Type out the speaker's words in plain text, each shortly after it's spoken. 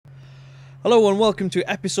Hello and welcome to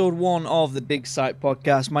episode 1 of the Dig Site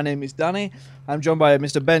podcast. My name is Danny. I'm joined by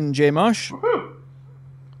Mr. Ben J. Marsh. Woohoo!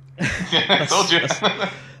 I told you.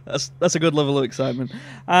 That's a good level of excitement.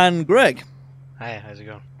 And Greg. Hi, how's it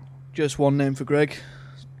going? Just one name for Greg.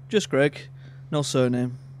 Just Greg. No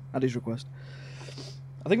surname. At his request.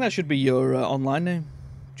 I think that should be your online name.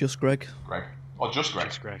 Just Greg. Greg. Or just Greg.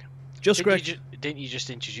 Just Greg. Just Greg. Didn't you just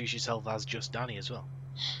introduce yourself as Just Danny as well?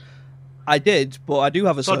 I did, but I do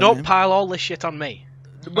have a surname. So don't pile all this shit on me.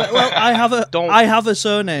 Well, I have a I have a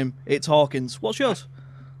surname. It's Hawkins. What's yours?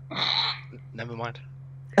 Never mind.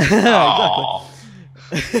 Exactly.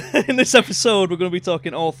 In this episode, we're going to be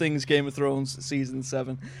talking all things Game of Thrones Season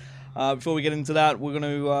 7. Before we get into that, we're going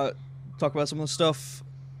to talk about some of the stuff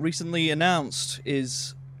recently announced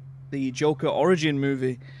is the Joker Origin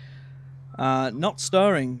movie. Not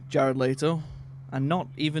starring Jared Leto, and not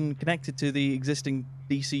even connected to the existing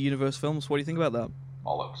DC Universe films. What do you think about that?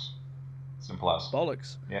 Bollocks. Simple as.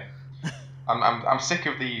 Bollocks. Yeah. I'm sick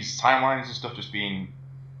of these timelines and stuff just being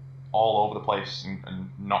all over the place and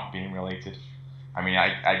not being related. I mean,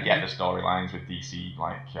 I get the storylines with DC,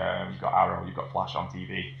 like you've got Arrow, you've got Flash on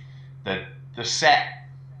TV. They're set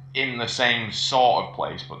in the same sort of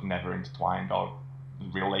place, but never intertwined or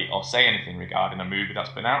relate or say anything regarding a movie that's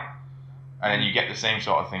been out. And then you get the same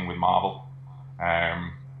sort of thing with Marvel.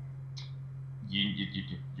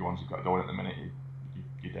 You ones you've got going at the minute,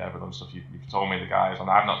 you're there with them stuff. You've told me the guys, and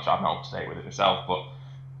I'm not up to date with it myself, but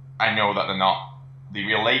I know that they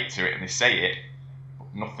relate to it and they say it, but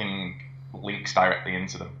nothing links directly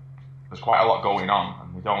into them. There's quite a lot going on,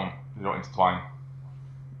 and they don't intertwine.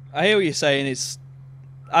 I hear what you're saying.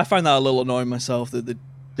 I find that a little annoying myself, that the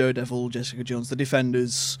Daredevil, Jessica Jones, the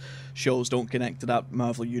Defenders shows don't connect to that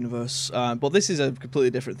Marvel universe. But this is a completely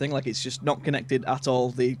different thing. Like, it's just not connected at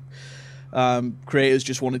all. The creators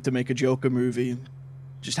just wanted to make a Joker movie,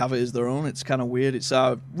 just have it as their own. It's kind of weird. It's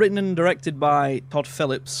written and directed by Todd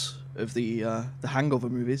Phillips of the Hangover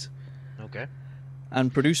movies. Okay.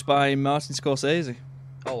 And produced by Martin Scorsese.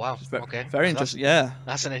 Oh wow. Okay. Very interesting. Yeah.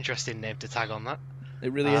 That's an interesting name to tag on that.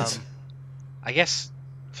 It really is. I guess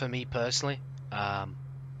for me personally, I'm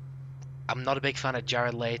not a big fan of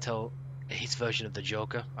Jared Leto, his version of the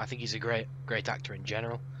Joker. I think he's a great actor in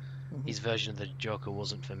general. Mm-hmm. His version of the Joker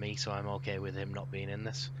wasn't for me, so I'm okay with him not being in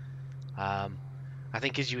this. I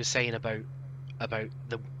think, as you were saying about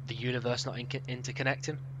the universe not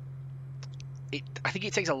interconnecting, I think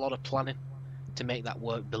it takes a lot of planning to make that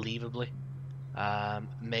work believably.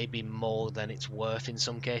 Maybe more than it's worth in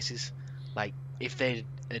some cases. Like, if they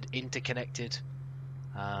had interconnected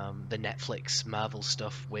the Netflix Marvel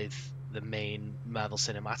stuff with the main Marvel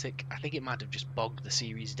cinematic, I think it might have just bogged the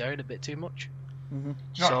series down a bit too much. Mm-hmm.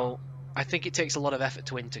 So I think it takes a lot of effort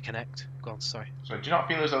to interconnect. Go on, sorry. So do you not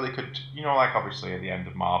feel as though they could, like obviously at the end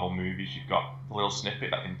of Marvel movies, you've got the little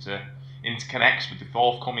snippet that interconnects with the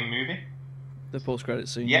forthcoming movie? The post-credit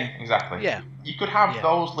scene. Yeah, exactly. Yeah. You could have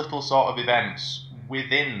those little sort of events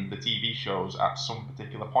within the TV shows at some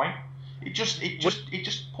particular point. It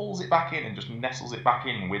just pulls it back in and just nestles it back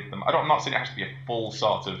in with them. I'm not saying it has to be a full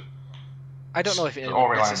sort of. I don't know if it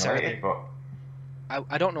would necessarily. Related, but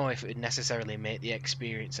I don't know if it would necessarily make the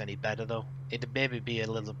experience any better though. It'd maybe be a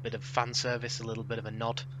little bit of fan service, a little bit of a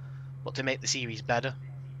nod, but to make the series better,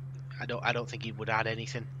 I don't think it would add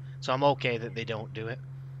anything. So I'm okay that they don't do it.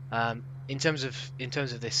 In terms of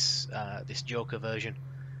this Joker version,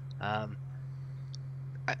 I'm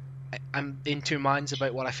in two minds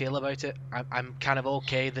about what I feel about it. I'm kind of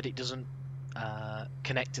okay that it doesn't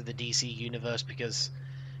connect to the DC universe, because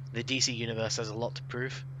the DC universe has a lot to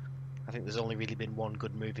prove. I think there's only really been one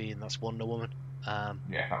good movie, and that's Wonder Woman. Yeah,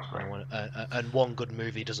 that's great. And one good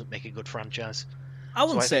movie doesn't make a good franchise. I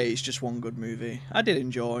wouldn't say it's just one good movie. I did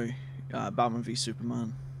enjoy Batman v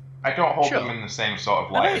Superman. I don't hold them in the same sort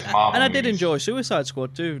of light as Marvel. And I did enjoy Suicide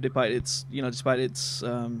Squad too, despite its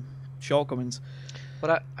shortcomings.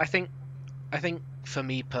 But I think for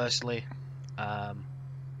me personally, I'm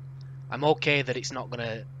okay that it's not going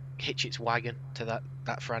to hitch its wagon to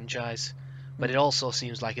that franchise. But it also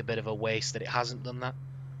seems like a bit of a waste that it hasn't done that,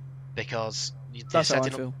 because they're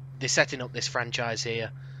setting up this franchise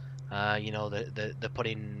here. They're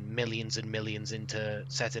putting millions and millions into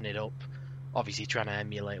setting it up, obviously trying to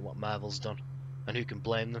emulate what Marvel's done, and who can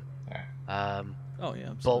blame them? Yeah.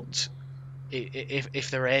 Absolutely. But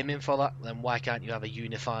if they're aiming for that, then why can't you have a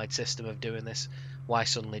unified system of doing this? Why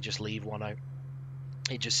suddenly just leave one out?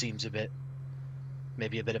 It just seems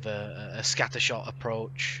maybe a bit of a scattershot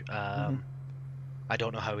approach. I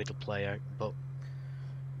don't know how it'll play out, but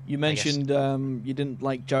you mentioned you didn't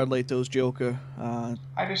like Jared Leto's Joker.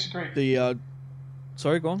 I disagree.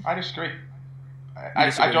 Sorry, go on. I disagree.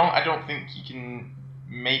 I don't think you can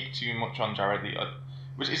make too much on Jared Leto.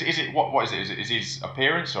 Is it what is it? Is it his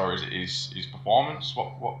appearance or is it his performance?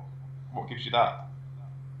 What gives you that?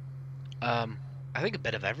 I think a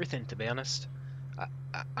bit of everything, to be honest.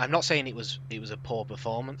 I'm not saying it was a poor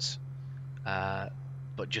performance,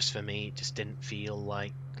 but just for me, it just didn't feel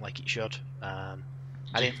like it should. I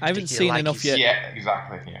haven't seen enough yet. Yeah,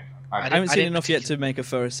 exactly. Yeah, I haven't seen enough yet to make a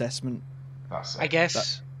fair assessment. That's it. I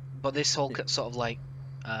guess, but this whole sort of like,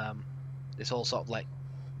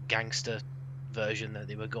 gangster version that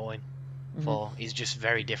they were going for is just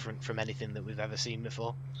very different from anything that we've ever seen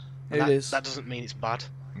before. It is. That doesn't mean it's bad.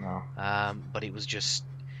 No. But it was just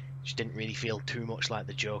didn't really feel too much like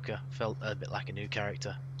the Joker. Felt a bit like a new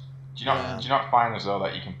character. Do you not find as though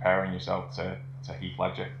that you're comparing yourself to Heath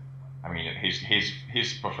Ledger? I mean,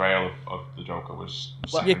 his portrayal of the Joker was.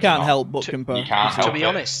 Well, you can't help but compare. You can't help to be it.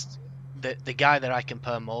 honest, the guy that I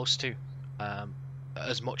compare most to,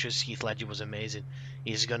 as much as Heath Ledger was amazing,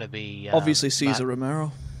 is going to be obviously Cesar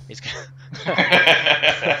Romero. It's gonna.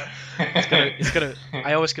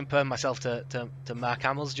 I always compare myself to Mark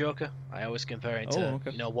Hamill's Joker. I always compare it to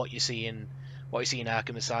what you see in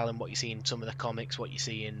Arkham Asylum, what you see in some of the comics, what you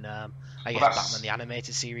see in Batman the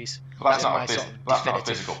animated series. Well, that's not a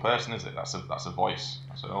physical person, is it? That's a voice.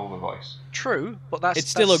 That's an over voice. True, but it's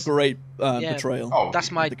still a great portrayal. Oh,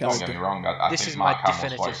 that's my. Don't get me wrong. I think Mark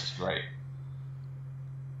Hamill's voice is great.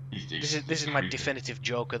 This is my definitive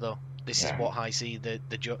Joker, though. This is what I see the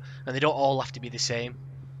Joker, and they don't all have to be the same,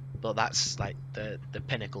 but that's like the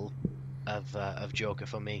pinnacle of Joker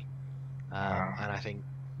for me. And I think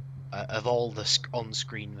of all the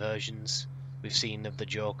on-screen versions we've seen of the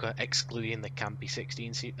Joker, excluding the campy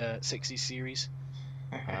 60s series,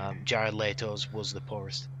 Jared Leto's was the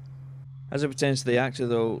poorest. As it pertains to the actor,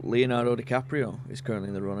 though, Leonardo DiCaprio is currently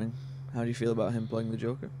in the running. How do you feel about him playing the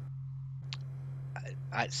Joker?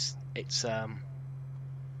 It's an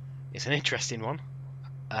interesting one.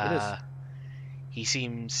 It is. He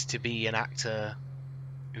seems to be an actor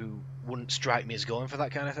who wouldn't strike me as going for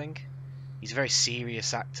that kind of thing. He's a very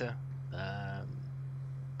serious actor,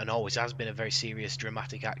 and always has been a very serious,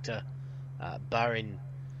 dramatic actor. Barring,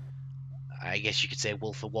 I guess you could say,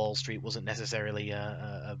 Wolf of Wall Street wasn't necessarily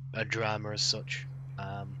a drama as such.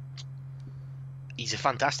 He's a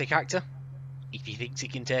fantastic actor. If he thinks he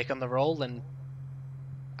can take on the role, then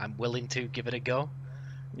I'm willing to give it a go.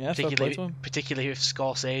 Yeah, particularly if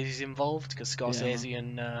Scorsese's involved, because Scorsese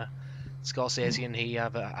and he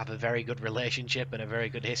have a very good relationship and a very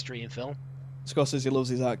good history in film. Scorsese loves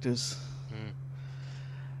his actors.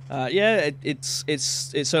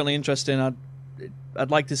 It's certainly interesting.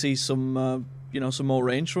 I'd like to see some some more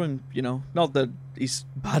range from him. Not that he's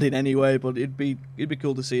bad in any way, but it'd be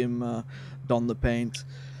cool to see him don the paint,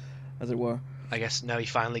 as it were. I guess now he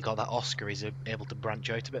finally got that Oscar, he's able to branch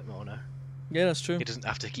out a bit more now. Yeah, that's true. He doesn't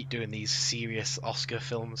have to keep doing these serious Oscar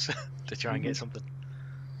films to try and get something.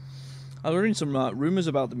 I was reading some rumours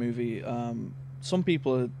about the movie. Some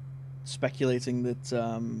people are speculating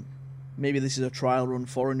that maybe this is a trial run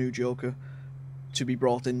for a new Joker to be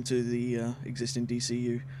brought into the existing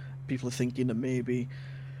DCU. People are thinking that maybe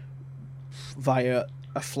via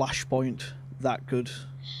a Flashpoint that could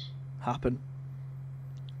happen.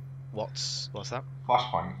 What's that?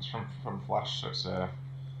 Flashpoint. It's from Flash. So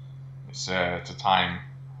it's a time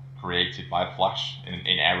created by the Flash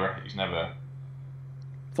in error. He's never.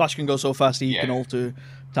 Flash can go so fast he can alter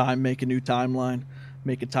time, make a new timeline,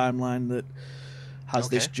 make a timeline that has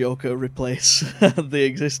this Joker replace the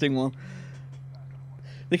existing one.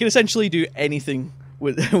 They can essentially do anything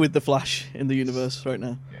with the Flash in the universe right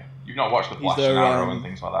now. Yeah, you've not watched the Flash and Arrow and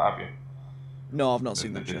things like that, have you? No, I've not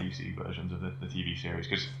seen the that. The DC versions of the TV series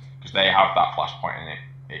because they have that Flashpoint in it.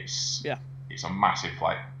 It's a massive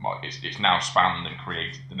it's now spanned and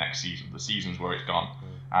created the next season, the seasons where it's gone,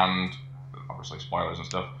 and obviously spoilers and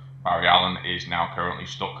stuff. Barry Allen is now currently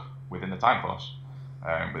stuck within the Time Force.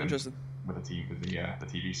 Interesting. With the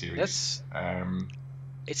TV series.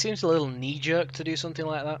 It seems a little knee-jerk to do something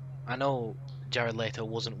like that. I know Jared Leto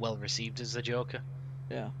wasn't well received as the Joker.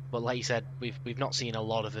 Yeah. But like you said, we've not seen a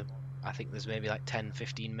lot of him. I think there's maybe like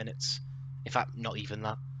 10-15 minutes, in fact not even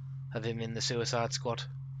that, of him in the Suicide Squad.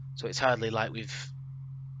 So it's hardly like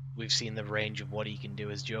we've seen the range of what he can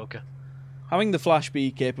do as Joker. Having the Flash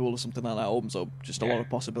be capable of something like that opens up just a lot of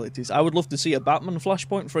possibilities. I would love to see a Batman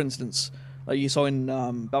Flashpoint, for instance. Like you saw in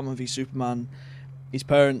Batman v Superman, his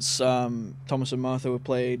parents, Thomas and Martha, were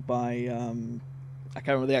played by, I can't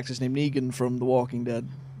remember the actor's name, Negan from The Walking Dead.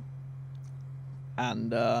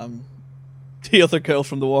 And the other girl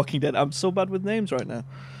from The Walking Dead. I'm so bad with names right now.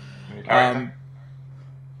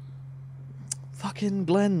 Fucking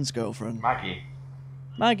Glenn's girlfriend.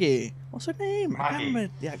 Maggie. What's her name? I can't Maggie.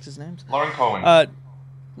 remember the actors' names. Lauren Cohen.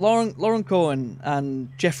 Lauren Cohen and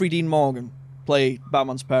Jeffrey Dean Morgan play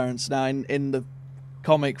Batman's parents. Now, in the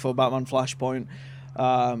comic for Batman Flashpoint,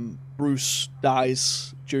 Bruce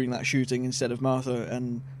dies during that shooting instead of Martha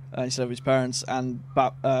and instead of his parents, and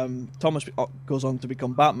Thomas goes on to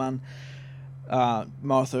become Batman.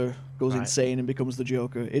 Martha goes insane and becomes the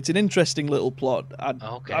Joker. It's an interesting little plot.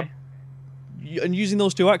 And using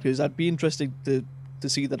those two actors, I'd be interested to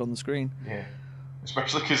see that on the screen. Yeah.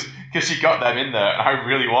 Especially because you got them in there, and I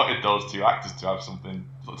really wanted those two actors to have something,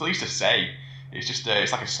 at least to say. It's just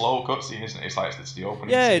it's like a slow cutscene, isn't it? It's the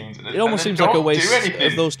opening scenes. It almost seems like a waste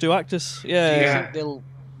of those two actors. Yeah. Do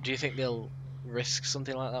you think they'll risk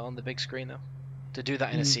something like that on the big screen though? To do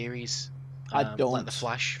that in a series, I don't. Like The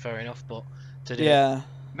Flash, fair enough, but to do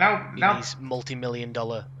now these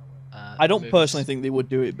multi-million-dollar. I don't personally think they would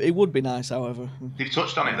do it. It would be nice, however. They've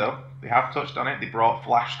touched on it though. They have touched on it. They brought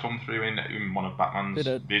Flash come through in one of Batman's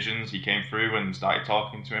visions. He came through and started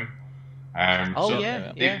talking to him.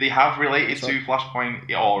 They have related to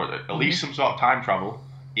Flashpoint, or at least some sort of time travel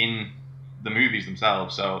in the movies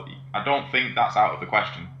themselves. So I don't think that's out of the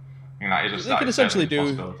question. I mean, that is they can essentially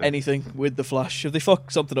do anything with the Flash. If they fuck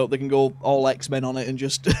something up, they can go all X-Men on it and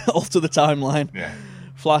just alter the timeline. Yeah.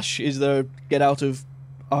 Flash is their get out of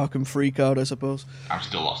Arkham free card, I suppose. I'm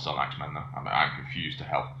still lost on X-Men though. I'm confused to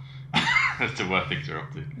hell as to where things are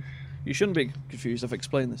up to. You shouldn't be confused. I've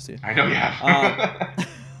explained this to you. I know you have.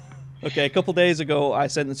 Okay, a couple days ago, I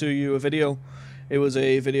sent to you a video. It was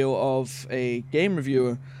a video of a game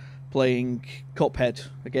reviewer playing Cuphead,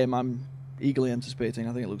 a game I'm eagerly anticipating.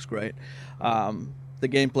 I think it looks great. The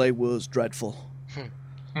gameplay was dreadful.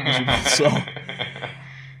 So,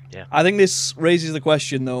 yeah. I think this raises the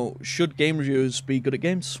question, though: should game reviewers be good at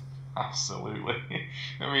games? Absolutely.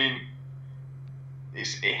 I mean,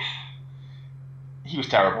 he was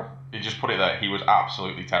terrible. You just put it there. He was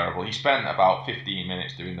absolutely terrible. He spent about 15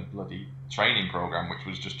 minutes doing the bloody training program, which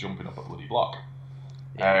was just jumping up a bloody block.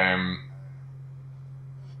 Yeah.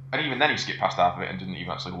 And even then, he skipped past half of it and didn't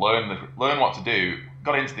even actually learn what to do.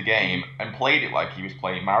 Got into the game and played it like he was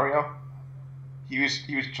playing Mario. He was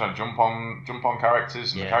trying to jump on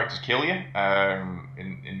characters, and the characters kill you.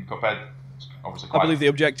 In Cuphead, obviously. I believe the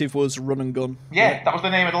objective was run and gun. Yeah, that was the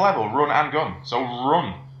name of the level: run and gun. So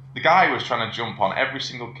run. The guy was trying to jump on every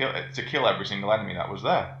single kill every single enemy that was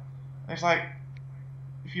there. And it's like,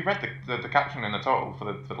 if you read the caption in the total for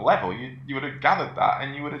the level, you would have gathered that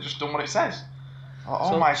and you would have just done what it says.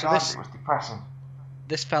 Oh my god, it was depressing.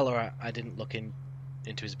 This fella, I didn't look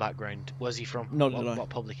into his background. Where's he from? What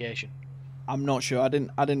publication? I'm not sure. I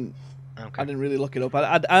didn't really look it up.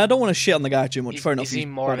 I don't want to shit on the guy too much. Fair enough. Is he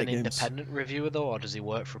more of an independent reviewer though, or does he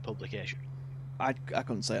work for a publication? I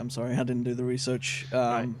couldn't say. I'm sorry. I didn't do the research.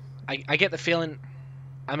 Right. I get the feeling.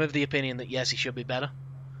 I'm of the opinion that yes, he should be better.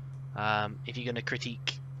 If you're going to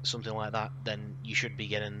critique something like that, then you should be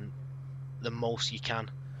getting the most you can,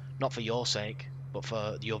 not for your sake, but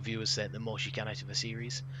for your viewers' sake, the most you can out of a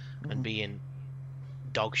series. And being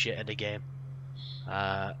dog shit at a game,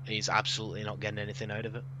 he's absolutely not getting anything out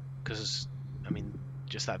of it. Because, I mean,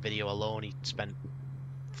 just that video alone, he spent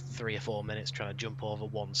 3 or 4 minutes trying to jump over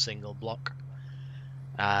one single block.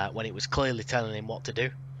 When it was clearly telling him what to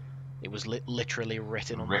do. It was literally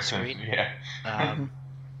written on the screen. Yeah.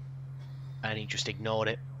 And he just ignored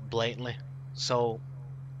it blatantly. So,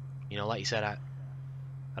 like you said, I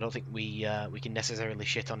don't think we can necessarily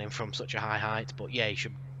shit on him from such a high height. But yeah, he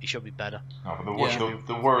should be better. No, but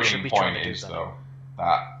the worrying point is though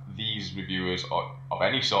that these reviewers of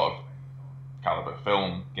any sort of caliber,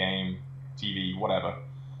 film, game, TV, whatever,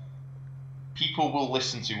 people will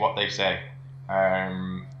listen to what they say.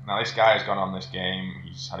 Now this guy has gone on this game,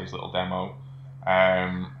 he's had his little demo,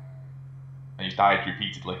 and he's died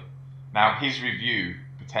repeatedly. Now his review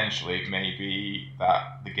potentially may be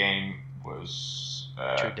that the game was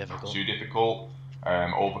too difficult,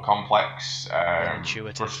 over complex,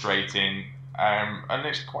 frustrating, and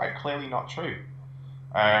it's quite clearly not true.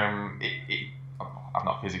 I've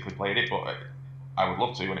not physically played it, but I would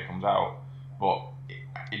love to when it comes out. But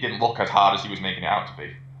it didn't look as hard as he was making it out to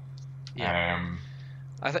be. Yeah.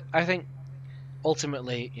 I think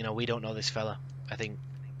ultimately, we don't know this fella. I think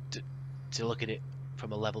to look at it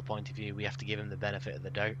from a level point of view, we have to give him the benefit of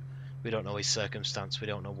the doubt. We don't know his circumstance. We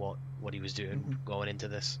don't know what he was doing going into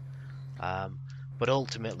this. But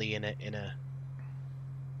ultimately, in a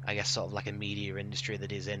I guess sort of like a media industry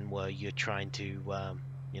that is in, where you're trying to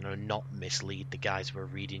not mislead the guys who are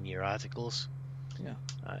reading your articles. Yeah.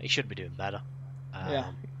 He should be doing better.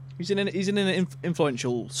 He's in an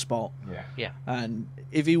influential spot. Yeah. And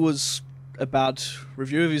if he was a bad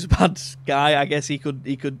review, if he's a bad guy, I guess he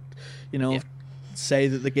could say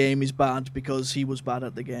that the game is bad because he was bad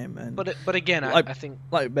at the game. And but again, I think,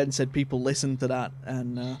 like Ben said, people listen to that,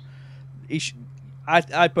 and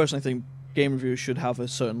I personally think game reviewers should have a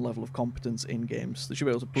certain level of competence in games. They should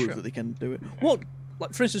be able to prove that they can do it.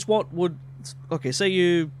 For instance, say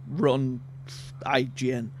you run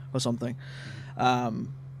IGN or something, and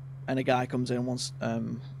a guy comes in and wants,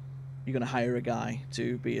 you're going to hire a guy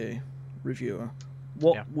to be a reviewer.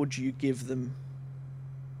 What would you give them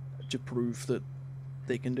to prove that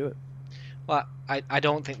they can do it? Well, I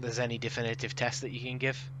don't think there's any definitive test that you can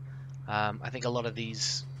give. I think a lot of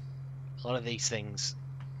these things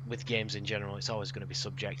with games in general, it's always going to be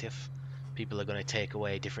subjective. People are going to take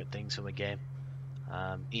away different things from a game.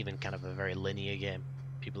 Even kind of a very linear game,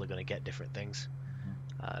 people are going to get different things.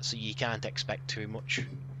 So you can't expect too much,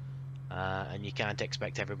 and you can't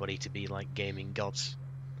expect everybody to be like gaming gods.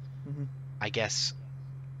 I guess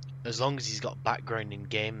as long as he's got background in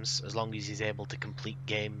games, as long as he's able to complete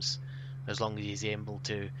games, as long as he's able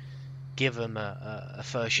to give them a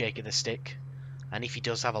fair shake of the stick, and if he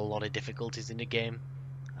does have a lot of difficulties in the game,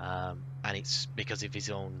 and it's because of his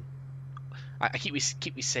own, I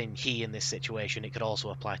keep saying he in this situation, it could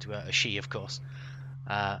also apply to a she, of course.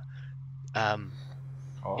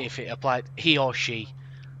 If it applied he or she,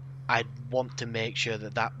 I'd want to make sure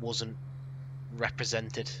that wasn't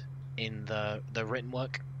represented in the written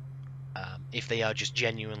work. If they are just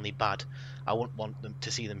genuinely bad, I wouldn't want them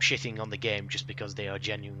to see them shitting on the game just because they are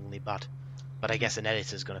genuinely bad. But I guess an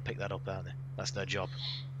editor's going to pick that up, aren't they? That's their job.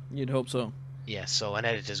 You'd hope so. Yeah, so an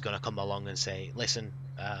editor's going to come along and say, listen,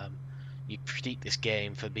 you critique this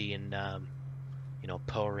game for being,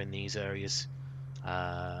 poor in these areas,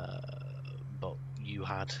 but you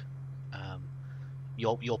had,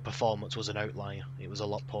 your performance was an outlier. It was a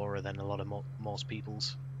lot poorer than a lot of most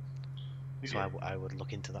people's. So I would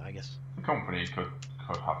look into that, I guess. The companies could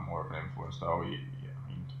have more of an influence, though.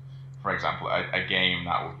 For example, a game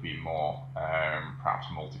that would be more perhaps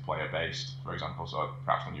multiplayer based, for example, so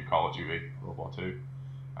perhaps the new Call of Duty, World War II,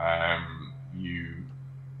 you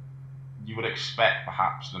would expect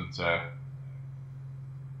perhaps them to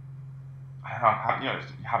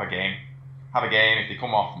have a game. If they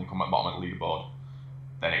come off and they come at the bottom of the leaderboard,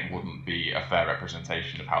 then it wouldn't be a fair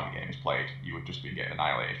representation of how the game is played. You would just be getting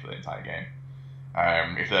annihilated for the entire game.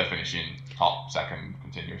 If they're finishing top, second,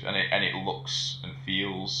 continuous, and it looks and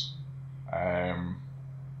feels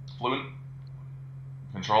fluent,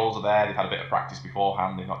 controls are there, they've had a bit of practice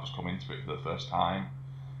beforehand, they've not just come into it for the first time.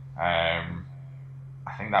 I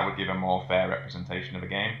think that would give a more fair representation of a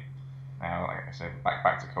game. Now, like I said,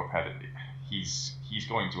 back to Cuphead, he's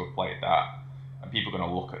going to have played that, and people are going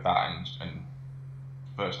to look at that and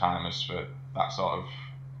first timers for that sort of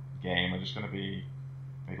game are just going to be,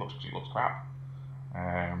 it looks crap.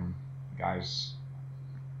 The guy's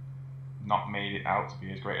not made it out to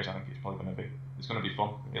be as great as I think it's probably going to be. It's going to be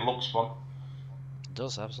fun. It looks fun. It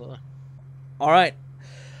does, absolutely. All right.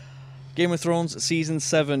 Game of Thrones Season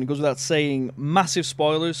 7 goes without saying. Massive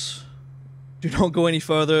spoilers. Do not go any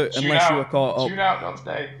further unless you are caught up. Tune out, don't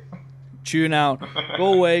stay. Tune out.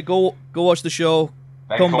 Go away. Go watch the show.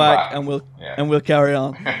 Then come back and we'll carry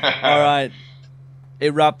on. All right.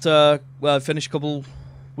 It wrapped. Finished a couple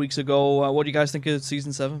weeks ago. What do you guys think of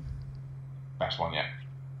Season 7? Best one yet.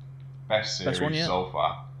 Best series one yet. So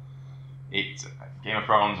far. Game of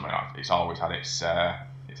Thrones. I mean, it's always had its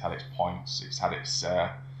points. It's had its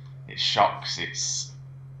shocks. Its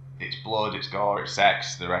blood. Its gore. Its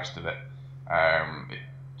sex. The rest of it. It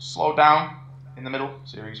slowed down in the middle.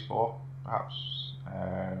 Series 4, perhaps.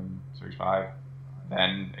 Series 5.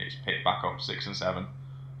 Then it's picked back up 6 and 7.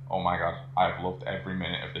 Oh my god, I've loved every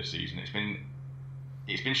minute of this season. It's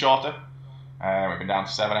been shorter. We've been down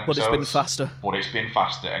to 7 episodes. But it's been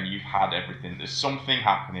faster. And you've had everything. There's something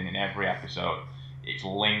happening in every episode. It's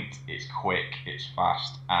linked, it's quick, it's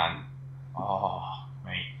fast, and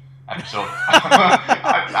mate, episode.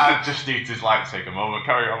 I just need to take a moment,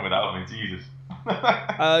 carry on without me, Jesus.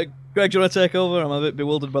 Greg, do you want to take over? I'm a bit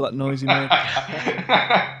bewildered by that noise you made.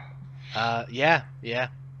 Yeah. You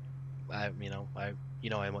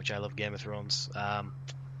know how much I love Game of Thrones.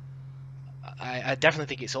 I definitely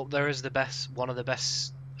think it's up there as one of the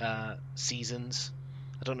best seasons.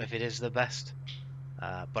 I don't know if it is the best,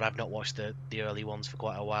 but I've not watched the early ones for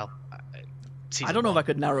quite a while. I don't know if I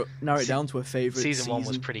could narrow it down to a favourite. Season 1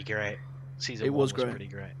 was pretty great. Season 1 was pretty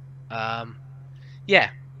great. Yeah,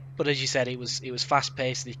 but as you said, it was fast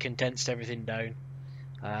paced. They condensed everything down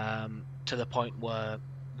to the point where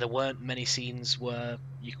there weren't many scenes where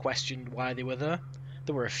you questioned why they were there.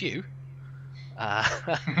 There were a few,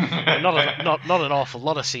 Not an awful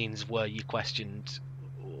lot of scenes where you questioned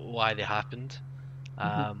why they happened.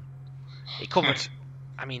 It covered.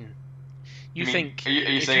 I mean, you think? Are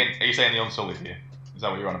you saying the Unsullied here? Is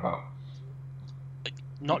that what you're on about?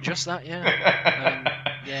 Not just that, yeah.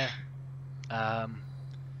 Yeah.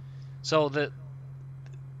 So the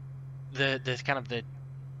kind of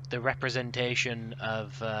the representation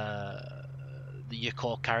of your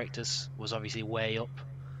core characters was obviously way up.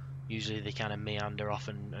 Usually they kind of meander off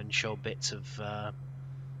and show bits of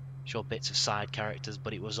side characters,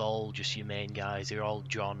 but it was all just your main guys. They were all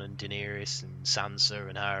Jon and Daenerys and Sansa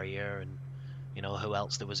and Arya and who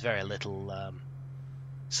else. There was very little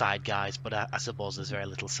side guys, but I suppose there's very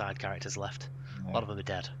little side characters left. Yeah. A lot of them are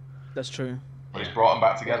dead. That's true. But he's brought them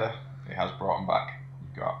back together. He has brought them back.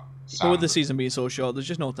 You've got Sam. But with the season being so short, there's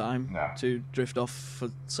just no time No. to drift off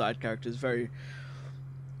for side characters. Very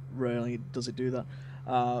rarely does it do that.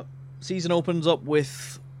 Season opens up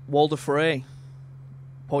with Walder Frey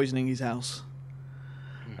poisoning his house.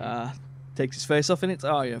 Takes his face off, and it's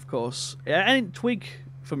Arya, of course. Yeah, I didn't twig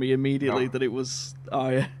for me immediately that it was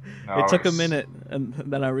Arya. No, it took a minute, and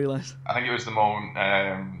then I realised. I think it was the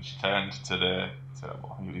moment she turned to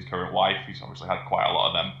his current wife. He's obviously had quite a lot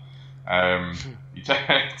of them. He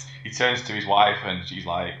turns to his wife, and she's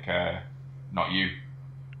like, "Not you."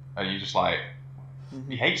 And you're just like,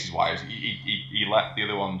 he hates his wife. He let the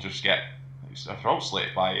other one just get her throat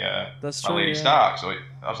slit by Lady Stark. So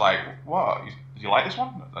I was like, "What? Do you like this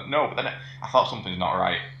one?" No, but then I thought something's not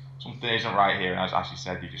right. Something isn't right here. And as she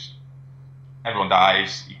said, everyone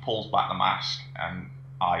dies. He pulls back the mask, and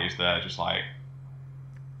Arya's there, just like,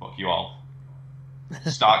 "Fuck you all."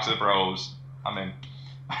 Stark to the bros. I'm in.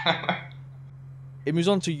 It moves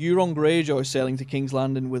on to Euron Greyjoy sailing to King's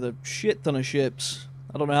Landing with a shit ton of ships.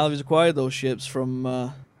 I don't know how he's acquired those ships from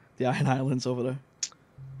the Iron Islands over there.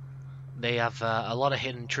 They have a lot of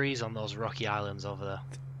hidden trees on those rocky islands over there.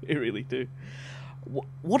 They really do.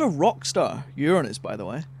 What a rock star Euron is, by the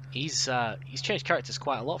way. He's changed characters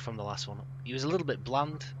quite a lot from the last one. He was a little bit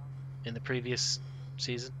bland in the previous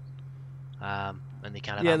season, and they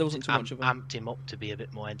kind of there wasn't too much of him. amped him up to be a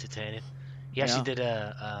bit more entertaining. He actually did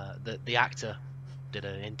the actor did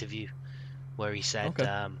an interview where he said,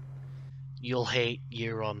 "You'll hate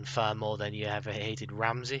Euron far more than you ever hated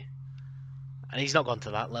Ramsay," and he's not gone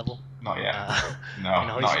to that level. Not yet.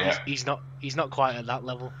 Not yet. He's not quite at that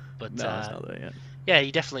level, but no, he's not there yet. Yeah,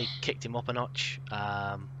 he definitely kicked him up a notch.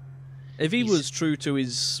 If he was true to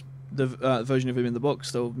the version of him in the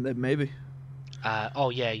books, though, then maybe.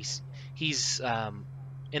 He's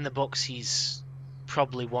in the books. He's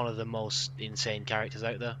probably one of the most insane characters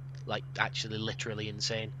out there. Like, actually, literally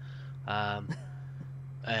insane. And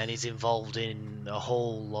he's involved in a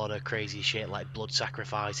whole lot of crazy shit, like blood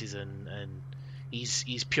sacrifices, and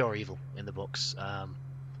he's pure evil in the books. Kind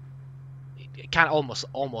of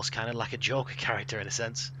almost kind of like a Joker character in a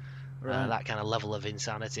sense. Right. That kind of level of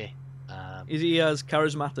insanity. Is he as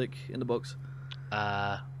charismatic in the books?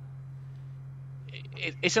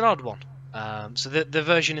 It's an odd one. So the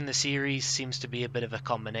version in the series seems to be a bit of a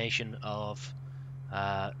combination of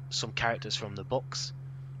some characters from the books.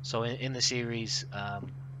 So in the series,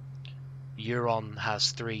 Euron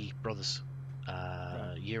has three brothers.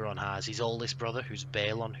 Right. Euron has his oldest brother, who's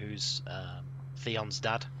Balon, who's Theon's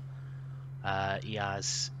dad. He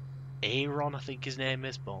has Aeron, I think his name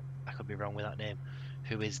is, but I could be wrong with that name,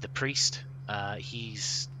 who is the priest.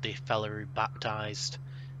 He's the fella who baptized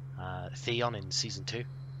Theon in season 2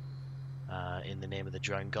 in the name of the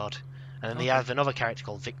drowned god. And then they have another character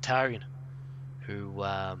called Victarion,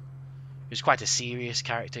 who's quite a serious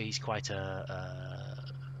character. He's quite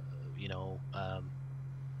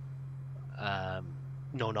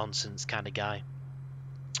no nonsense kind of guy.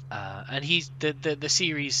 And he's the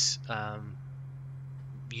series.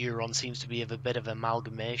 Euron seems to be of a bit of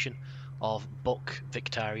amalgamation of Buck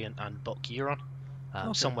Victarion and Buck Euron,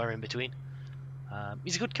 somewhere in between.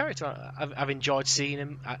 He's a good character. I've enjoyed seeing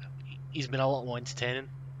him. He's been a lot more entertaining.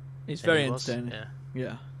 He's very entertaining.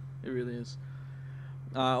 Yeah, it really is.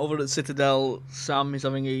 Over at Citadel, Sam is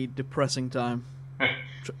having a depressing time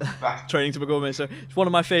training to become a Mesa. It's one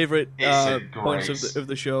of my favourite points of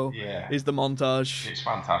the show. Yeah. Is the montage. It's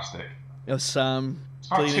fantastic. Of Sam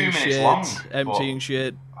about cleaning 2 minutes shit, long, emptying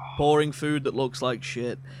shit, pouring food that looks like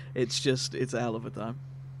shit. It's a hell of a time.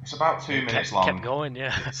 It's about 2 minutes long. Kept going,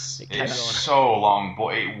 yeah. It's so long,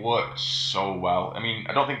 but it works so well. I mean,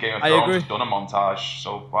 I don't think Game of Thrones has done a montage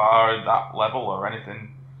so far at that level or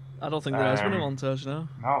anything. I don't think there has been a montage, no.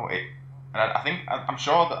 No, I'm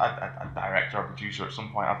sure that a director or producer at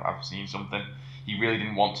some point I've seen something. He really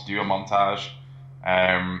didn't want to do a montage,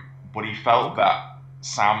 but he felt that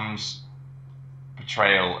Sam's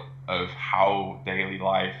portrayal of how daily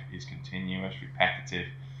life is continuous, repetitive.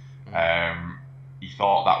 He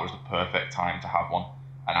thought that was the perfect time to have one,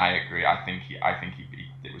 and I agree. I think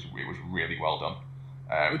it was really well done.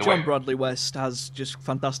 John Bradley West has just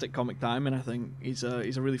fantastic comic timing. I think he's a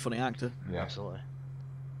really funny actor. Yeah, absolutely.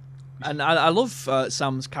 And I love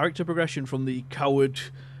Sam's character progression from the coward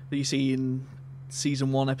that you see in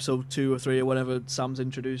season 1, episode 2 or 3 or whatever. Sam's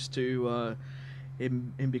introduced to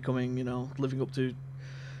him becoming, living up to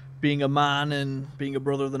being a man and being a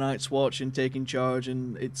brother of the Night's Watch and taking charge.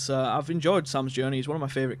 And it's I've enjoyed Sam's journey. He's one of my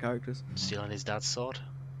favourite characters. Stealing his dad's sword.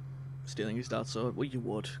 Stealing his dad's sword. Well, you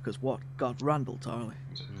would, because what? God, Randall Tarley.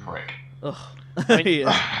 he's a prick. Ugh. I mean,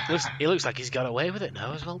 Yeah. he looks like he's got away with it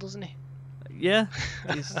now as well, doesn't he? Yeah,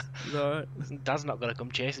 he's alright. Dad's not going to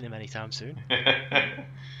come chasing him anytime soon.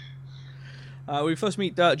 We first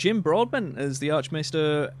meet Jim Broadbent as the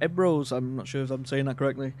Archmaester Ebros. I'm not sure if I'm saying that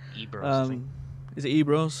correctly. Ebros, I think. Is it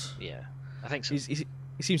Ebros? Yeah, I think so. He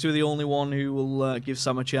seems to be the only one who will give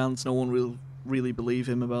Sam a chance. No one will really believe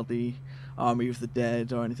him about the Army of the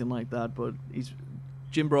Dead or anything like that, but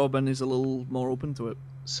Jim Broadbent is a little more open to it.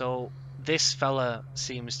 So this fella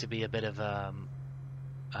seems to be a bit of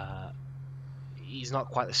he's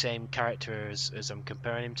not quite the same character as I'm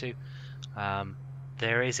comparing him to.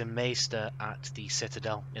 There is a maester at the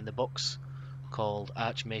Citadel in the books called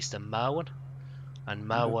Archmaester Marwan, and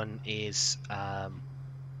Marwan is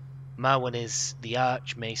the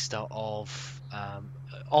Archmaester of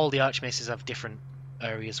all the Archmaesters have different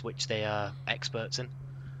areas which they are experts in.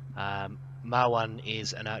 Marwan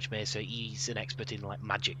is an Archmaester. He's an expert in like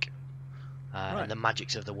magic and the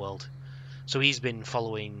magics of the world. So he's been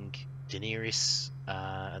following Daenerys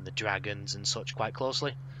and the dragons and such quite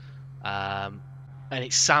closely. And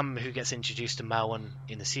it's Sam who gets introduced to Marwan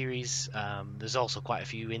in the series. There's also quite a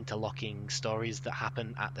few interlocking stories that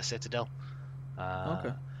happen at the Citadel.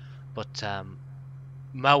 Okay. But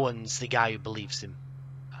Marwan's the guy who believes him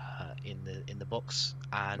in the books,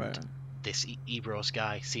 and this Ebros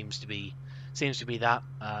guy seems to be that.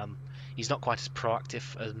 He's not quite as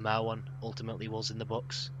proactive as Marwan ultimately was in the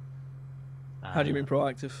books. How do you mean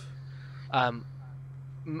proactive?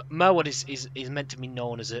 Marwan is meant to be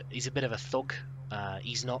known as he's a bit of a thug.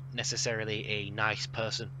 He's not necessarily a nice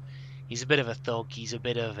person. He's a bit of a thug. He's a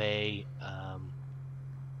bit of a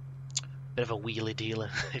wheeler dealer,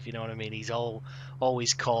 if you know what I mean. He's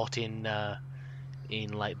always caught in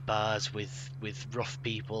like bars with rough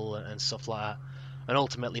people and stuff like that. And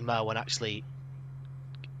ultimately, Marwan actually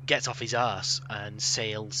gets off his arse and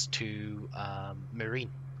sails to Meereen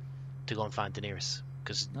to go and find Daenerys,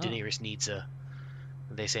 because Daenerys needs a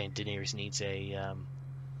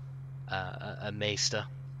maester.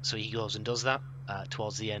 So he goes and does that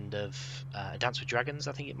towards the end of Dance with Dragons,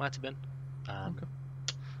 I think it might have been.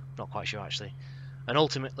 Not quite sure actually. And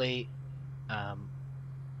ultimately,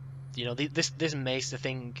 this maester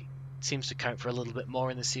thing seems to count for a little bit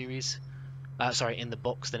more in the series. In the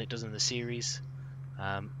books than it does in the series.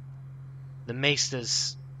 The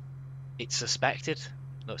maesters, it's suspected,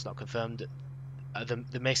 though it's not confirmed.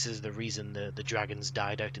 The maesters are the reason the dragons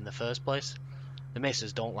died out in the first place. The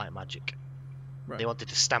maesters don't like magic. Right. They wanted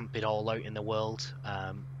to stamp it all out in the world.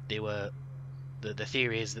 The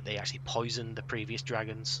theory is that they actually poisoned the previous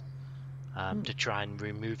dragons to try and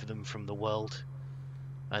remove them from the world.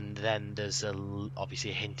 And then there's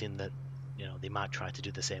obviously a hint in that they might try to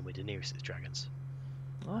do the same with Daenerys' dragons.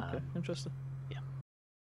 Okay, interesting. Yeah.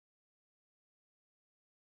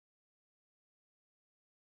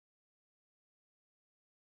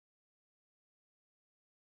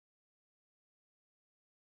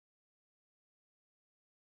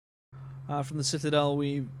 From the Citadel,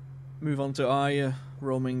 we move on to Arya,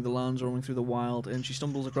 roaming the lands, roaming through the wild, and she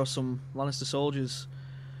stumbles across some Lannister soldiers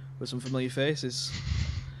with some familiar faces.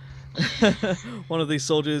 One of these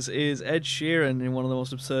soldiers is Ed Sheeran in one of the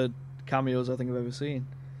most absurd cameos I think I've ever seen.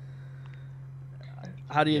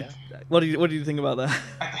 How do you? Yeah. What do you think about that?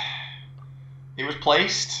 It was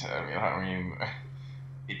placed. I mean,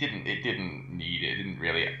 it didn't need it. It didn't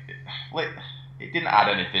really. It didn't add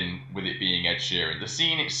anything with it being Ed Sheeran. The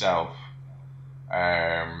scene itself,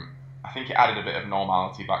 I think it added a bit of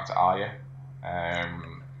normality back to Arya.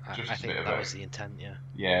 I think that was the intent, yeah.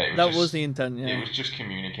 Yeah, that was the intent, yeah. It was just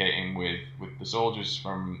communicating with the soldiers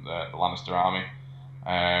from the Lannister army.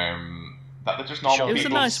 That they're just normal people. It was a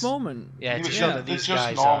nice moment. Yeah, to show that these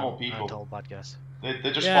guys aren't all bad guys.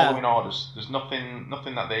 They're just following orders. There's nothing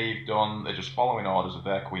that they've done. They're just following orders of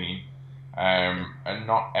their queen. And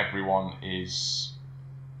not everyone is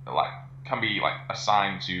can be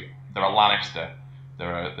assigned to. They're a Lannister.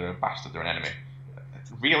 They're a bastard. They're an enemy.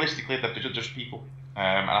 Realistically, they're just people.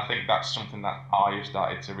 and I think that's something that Arya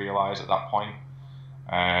started to realise at that point.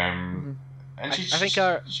 And I she think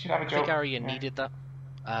she could have a I joke. think Arya needed that.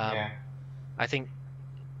 Yeah. I think,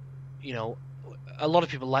 you know, a lot of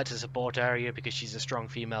people like to support Arya because she's a strong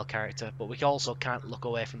female character, but we also can't look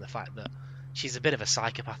away from the fact that she's a bit of a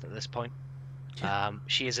psychopath at this point.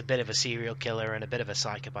 She is a bit of a serial killer and a bit of a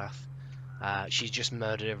psychopath. She's just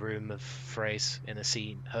murdered a room of Freys in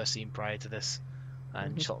her scene prior to this,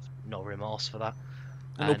 and sort of no remorse for that.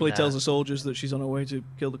 And openly tells the soldiers that she's on her way to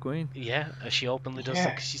kill the queen. Yeah, she openly does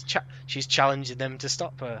that because she's challenging them to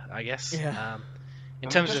stop her, I guess. Yeah. In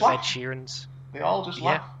terms of Ed Sheeran's, they all just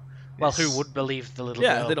laugh. Well, who would believe the little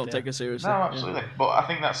girl? Yeah, they don't take her seriously. No, absolutely. But I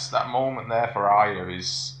think that's that moment there for Arya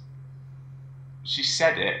is she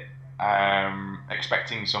said it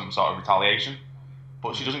expecting some sort of retaliation,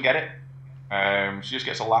 but she doesn't get it. She just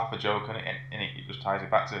gets a laugh, a joke, and it just ties it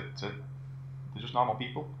back to they're just normal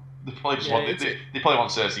people. They probably just they probably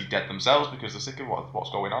want Cersei dead themselves because they're sick of what's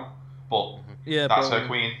going on. But that's her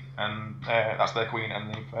queen, and that's their queen,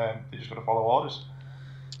 and they just got to follow orders.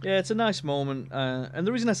 Yeah, it's a nice moment, and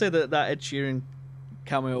the reason I say that Ed Sheeran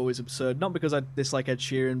cameo is absurd, not because I dislike Ed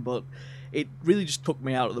Sheeran, but it really just took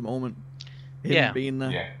me out at the moment. Him being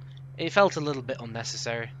there. Yeah. It felt a little bit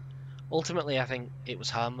unnecessary. Ultimately, I think it was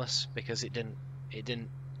harmless because it didn't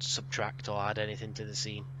subtract or add anything to the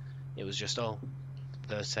scene. It was just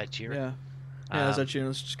there's Ed Sheeran. Yeah, there's Ed Sheeran.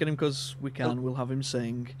 Let's just get him because we can. We'll have him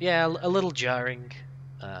sing. Yeah, a little jarring.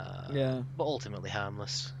 But ultimately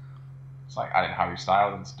harmless. It's like adding Harry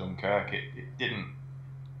Styles into Dunkirk. It didn't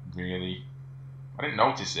really. I didn't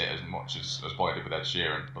notice it as much as what I did with Ed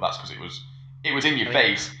Sheeran, but that's because it was in your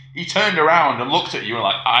face. He turned around and looked at you and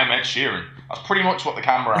like, I'm Ed Sheeran. That's pretty much what the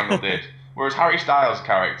camera angle did. Whereas Harry Styles'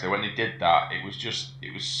 character, when they did that, it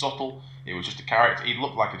was subtle. It was just a character. He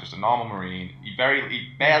looked like just a normal Marine. He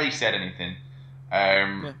barely said anything.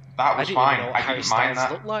 That was fine. I didn't mind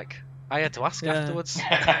that. Looked like. I had to ask afterwards.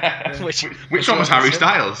 Which one was Harry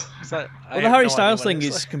Styles? The Harry Styles thing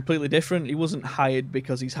is completely different. He wasn't hired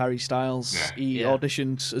because he's Harry Styles. Yeah. He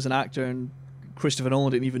auditioned as an actor, and Christopher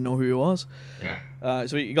Nolan didn't even know who he was. Yeah.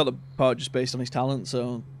 So he got the part just based on his talent.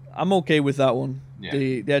 So I'm okay with that one. Yeah.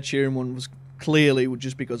 The Ed Sheeran one was clearly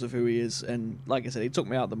just because of who he is, and like I said, it took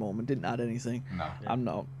me out at the moment. Didn't add anything. No. Yeah. I'm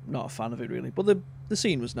not a fan of it really, but the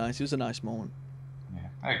scene was nice. It was a nice moment. Yeah,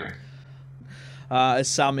 I agree. As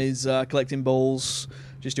Sam is collecting bowls,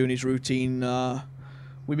 just doing his routine,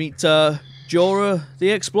 we meet Jorah the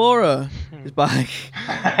Explorer. He's back,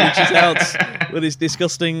 reaches out with his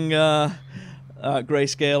disgusting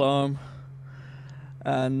grayscale arm,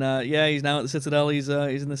 and he's now at the Citadel. He's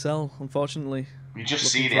in the cell, unfortunately. You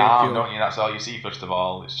just see the arm, don't you? That's all you see. First of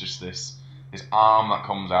all, it's just this arm that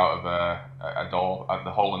comes out of a door,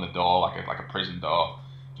 the hole in the door, like a prison door,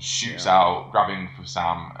 just shoots out, grabbing for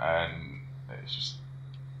Sam, and it's just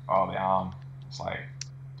the arm. It's like,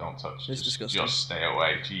 don't touch. It's disgusting. Just stay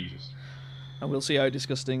away, Jesus. And we'll see how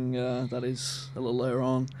disgusting that is a little later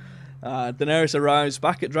on. Daenerys arrives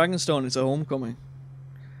back at Dragonstone. It's a homecoming.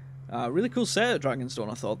 Really cool set at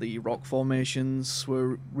Dragonstone, I thought. The rock formations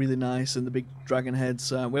were really nice, and the big dragon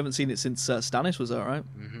heads. We haven't seen it since Stannis was there, right?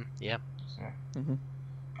 Mm-hmm. Yeah. Mm-hmm.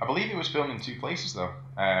 I believe it was filmed in 2 places, though,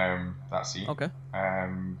 that scene. Okay.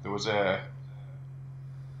 There was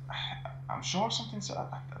I'm sure something.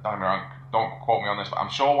 Don't quote me on this, but I'm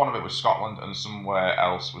sure one of it was Scotland and somewhere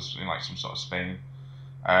else was in like some sort of Spain.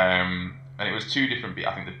 And it was 2 different.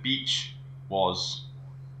 I think the beach was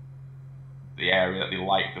the area that they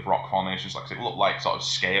liked, the rock formations. Like it looked like sort of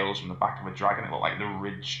scales from the back of a dragon. It looked like the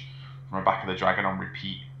ridge from the back of the dragon on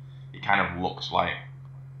repeat. It kind of looked like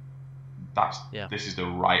this is the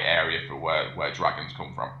right area for where dragons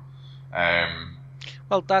come from.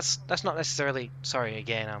 Well, that's not necessarily. Sorry,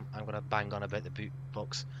 again, I'm going to bang on about the boot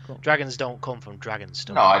books. Cool. Dragons don't come from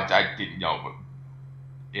Dragonstone. No, I didn't know,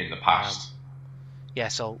 but in the past.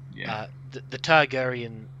 The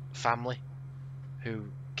Targaryen family, who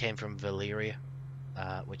came from Valyria,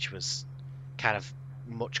 which was kind of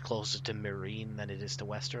much closer to Meereen than it is to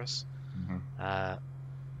Westeros. Mm-hmm.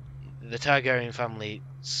 The Targaryen family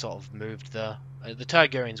sort of moved there. The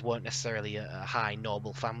Targaryens weren't necessarily a high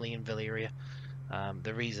noble family in Valyria.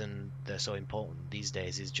 The reason they're so important these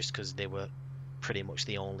days is just because they were pretty much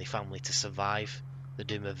the only family to survive the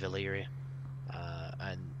Doom of Valyria,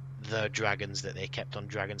 and the dragons that they kept on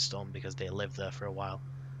Dragonstone because they lived there for a while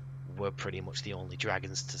were pretty much the only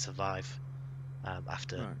dragons to survive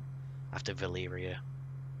after Valyria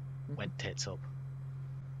went tits up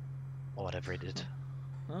or whatever it did.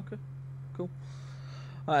 Okay, cool.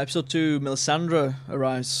 Episode 2, Melisandre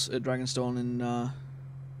arrives at Dragonstone and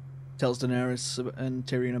tells Daenerys and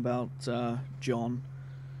Tyrion about Jon,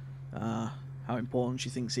 how important she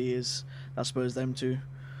thinks he is. That spurs them to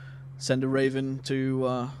send a raven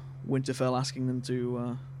to Winterfell, asking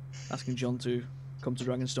Jon to come to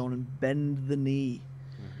Dragonstone and bend the knee,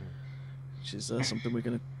 which is something we're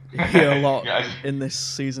going to hear a lot in this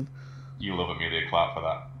season. You love Emilia Clarke for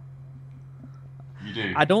that. You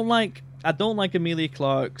do. I don't like Emilia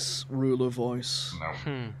Clarke's ruler voice. No,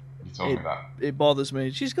 you told me that. It bothers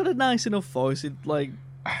me. She's got a nice enough voice.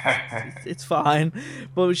 It's fine,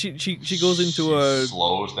 but she goes into she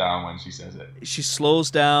slows down when she says it. She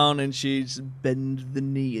slows down and she's bend the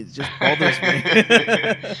knee. It just bothers me.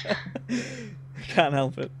 Can't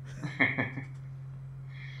help it.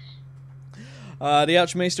 The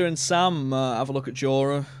Archmaester and Sam have a look at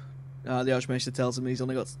Jorah. The Archmaester tells him he's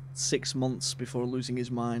only got 6 months before losing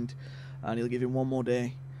his mind, and he'll give him one more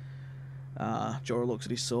day. Jorah looks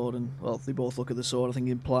at his sword, and they both look at the sword, I think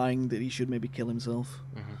implying that he should maybe kill himself,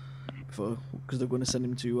 because they're going to send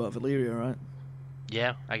him to Valyria, right?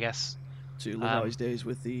 Yeah, I guess. To live out his days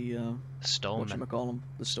with the Stonemen.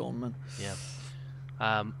 The Stonemen. Yeah.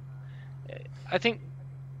 I think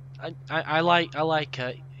I like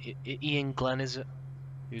Ian Glenn, is it?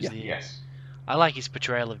 Yes. I like his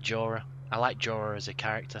portrayal of Jorah. I like Jorah as a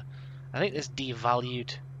character. I think this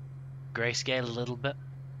devalued Grayscale a little bit.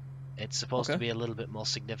 It's supposed to be a little bit more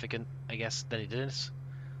significant, I guess, than it is.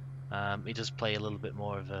 He does play a little bit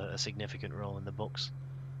more of a significant role in the books.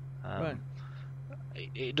 Right.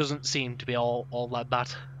 It doesn't seem to be all that bad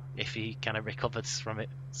if he kind of recovers from it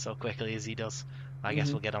so quickly as he does. I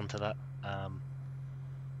guess we'll get onto that.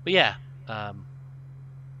 But yeah,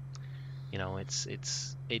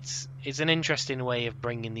 it's an interesting way of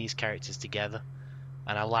bringing these characters together,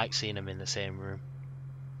 and I like seeing them in the same room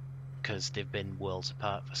because they've been worlds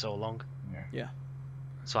apart for so long. Yeah.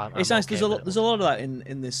 So it's nice. There's a lot of that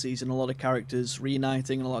in this season. A lot of characters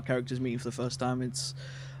reuniting and a lot of characters meeting for the first time.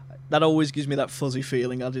 That always gives me that fuzzy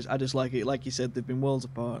feeling. I just like it. Like you said, they've been worlds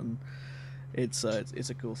apart, and it's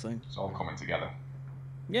a cool thing. It's all coming together.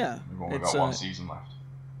 Yeah. We've only got one season left.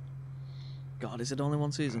 God, is it only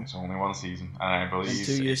one season? It's only one season, and I believe and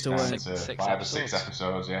 2 years to wait. 5 or 6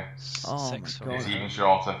 episodes. Yeah. Oh my God. It's even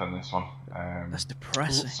shorter than this one. That's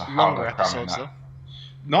depressing. So longer episodes though.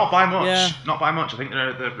 Not by much. Yeah. Not by much. I think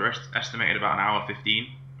they're estimated about an hour 15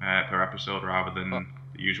 per episode rather than the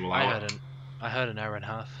usual hour. I heard an hour and a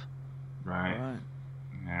half. Right.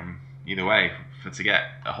 Either way, to get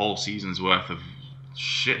a whole season's worth of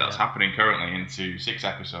shit that's happening currently into 6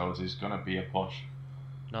 episodes is going to be a push.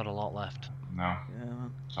 Not a lot left. No. Yeah.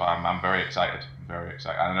 So I'm very excited. Very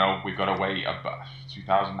excited. I know we've got to wait about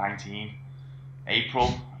 2019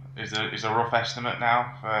 April is a rough estimate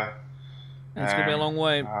now for. It's gonna be a long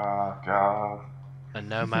way. Oh God. And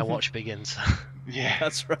now my watch begins. Yeah.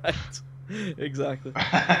 That's right. Exactly.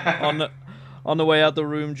 On the way out the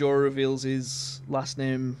room, Jorah reveals his last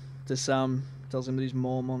name to Sam. Tells him that he's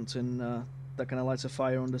Mormont, and that kind of lights a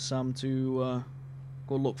fire under Sam to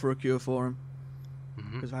go look for a cure for him.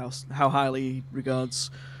 Because of how highly he regards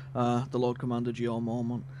the Lord Commander Jeor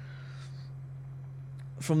Mormont.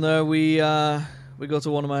 From there, we go to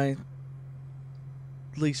one of my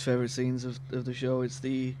least favourite scenes of the show.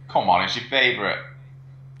 Come on, it's your favourite.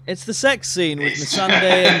 It's the sex scene with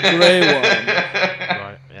Missandei and Grey Worm.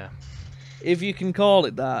 Right, yeah. If you can call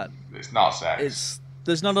it that. It's not sex.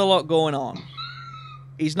 There's not a lot going on.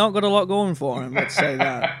 He's not got a lot going for him, let's say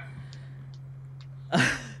that.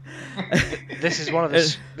 This is one of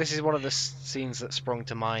the scenes that sprung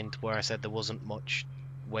to mind where I said there wasn't much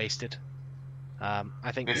wasted.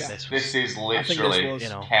 I think this is literally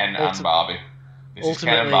Ken and Barbie. This is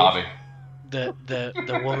Ken and ultimately, Barbie.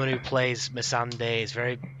 The woman who plays Missandei is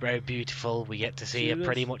very, very beautiful. We get to see her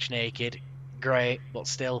pretty much naked. Great, but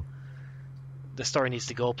still, the story needs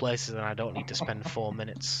to go places, and I don't need to spend 4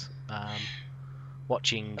 minutes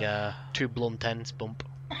watching two blunt ends bump.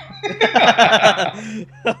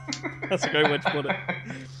 That's a great way to put it.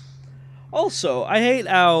 Also, I hate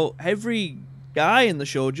how every guy in the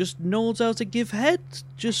show just knows how to give head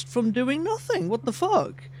just from doing nothing. What the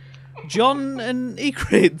fuck? Jon and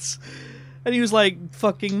Ygritte. And he was like,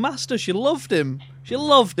 fucking master, she loved him. She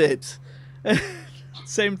loved it.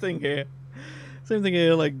 Same thing here.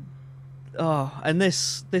 Like, and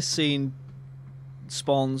this scene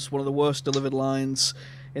spawns one of the worst delivered lines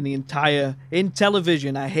in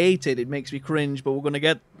television. I hate it. It makes me cringe, but we're gonna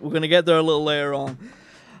get there a little later on.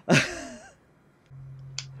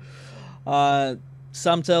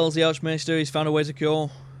 Sam tells the Archmaester he's found a way to cure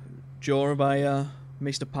Jorah by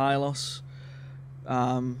Maester Pylos.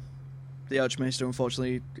 The Archmaester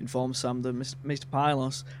unfortunately informs Sam that Maester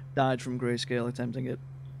Pylos died from Grayscale attempting it.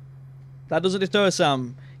 That doesn't deter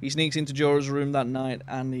Sam. He sneaks into Jorah's room that night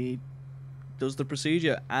and he does the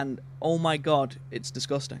procedure. And oh my god, it's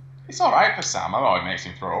disgusting. It's alright for Sam. I know it makes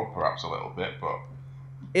him throw up perhaps a little bit, but...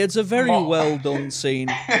 It's a very well done scene.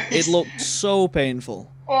 It looked so painful.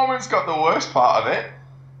 Ormon's got the worst part of it.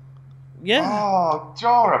 Yeah. Oh,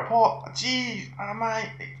 Jorah, poor... Jeez,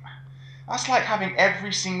 that's like having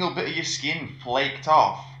every single bit of your skin flaked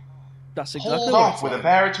off. That's exactly pulled what off it's with like. a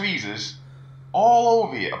pair of tweezers all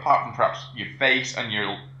over you, apart from perhaps your face and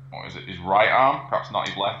your... What is it? His right arm? Perhaps not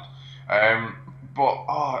his left.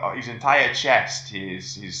 But his entire chest,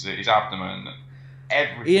 his abdomen,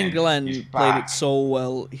 everything. Ian Glenn played it so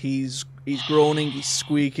well. He's groaning, he's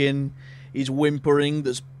squeaking, he's whimpering.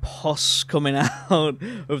 There's pus coming out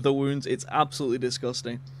of the wounds. It's absolutely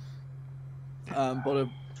disgusting. But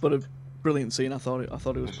a brilliant scene. I thought it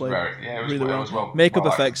was played really well. Makeup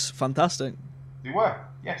effects, fantastic. They were,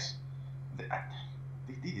 yes.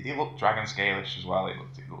 They looked dragon scalish as well. It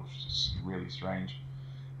looked just really strange.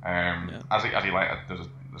 As he like, there's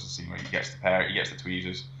a scene where he gets the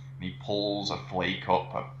tweezers and he pulls a flake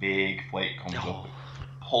up, a big flake comes up,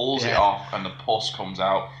 pulls it off, and the pus comes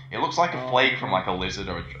out. It looks like a flake from like a lizard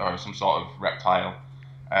or some sort of reptile.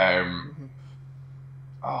 But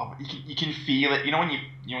you can feel it. You know when you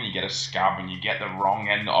get a scab and you get the wrong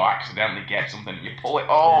end or accidentally get something, and you pull it.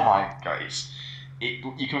 Oh my god!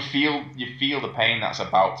 You feel the pain that's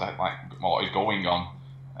about to is going on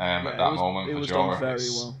at that moment. It for was Jorah. done very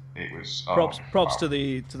well. It was props to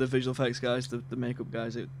the visual effects guys, the makeup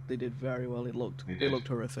guys. They did very well. It looked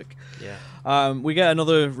horrific. Yeah. We get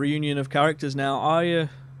another reunion of characters now. Arya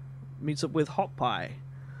meets up with Hot Pie.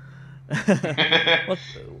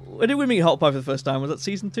 When did we meet Hot Pie for the first time? Was that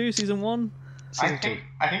season 2, season 1? I think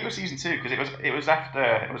it was season 2 because it was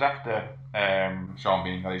after Sean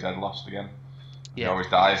Bean got his head lost again. Yeah. He always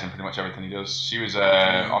dies in pretty much everything he does. She was on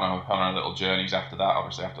a little journeys after that,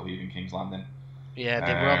 obviously after leaving King's Landing. Yeah,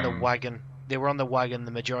 they were on the wagon. They were on the wagon.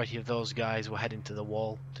 The majority of those guys were heading to the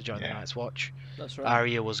Wall to join the Night's Watch. That's right.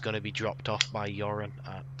 Arya was going to be dropped off by Yoren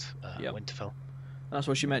at Winterfell. That's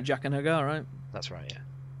where she met Jack and Hagar, right? That's right, yeah.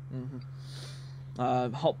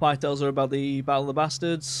 Mm-hmm. Hot Pie tells her about the Battle of the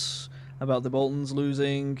Bastards, about the Boltons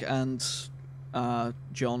losing, and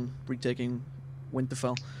Jon retaking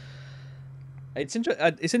Winterfell. It's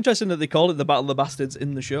interesting that they call it the Battle of the Bastards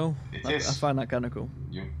in the show. I find that kind of cool.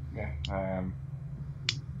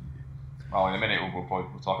 Well, in a minute we'll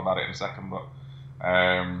talk about it in a second, but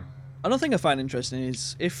another thing I find interesting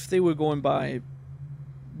is if they were going by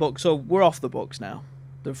books. So we're off the books now.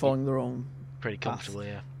 They're following their own pretty comfortably,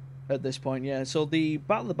 yeah. At this point, yeah. So the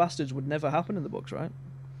Battle of the Bastards would never happen in the books, right?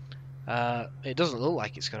 It doesn't look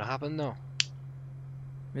like it's going to happen, no.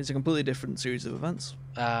 It's a completely different series of events.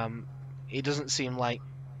 It doesn't seem like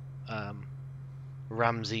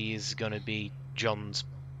Ramsay is going to be Jon's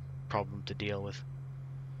problem to deal with.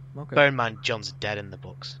 Okay. Bear in mind, Jon's dead in the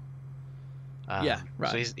books. Yeah,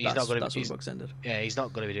 right. So he's not going to. That's where the books ended. Yeah, he's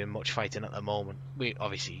not going to be doing much fighting at the moment.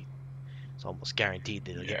 Obviously, it's almost guaranteed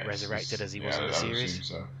that he'll get resurrected as he was in the series.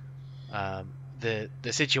 So.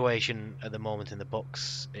 The situation at the moment in the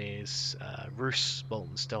books is Roose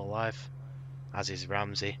Bolton's still alive, as is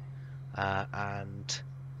Ramsay, and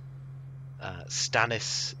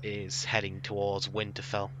Stannis is heading towards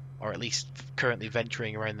Winterfell, or at least currently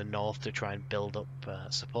venturing around the north to try and build up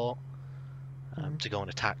support to go and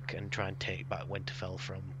attack and try and take back Winterfell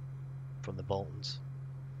from the Boltons.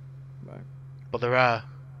 Right. But there are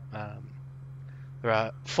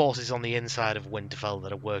forces on the inside of Winterfell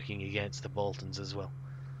that are working against the Boltons as well.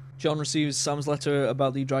 Jon receives Sam's letter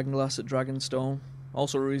about the Dragonglass at Dragonstone.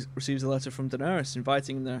 Also receives a letter from Daenerys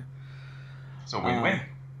inviting him there. It's a win-win.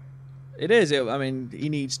 It is. I mean, he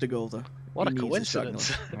needs to go there. What a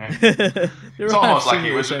coincidence! It's almost like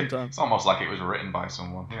it was. It's almost like it was written by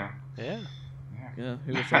someone. Yeah. Who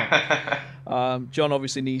would have thought? Jon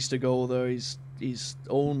obviously needs to go there. His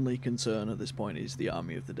only concern at this point is the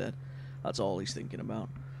army of the dead. That's all he's thinking about.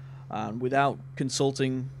 And without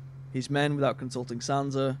consulting his men, without consulting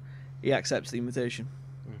Sansa, he accepts the invitation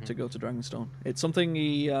to go to Dragonstone. It's something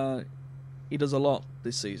he does a lot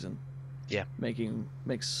this season. Yeah,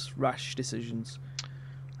 makes rash decisions.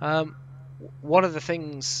 One of the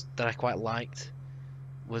things that I quite liked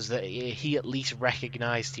was that he at least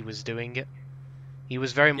recognised he was doing it. He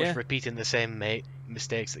was very much repeating the same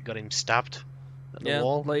mistakes that got him stabbed at the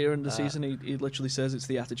wall. Later in the season, he literally says it's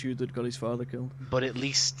the attitude that got his father killed. But at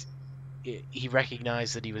least he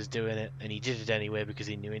recognised that he was doing it, and he did it anyway because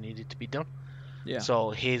he knew it needed to be done. Yeah.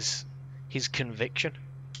 So his conviction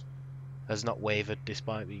has not wavered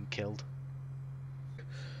despite being killed.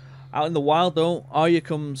 Out in the wild, though, Arya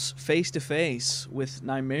comes face to face with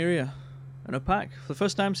Nymeria and her pack. For the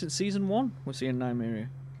first time since season 1, we're seeing Nymeria.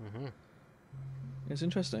 Mm-hmm. It's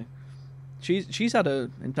interesting. She's had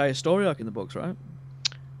an entire story arc in the books, right?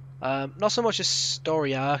 Not so much a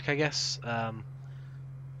story arc, I guess.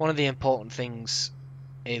 One of the important things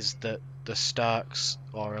is that the Starks,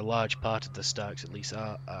 or a large part of the Starks at least,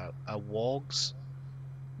 are wargs.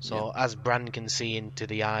 So as Bran can see into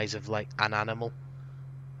the eyes of like an animal,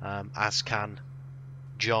 as can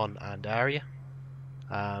Jon and Arya.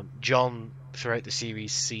 Jon, throughout the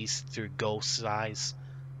series, sees through Ghost's eyes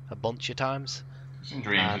a bunch of times. It's in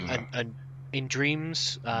dreams, isn't it? And in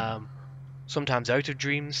dreams, sometimes out of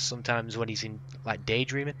dreams, sometimes when he's in like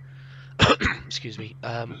daydreaming. Excuse me.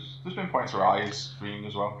 There's been points where Arya's dreamed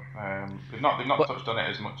as well. They've not touched on it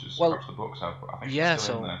as much as perhaps the books have, but I think she's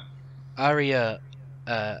still in there. Arya,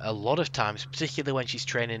 a lot of times, particularly when she's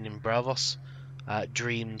training in Bravos,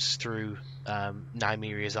 dreams through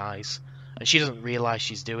Nymeria's eyes, and she doesn't realize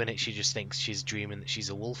she's doing it. She just thinks she's dreaming that she's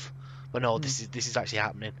a wolf. But no, this is actually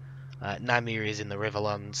happening. Nymeria is in the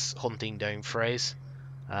Riverlands hunting down Freys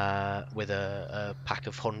with a pack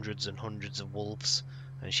of hundreds and hundreds of wolves,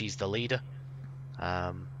 and she's the leader.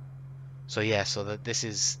 So this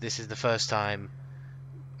is the first time.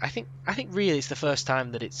 I think really it's the first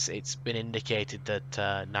time that it's been indicated that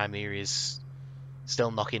Nymeria is still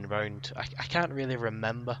knocking around. I can't really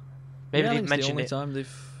remember. Maybe they've mentioned it.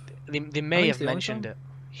 They may have mentioned it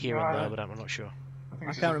here and there, but I'm not sure.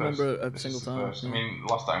 I can't remember a single time. I mean,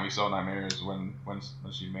 last time we saw Nymeria is when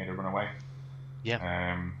she made her run away.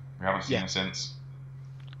 Yeah. We haven't seen her since.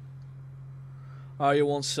 Arya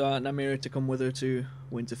wants Nymeria to come with her to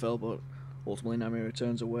Winterfell, but ultimately Nymeria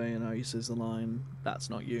turns away, and Arya says the line, "That's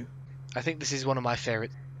not you." I think this is one of my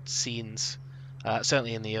favourite scenes,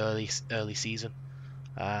 certainly in the early season.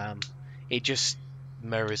 It just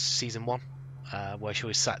mirrors season 1, where she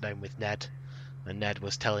was sat down with Ned, and Ned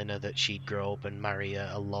was telling her that she'd grow up and marry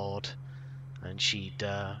a lord, and she'd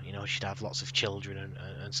have lots of children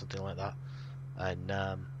and something like that. And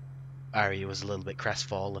Arya was a little bit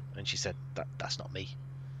crestfallen, and she said, "That's not me.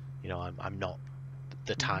 I'm not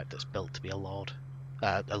the type that's built to be a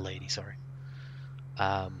lady, sorry."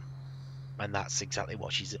 And that's exactly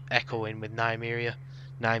what she's echoing with Nymeria.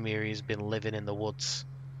 Nymeria's been living in the woods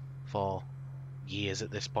for years at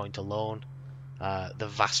this point alone. The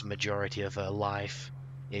vast majority of her life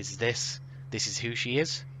is this. This is who she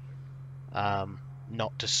is.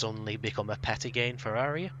 Not to suddenly become a pet again for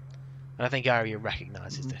Arya. And I think Arya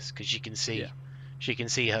recognises this because she can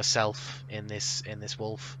see herself in this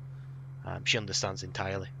wolf. She understands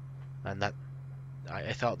entirely, and that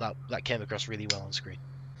I thought that came across really well on screen.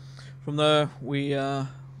 From there, we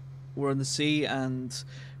were in the sea, and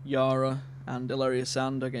Yara and Illyria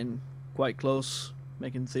Sand are getting quite close,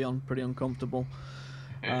 making Theon pretty uncomfortable.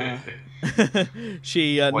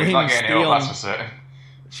 She names Theon.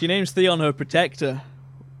 She names Theon her protector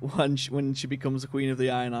when she becomes the Queen of the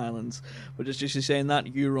Iron Islands. But just she's saying that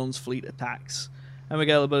Euron's fleet attacks, and we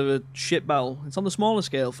get a bit of a ship battle. It's on the smaller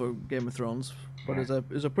scale for Game of Thrones, but it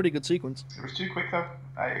was a pretty good sequence. It was too quick though.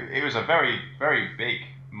 It was a very, very big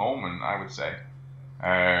moment, I would say.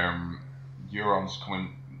 Euron's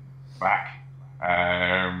coming back.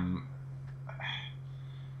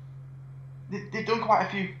 They've done quite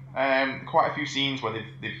a few scenes where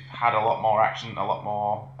they've had a lot more action, a lot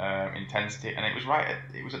more intensity, and it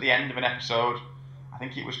was at the end of an episode. I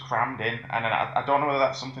think it was crammed in, and I don't know whether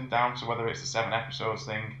that's something down to whether it's the 7 episodes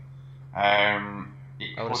thing.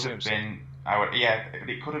 It could have been.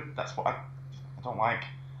 It could have. That's what I don't like.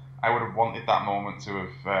 I would have wanted that moment to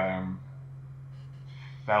have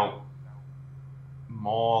felt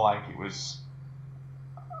more like it was.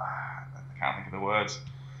 I can't think of the words.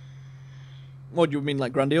 What do you mean,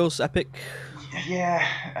 like grandiose, epic? Yeah.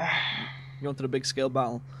 You wanted a big scale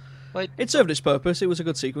battle. Well, it served its purpose. It was a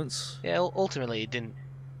good sequence. Yeah, ultimately it didn't.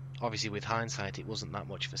 Obviously, with hindsight, it wasn't that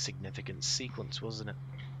much of a significant sequence, wasn't it?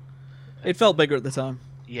 It felt bigger at the time.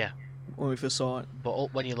 Yeah. When we first saw it.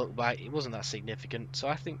 But when you look back, it wasn't that significant. So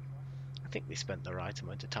I think they spent the right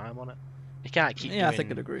amount of time on it. They can't keep. Yeah, I think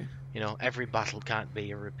I'd agree. Every battle can't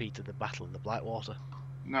be a repeat of the battle in the Blackwater.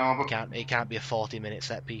 No, but it can't be a 40-minute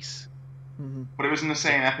set piece. Mm-hmm. But it was in the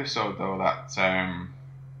same episode though that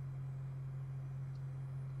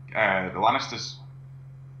the Lannisters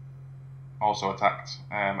also attacked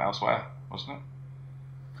elsewhere, wasn't it?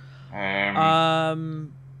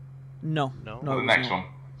 No. The next one.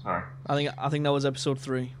 Sorry. I think that was episode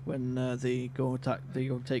 3 when they go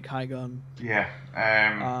take Highgarden. Yeah.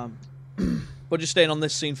 But just staying on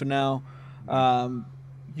this scene for now,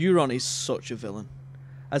 Euron is such a villain.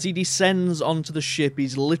 As he descends onto the ship,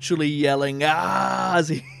 he's literally yelling "Ah!" as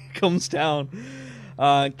he comes down.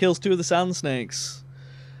 Kills 2 of the Sand Snakes.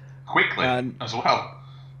 Quickly as well.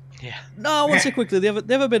 Yeah. No, I won't say quickly. They have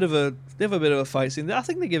a bit of a fight scene. I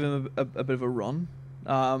think they give him a bit of a run.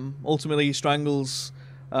 Ultimately, he strangles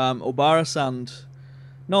Obara Sand.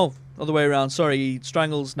 No, other way around. Sorry, he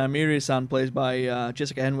strangles Nymeria Sand, played by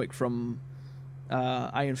Jessica Henwick from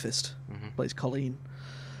Iron Fist. Plays Colleen.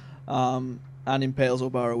 And impales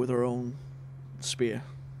Obara with her own spear.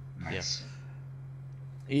 Nice.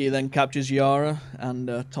 He then captures Yara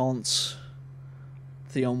and taunts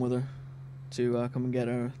Theon with her to come and get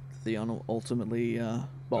her. Theon ultimately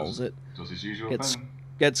bottles it. Does his usual thing.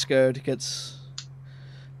 Gets scared, gets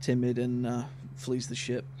timid, and flees the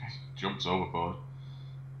ship. Jumps overboard.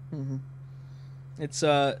 It's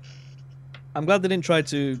I'm glad they didn't try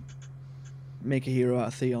to make a hero out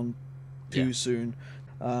of Theon too soon.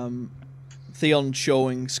 Theon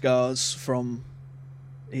showing scars from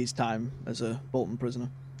his time as a Bolton prisoner.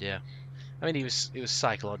 Yeah, I mean he was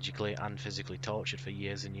psychologically and physically tortured for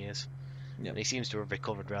years and years. Yep. And he seems to have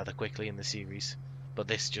recovered rather quickly in the series, but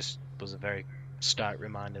this just was a very stark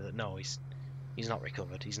reminder that no, he's not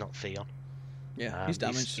recovered. He's not Theon. Yeah, he's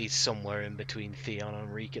damaged. He's somewhere in between Theon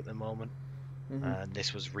and Reek at the moment, and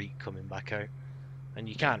this was Reek coming back out, and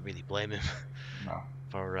you can't really blame him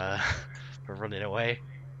for running away.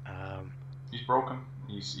 He's broken.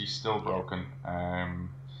 He's still broken. And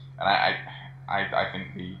I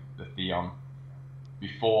think the Theon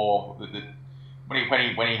before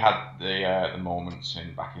when he had the moments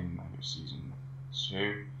back in I think it was season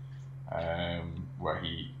 2, where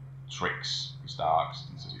he tricks the Starks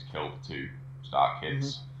and says he's killed 2 Stark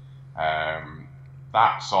kids.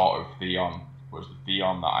 That sort of Theon was the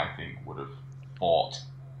Theon that I think would have fought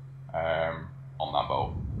on that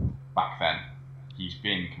boat back then. He's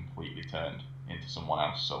been completely turned into someone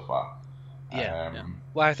else so far.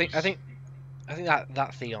 Well, I think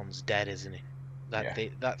that Theon's dead, isn't he?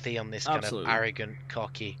 That Theon, this kind of arrogant,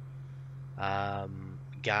 cocky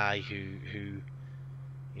guy who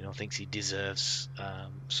thinks he deserves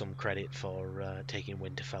some credit for taking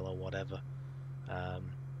Winterfell or whatever.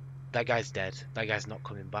 That guy's dead. That guy's not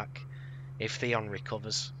coming back. If Theon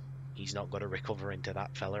recovers, he's not going to recover into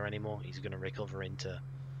that fella anymore. He's going to recover into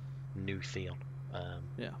new Theon.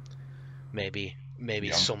 Maybe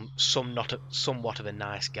somewhat of a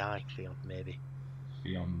nice guy, Theon. Maybe.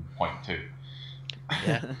 Theon point 2.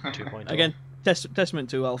 Yeah, 2.0. Again, testament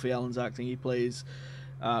to Alfie Allen's acting. He plays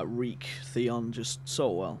Reek Theon just so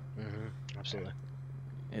well. Absolutely.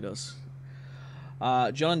 He does.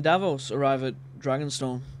 Jon and Davos arrive at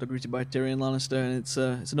Dragonstone. They're greeted by Tyrion Lannister, and it's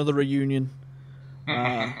another reunion.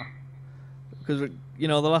 Because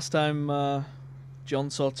the last time Jon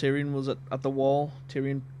saw Tyrion was at the Wall.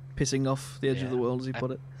 Tyrion pissing off the edge of the world, as he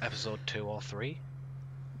put it. Episode 2 or 3.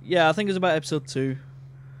 Yeah, I think it was about episode 2.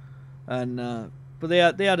 And but they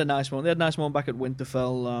had a nice moment. They had a nice moment back at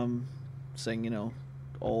Winterfell, saying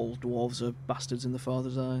all dwarves are bastards in the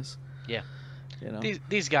father's eyes. Yeah.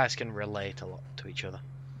 These guys can relate a lot to each other.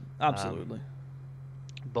 Absolutely.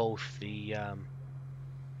 Both the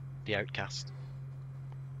outcast.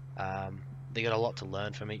 They got a lot to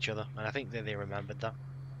learn from each other, and I think they remembered that.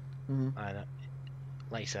 And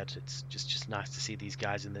like you said, it's just nice to see these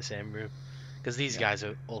guys in the same room, because these guys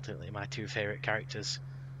are ultimately my 2 favorite characters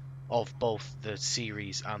of both the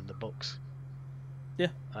series and the books. Yeah.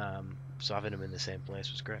 So having them in the same place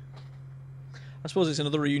was great. I suppose it's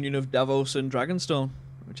another reunion of Davos and Dragonstone,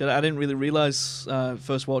 which I didn't really realise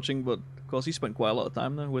first watching, but of course he spent quite a lot of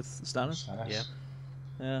time there with Stannis.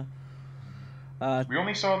 Yeah. We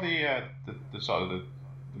only saw the sort of the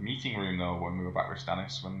meeting room though when we were back with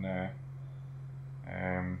Stannis. When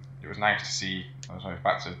it was nice to see. Sorry,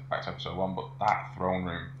 back to episode 1, but that throne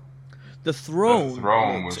room. The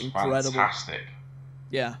throne was incredible. Fantastic.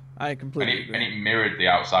 Yeah, I completely agree. And it mirrored the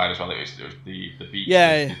outside as well. It was the beach,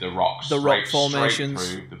 the rocks, the rock formations,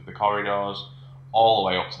 straight through the corridors, all the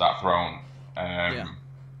way up to that throne.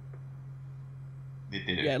 They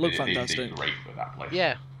did it. Yeah, it looked fantastic. They did great for that place.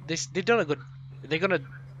 Yeah, they've done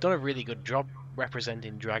a really good job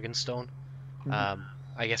representing Dragonstone.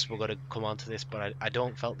 I guess we're going to come on to this, but I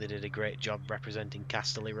don't felt they did a great job representing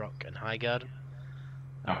Casterly Rock and Highgarden.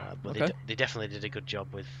 But they definitely did a good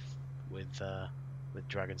job with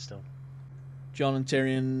Dragonstone. Jon and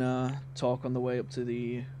Tyrion talk on the way up to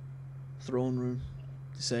the throne room.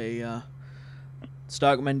 They say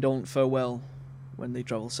Stark men don't fare well when they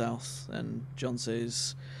travel south, and Jon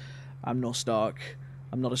says, "I'm no Stark.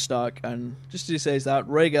 I'm not a Stark." And just as he says that,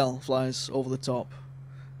 Rhaegal flies over the top,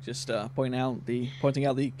 just pointing out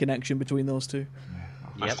the connection between those two.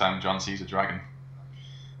 Yeah, first time Jon sees a dragon.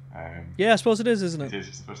 Yeah, I suppose it is, isn't it? It is.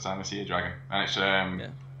 It's the first time I see a dragon, and it's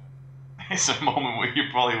it's a moment where you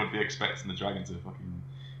probably would be expecting the dragon to fucking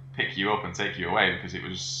pick you up and take you away, because it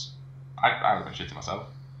was. I would have been shitting myself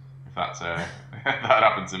if that that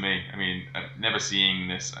happened to me. I mean, never seeing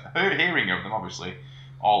this, hearing of them, obviously.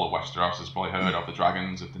 All of Westeros has probably heard of the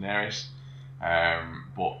dragons of Daenerys,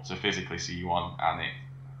 but to physically see one and it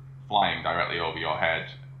flying directly over your head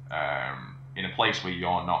in a place where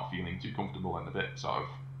you're not feeling too comfortable and a bit sort of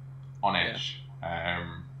on edge,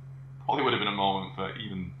 probably would have been a moment for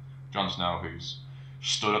even Jon Snow, who's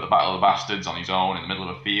stood at the Battle of the Bastards on his own in the middle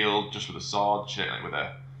of a field, just with a sword, with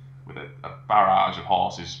a barrage of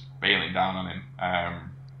horses bailing down on him. I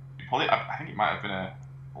think it might have been a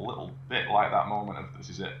little bit like that moment of, this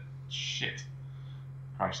is it, shit,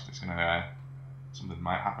 Christ, it's gonna something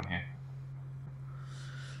might happen here.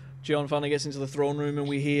 Jon finally gets into the throne room and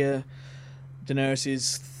we hear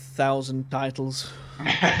Daenerys' 1,000 titles.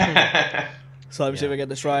 So let me see if I get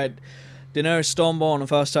this right. Daenerys Stormborn of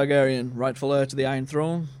House Targaryen, rightful heir to the Iron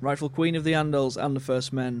Throne, rightful queen of the Andals and the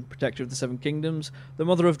First Men, protector of the Seven Kingdoms, the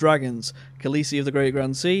mother of dragons, Khaleesi of the Great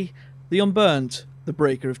Grand Sea, the Unburned, the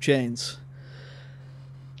breaker of chains.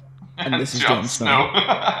 And this is Jon Snow.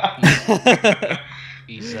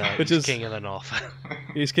 He's king of the North.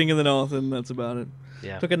 He's king of the North, and that's about it.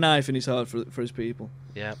 Yeah. Took a knife in his heart for his people.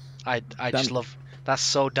 Yeah, I just love. That's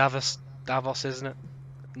so Davos, isn't it?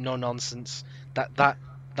 No nonsense. That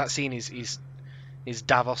scene is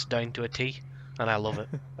Davos down to a T, and I love it.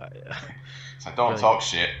 So don't talk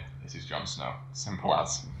shit. This is Jon Snow. Simple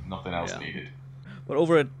as. Nothing else needed. But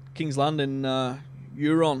over at King's Landing,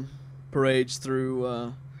 Euron parades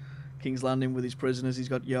through King's Landing with his prisoners. He's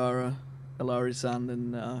got Yara, Ellaria Sand,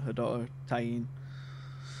 and her daughter Tyene.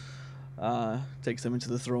 Takes them into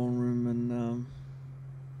the throne room and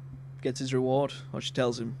gets his reward. Or she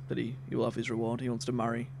tells him that he will have his reward. He wants to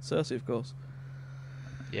marry Cersei, of course.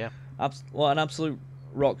 Yeah. What an absolute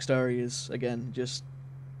rock star he is. Again, just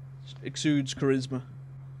exudes charisma.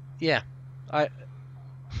 Yeah,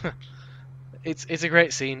 it's a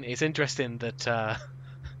great scene. It's interesting that that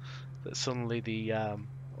suddenly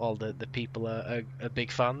all the people are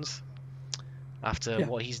big fans after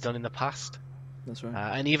what he's done in the past. That's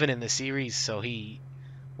right. And even in the series, so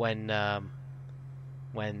when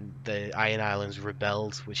the Iron Islands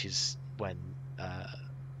rebelled, which is when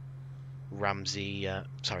when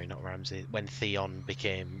Theon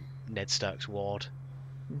became Ned Stark's ward.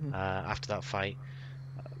 After that fight,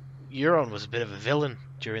 Euron was a bit of a villain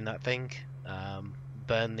during that thing.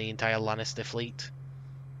 Burned the entire Lannister fleet.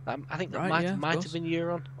 I think that might have been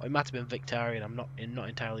Euron, or it might have been Victarion. I'm not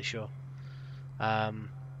entirely sure. I'm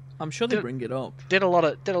sure they bring it up. Did a lot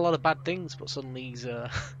of bad things, but suddenly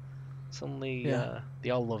they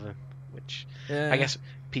all love him, which I guess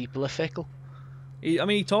people are fickle.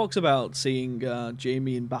 He talks about seeing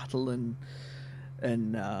Jaime in battle and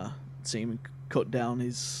seeing him cut down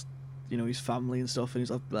his family and stuff, and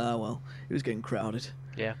he's like, well, it was getting crowded.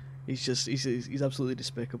 Yeah. He's absolutely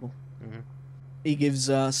despicable. Mm-hmm. He gives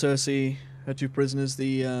Cersei her two prisoners,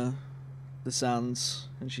 the Sands,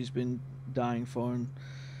 and she's been dying for, and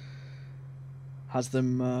has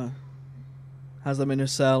them in her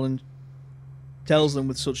cell and tells them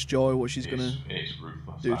with such joy what she's gonna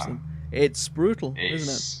do to them. It's brutal,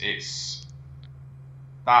 isn't it?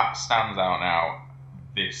 That stands out now.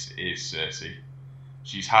 This is Cersei.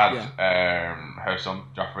 She's had her son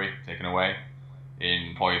Joffrey taken away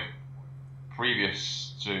in probably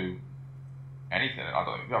previous to anything.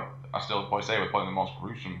 I still probably say we're probably the most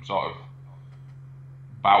gruesome sort of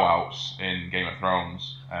bow outs in Game of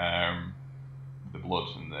Thrones. The blood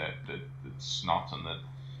and the snot and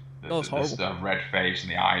the red face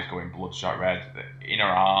and the eyes going bloodshot red in her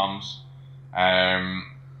arms. And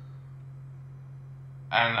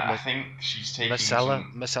I think she's taking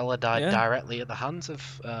Myrcella died directly at the hands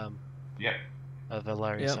of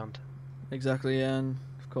Ellaria Sand. Exactly, and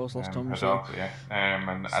of course lost Tom. Her daughter,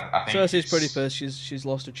 and I think Cersei's pretty pissed. She's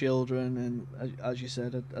lost her children, and as you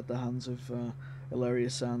said, at the hands of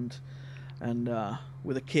Ellaria Sand, and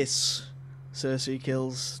with a kiss, Cersei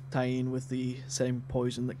kills Tyene with the same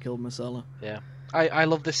poison that killed Myrcella. Yeah, I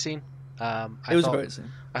love this scene. It was a great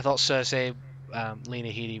scene. I thought Cersei, Lena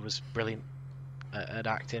Headey was brilliant at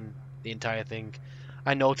acting the entire thing.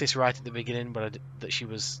 I noticed right at the beginning, that she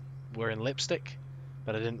was wearing lipstick,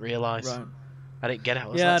 but I didn't realise. Right. I didn't get it.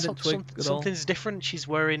 I didn't something's different. She's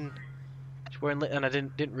wearing and I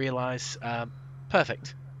didn't realise.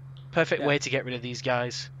 Perfect way to get rid of these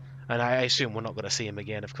guys, and I assume we're not going to see them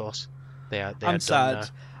again. Of course, I'm sad.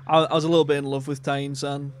 I was a little bit in love with Tyene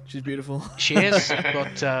San. She's beautiful. She is,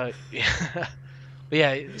 but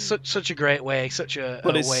yeah, such a great way, way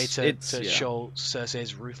to show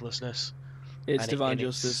Cersei's ruthlessness. It's And divine and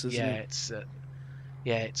justice, isn't it?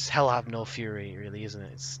 It's hell have no fury, really, isn't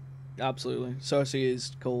it? It's Absolutely. Cersei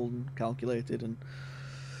is cold and calculated, and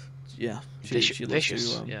yeah, she loves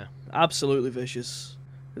vicious. to Yeah, absolutely vicious.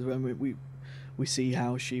 Because when we see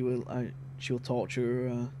how she will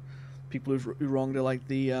torture people who wronged her, like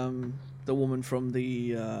the woman from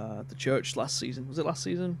the church last season. Was it last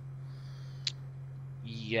season?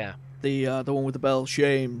 yeah, The one with the bell,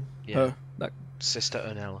 shame yeah. her. That Sister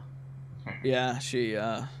Ornella. yeah, she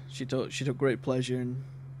took great pleasure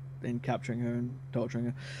in capturing her and torturing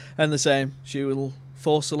her. And the same, she will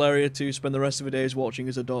force Valeria to spend the rest of her days watching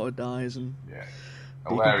as her daughter dies and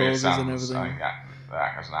Valeria decomposes and Sands, everything.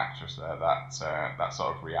 as an actress there, that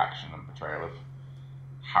sort of reaction and portrayal of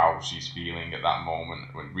how she's feeling at that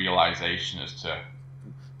moment, when realization as to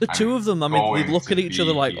The two of them, I mean, they going look to at each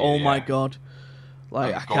other be like, here, oh my yeah. god.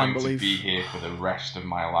 Like, I'm I going can't to believe. be here for the rest of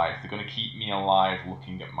my life. They're going to keep me alive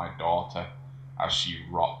looking at my daughter as she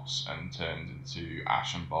rots and turns into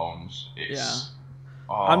ash and bones. It's,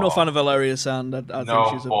 I'm not a fan of Valeria Sand. I No,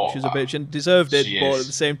 think she's a but bitch and deserved it, she but is. at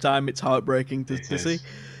the same time, it's heartbreaking to see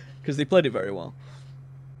because they played it very well.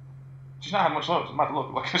 She's not had much luck. Mad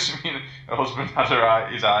luck. Like, I mean, her husband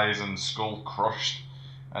had his eyes and skull crushed,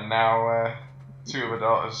 and now two of her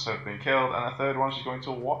daughters have been killed, and a third one she's going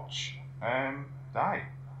to watch die.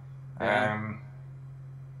 Yeah.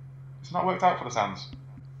 It's not worked out for the Sands.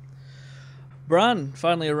 Bran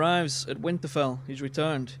finally arrives at Winterfell. He's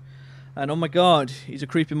returned. And oh my god, he's a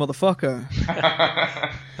creepy motherfucker.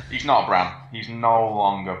 He's not Bran. He's no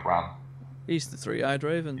longer Bran. He's the three-eyed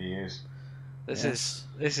raven. He is. This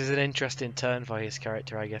is an interesting turn for his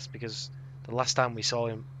character, I guess, because the last time we saw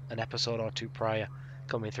him, an episode or two prior,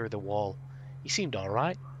 coming through the wall, he seemed all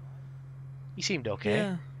right. He seemed okay.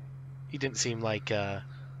 Yeah. He didn't seem like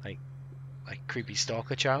creepy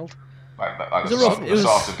stalker child. Like It was the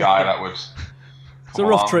sort of guy that would. It's a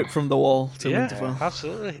rough trip from the wall to Winterfell. Yeah,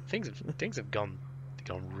 absolutely. Things have gone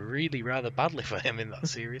really rather badly for him in that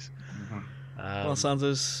series. Well,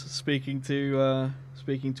 Sansa's speaking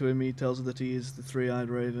to him. He tells her that he is the three-eyed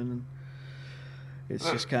raven, and it's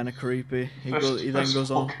just kind of creepy. He then goes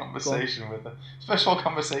on. Special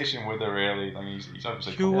conversation with her, really. I mean, he's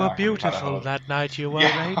obviously. You were beautiful that night. You were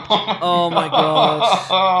raped. Oh my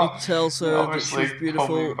god! He tells her that Obviously she's beautiful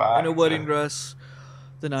coming back in a wedding to- dress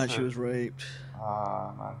the night she was raped.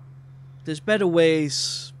 Ah, man. There's better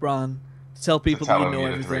ways, Bran, to tell people that you know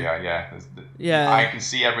everything. Yeah. I can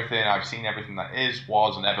see everything. I've seen everything that is,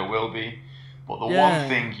 was, and ever will be. But the one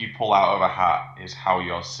thing you pull out of a hat is how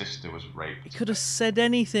your sister was raped. He could have said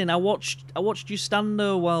anything. I watched you stand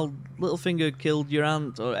there while Littlefinger killed your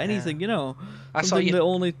aunt, or anything. You know. I saw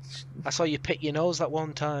you pick your nose that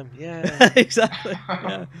one time. Yeah. Exactly.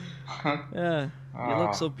 Yeah. Yeah. You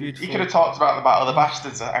look so beautiful. He could have talked about the Battle of the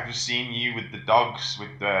Bastards. I've just seen you with the dogs, with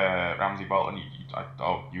Ramsay Bolton.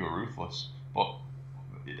 You were ruthless. But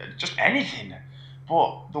just anything.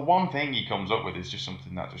 But the one thing he comes up with is just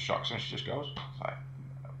something that just shocks him. She just goes.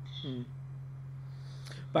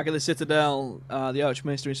 Back at the Citadel, the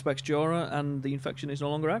Archmaester inspects Jorah, and the infection is no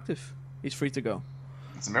longer active. He's free to go.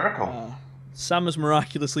 It's a miracle. Sam has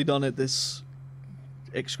miraculously done it. This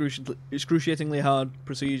excruciatingly hard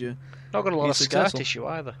procedure. Not got a lot of scar successful. tissue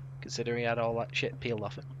either, considering he had all that shit peeled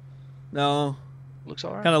off it. No. Looks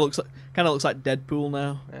alright. Kind of looks like Deadpool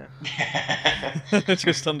now. Yeah.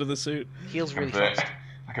 Just under the suit. Heals really fast.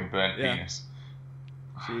 Like a burnt penis.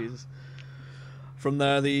 Jesus. From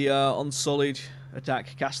there, the Unsullied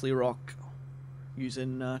attack Castle Rock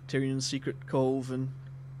using Tyrion's secret cove and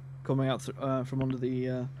coming out from under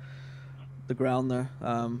the ground there.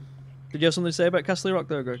 Did you have something to say about Castle Rock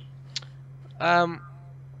there, Greg?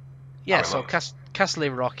 Yeah, so Castle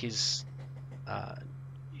Rock is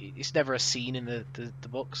it's never a scene in the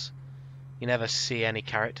books. You never see any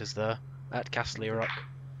characters there at Castle Rock,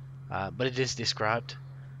 but it is described.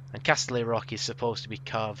 And Castle Rock is supposed to be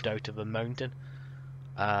carved out of a mountain,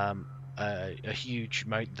 a huge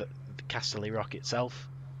mountain. The Castle Rock itself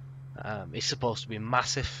is supposed to be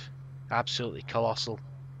massive, absolutely colossal.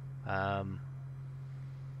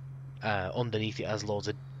 Underneath it has loads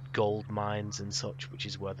of gold mines and such, which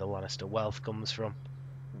is where the Lannister wealth comes from.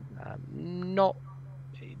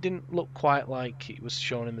 It didn't look quite like it was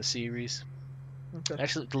shown in the series. Okay. It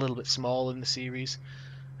actually looked a little bit small in the series,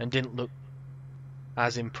 and didn't look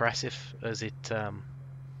as impressive as it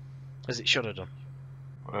should have done.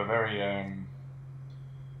 But a very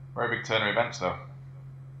big turn of events though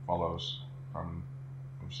follows from.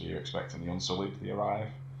 Obviously, you're expecting the Unsullied to arrive.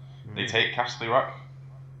 They take Castle Rock.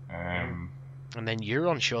 And then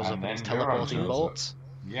Euron shows up and he's teleporting boats.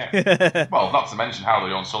 Yeah. Well, not to mention how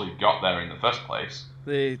the Unsullied got there in the first place.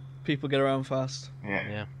 They People get around fast.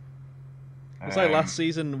 Yeah. It's like last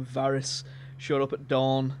season, Varys showed up at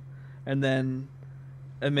dawn, and then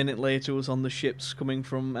a minute later was on the ships coming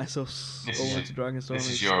from Essos over to Dragonstone.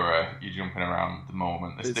 This is your you're jumping around the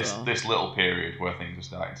moment. This little period where things are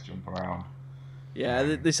starting to jump around. Yeah,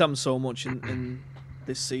 this happens so much in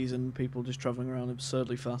this season. People just travelling around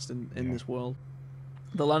absurdly fast in this world.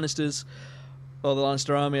 The Lannisters, or the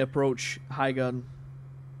Lannister army, approach Highgarden.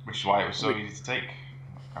 Which is why it was so easy to take.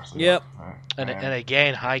 Yep. And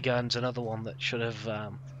again, Highgarden's another one that should have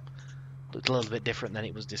looked a little bit different than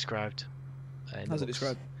it was described. How's it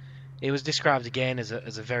described? It was described again as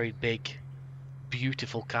a very big,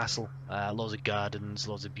 beautiful castle. Loads of gardens,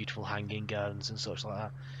 loads of beautiful hanging gardens and such like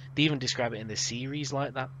that. They even describe it in the series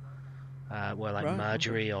like that, where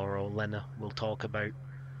Marjorie or Olenna will talk about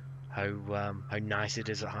how nice it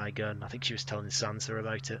is at Highgarden. I think she was telling Sansa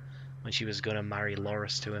about it when she was going to marry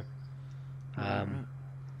Loras to him.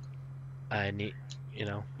 And it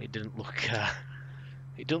didn't look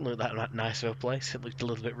that nice of a place. It looked a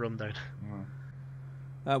little bit run down.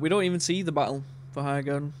 We don't even see the battle for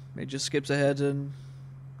Highgarden. It just skips ahead and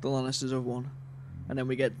the Lannisters have won. And then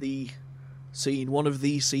we get the scene. One of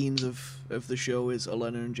the scenes of the show is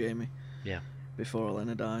Olenna and Jaime. Yeah. Before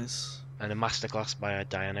Olenna dies. And a masterclass by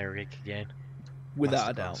Diana Rigg again.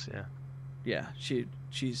 Without a doubt. Yeah. Yeah,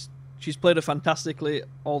 she's played it fantastically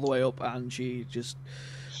all the way up, and she just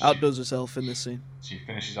outdoes herself in this scene. She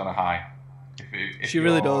finishes on a high. If she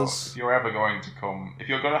really does. If you're ever going to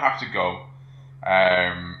have to go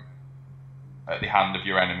at the hand of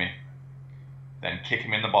your enemy, then kick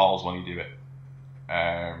him in the balls when you do it.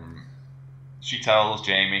 She tells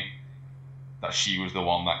Jaime that she was the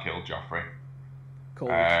one that killed Joffrey.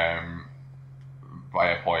 Cold.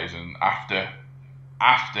 Via poison.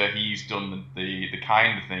 After he's done the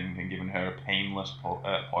kind of thing and given her a painless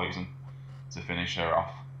poison to finish her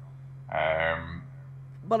off.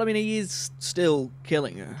 But I mean, he is still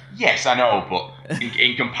killing her. Yes, I know, but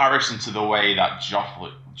in comparison to the way that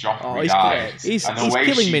Joffrey died, he's and the way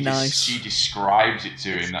killing me nice. She describes it to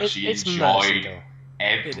him that she enjoyed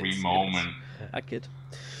every moment. That kid.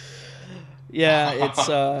 Yeah,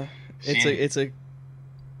 it's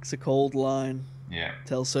a cold line. Yeah.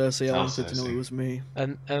 Tell Cersei I wanted to know it was me.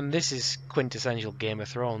 And this is quintessential Game of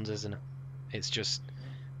Thrones, isn't it? It's just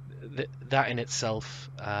that in itself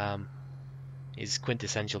is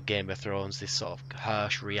quintessential Game of Thrones. This sort of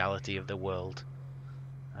harsh reality of the world.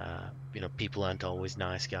 People aren't always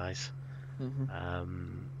nice guys.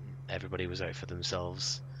 Mm-hmm. Everybody was out for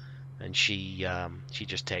themselves, and she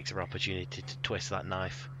just takes her opportunity to twist that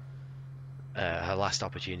knife. Her last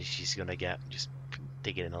opportunity she's gonna get, just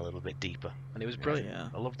dig it in a little bit deeper, and it was brilliant. Yeah.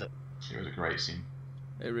 I loved it. It was a great scene.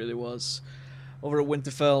 It really was. Over at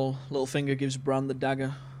Winterfell, Littlefinger gives Bran the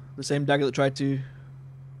dagger, the same dagger that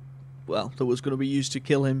that was going to be used to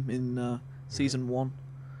kill him in season 1.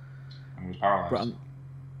 And he was paralyzed. Bran.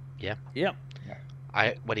 Yeah. Yeah.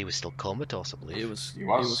 When he was still comatose, I believe. He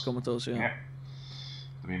was comatose. Yeah.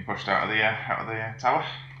 Being pushed out of the tower.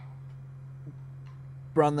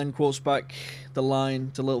 Bran then quotes back the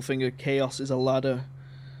line to Littlefinger, "Chaos is a ladder,"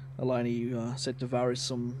 a line he said to Varys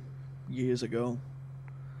some years ago.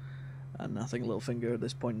 And I think Littlefinger at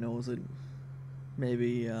this point knows that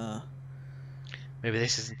maybe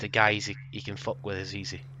this isn't the guys he can fuck with as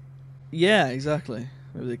easy. Yeah, exactly.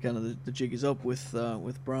 Maybe the jig is up with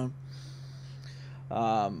Bran.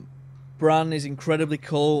 Bran is incredibly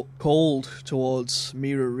cold towards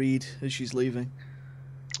Mira Reed as she's leaving.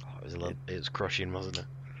 It was crushing, wasn't it?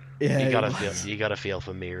 Yeah, you gotta feel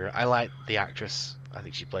for Mira. I like the actress. I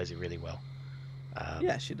think she plays it really well.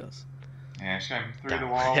 Yeah, she does. Yeah, she came through the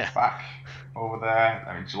wall, back over there.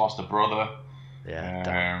 I mean, she lost a brother.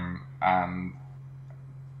 Yeah. And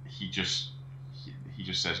he just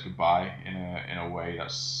says goodbye in a way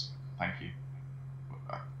that's thank you.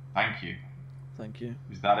 Thank you.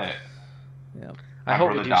 Is that it? Yeah. I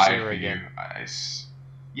hope you do see her again.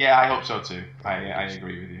 Yeah, I hope so too. I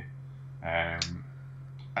agree with you.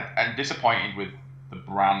 I'm disappointed with the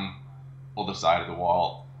Bran other side of the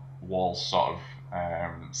wall sort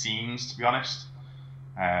of scenes, to be honest.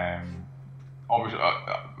 Obviously,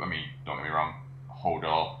 I mean, don't get me wrong,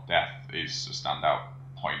 Hodor death is a standout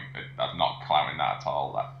point. I'm not clowning that at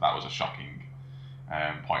all. That was a shocking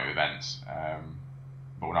point of events.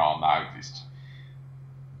 But we're not on that. It's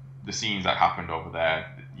the scenes that happened over there.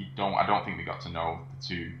 I don't think we got to know the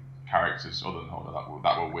two characters other than Hodor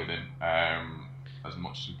that were with him as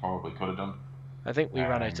much as we probably could have done. I think we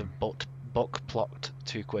ran out of book plot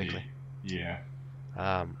too quickly. Yeah.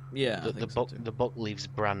 The book leaves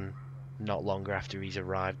Bran not longer after he's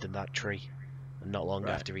arrived in that tree, and not long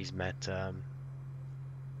after he's met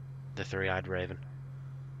the three-eyed raven.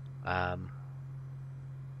 And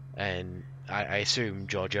I assume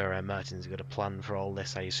George R.R. Martin's got a plan for all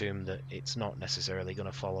this. I assume that it's not necessarily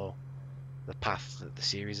going to follow the path that the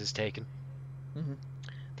series has taken. Mm-hmm.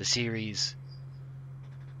 The series,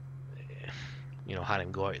 had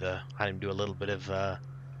him go out there, had him do a little bit of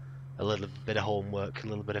homework, a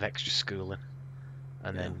little bit of extra schooling,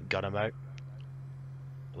 and then got him out,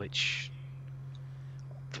 which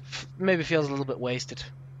maybe feels a little bit wasted.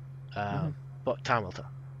 But time will tell.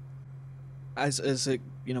 As it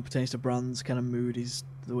pertains to Bran's kind of mood, is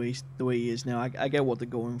the way he is now. I get what they're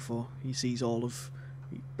going for. He sees all of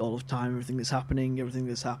time, everything that's happening, everything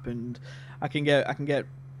that's happened. I can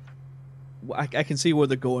see where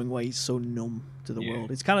they're going. Why he's so numb to the world.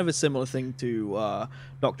 It's kind of a similar thing to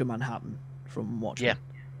Dr. Manhattan from Watchmen. Yeah,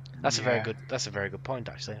 that's a very good point.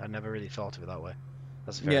 Actually, I never really thought of it that way.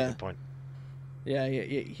 That's a very good point. Yeah,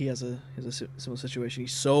 he has a similar situation.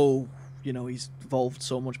 He's so he's evolved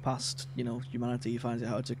so much past humanity. He finds it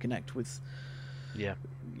hard to connect with. Yeah.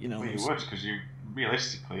 Well, you would, because you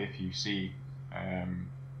realistically, if you see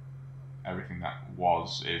everything that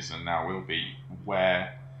was, is, and now will be,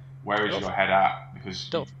 where is your head at? Because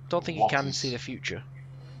don't think he can see the future.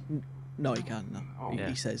 No, he can't. No,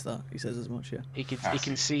 he says that. He says as much. Yeah, he can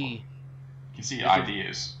see. He can see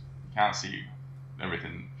ideas. He can't see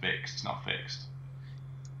everything fixed. It's not fixed.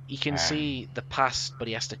 He can see the past, but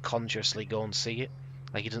he has to consciously go and see it.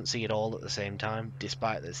 Like, he doesn't see it all at the same time,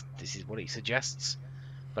 despite this is what he suggests.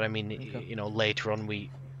 But I mean, later on we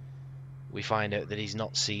find out that he's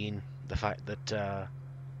not seen the fact that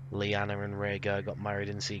Leanna and Rhaegar got married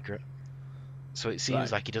in secret. So it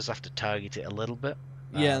seems like he does have to target it a little bit.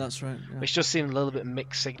 Yeah, that's right. Yeah. Which does seem a little bit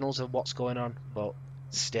mixed signals of what's going on, but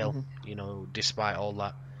still, despite all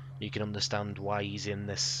that, you can understand why he's in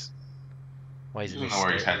this. Why he's in this know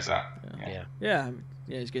where his head's at. Yeah,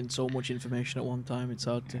 he's getting so much information at one time. It's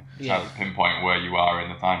hard to. It's hard to pinpoint where you are in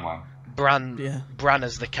the timeline. Bran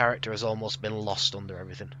as the character has almost been lost under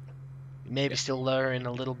everything. Maybe still learning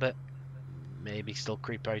a little bit. Maybe still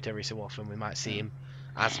creep out every so often. We might see him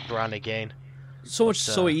as Bran again. So much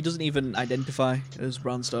so he doesn't even identify as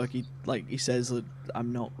Bran Stark. He says that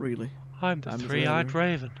I'm not really. I'm the three-eyed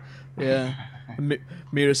raven. Yeah.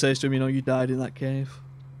 Mira says to him, you died in that cave.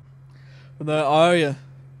 And then Arya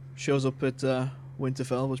shows up at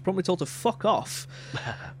Winterfell, was promptly told to fuck off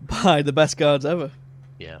by the best guards ever.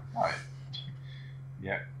 Yeah. Right.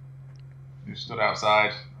 Yeah. Who stood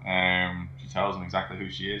outside. She tells him exactly who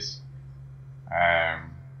she is.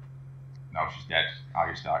 No, she's dead.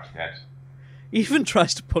 Arya Stark's dead. He even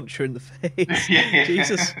tries to punch her in the face.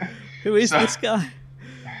 Jesus. Who is this guy?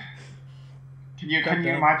 Can you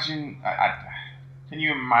imagine? Can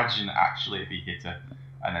you imagine actually if he hit her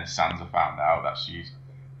and then Sansa found out that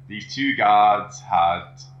these two guards had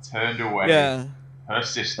turned away her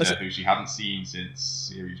sister, who she hadn't seen since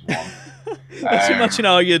series 1. Let's imagine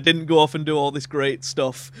Arya didn't go off and do all this great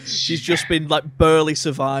stuff. She's just been barely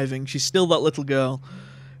surviving. She's still that little girl,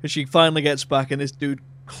 and she finally gets back, and this dude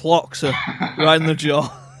clocks her right in the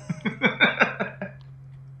jaw.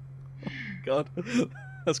 God,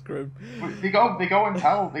 that's grim. They go and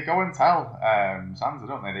tell Sansa,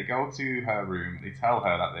 don't they? They go to her room. They tell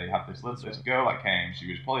her that they had this girl that came. She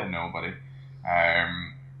was probably a nobody.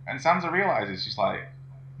 And Sansa realizes, she's like,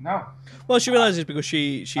 no. Well, she realizes because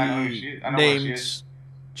she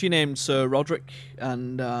named Sir Roderick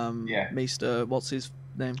and Maester, what's his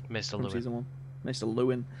name? Maester from Lewin. Season 1. Maester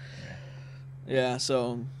Lewin. Yeah,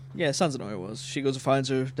 so Sansa knew who it was. She goes and finds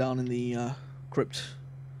her down in the crypt,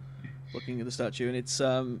 looking at the statue, and it's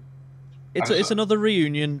another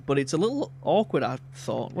reunion, but it's a little awkward, I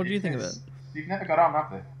thought. What do you think of it? They've never got on, have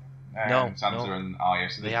they? Sansa no. and Arya,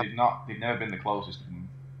 so they've never been the closest.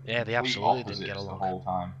 Yeah, they absolutely didn't get along the whole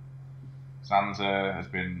time. Sansa has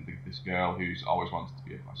been this girl who's always wanted to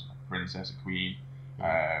be a princess, a queen,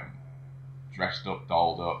 dressed up,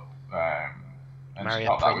 dolled up, and marry she a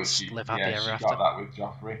got prince, that with live happy ever after. got that with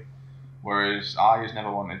Joffrey. Whereas Arya's never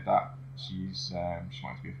wanted that. She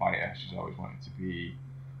wanted to be a fighter. She's always wanted to be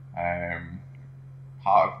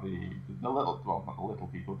part of the little, well, not the little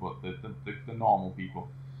people, but the normal people.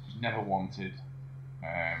 She's never wanted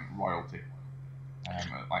royalty.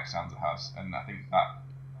 Like Sansa has, and I think that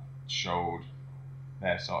showed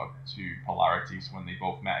their sort of two polarities when they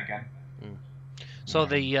both met again. So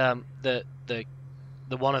the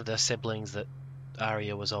one of the siblings that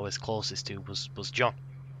Arya was always closest to was Jon.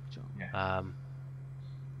 Yeah.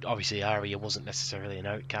 Obviously Arya wasn't necessarily an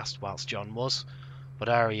outcast, whilst Jon was, but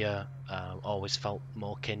Arya always felt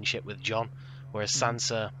more kinship with Jon, whereas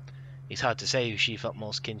Sansa, it's hard to say who she felt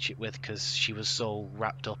most kinship with because she was so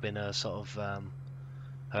wrapped up in her sort of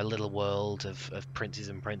her little world of princes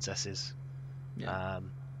and princesses. Yeah.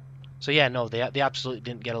 So yeah, no, they absolutely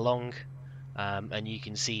didn't get along, and you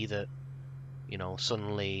can see that,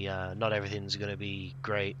 suddenly not everything's going to be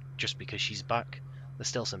great just because she's back. There's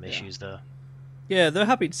still some issues there. Yeah, they're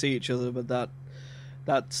happy to see each other, but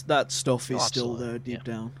that stuff is still absolutely, there deep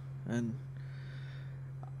down. And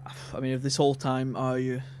I mean, if this whole time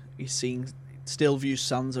he's still views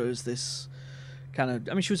Sansa as this kind of.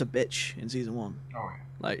 I mean, she was a bitch in season 1. Oh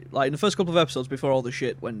yeah. Like in the first couple of episodes before all the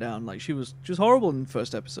shit went down, like she was horrible in the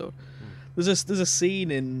first episode. There's a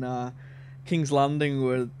scene in King's Landing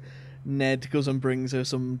where Ned goes and brings her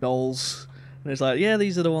some dolls, and it's like, yeah,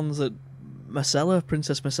 these are the ones that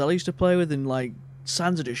Princess Marcella used to play with, and like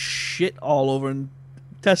Sansa just shit all over, and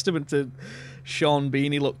testament to Sean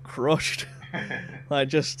Bean, he looked crushed. Like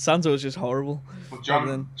Sansa was just horrible. But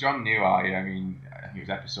John knew Arya. I mean, I think it was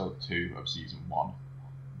episode 2 of season 1.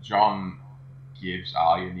 John gives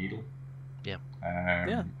Arya Needle. Yeah.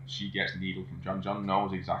 She gets Needle from John. John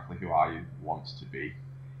knows exactly who Arya wants to be.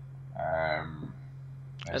 And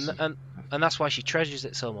that's why she treasures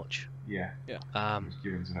it so much. Yeah. Yeah. It was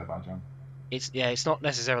given to her by John. It's not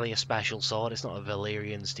necessarily a special sword. It's not a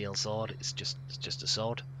Valyrian steel sword. It's just a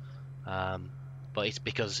sword. But it's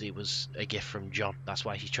because it was a gift from John. That's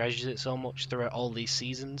why she treasures it so much throughout all these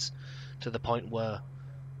seasons, to the point where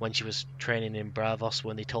when she was training in Bravos,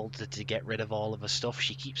 when they told her to get rid of all of her stuff,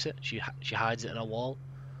 she keeps it. She hides it in a wall,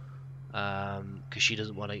 because she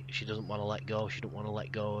doesn't want to let go. She don't want to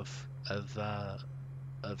let go of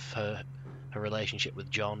her relationship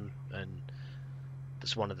with John, and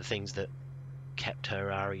that's one of the things that kept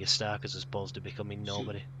her Arya Stark as opposed to becoming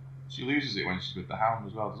nobody. She loses it when she's with the Hound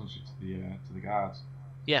as well, doesn't she? To the guards.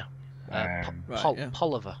 Yeah. Right,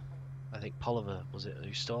 Polliver. I think Polliver was it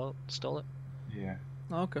who stole it. Yeah.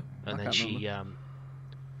 Oh, okay. And then she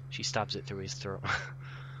stabs it through his throat.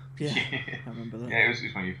 Yeah, I remember that. Yeah, it was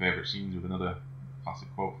one of your favourite scenes with another classic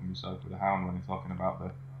quote from himself with the Hound when he's talking about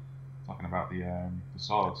the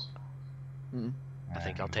swords. Mm. I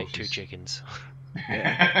think I'll take 2 chickens.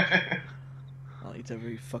 Yeah. I'll eat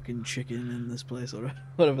every fucking chicken in this place, or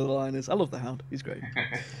whatever the line is. I love the Hound. He's great.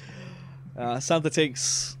 Sansa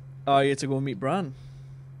takes Arya to go and meet Bran.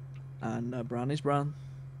 And Bran is Bran.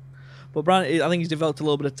 But Bran, I think he's developed a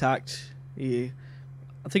little bit of tact. I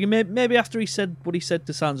think maybe after he said what he said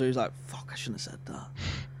to Sansa, he's like, fuck, I shouldn't have said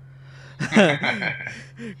that.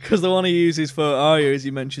 Because the one he uses for Arya is he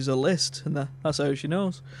mentions a list, and that's how she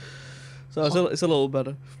knows. So it's a little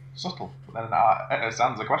better. Subtle. But then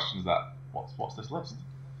Sansa questions that. What's this list?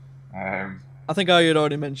 I think Arya had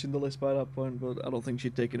already mentioned the list by that point, but I don't think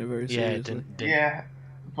she'd taken it very seriously. Yeah,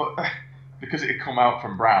 but because it had come out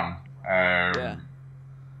from Bran, and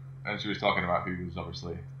she was talking about who was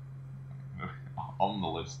obviously on the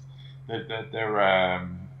list. They're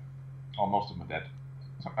most of them are dead.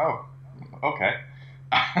 It's like, oh, okay.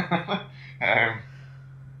 Yeah.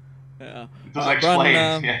 It doesn't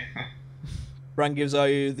explain. Bran gives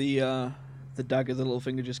Arya the dagger the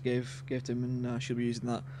Littlefinger just gave to him, and she'll be using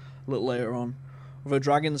that a little later on. With a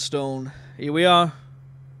dragon's stone, here we are.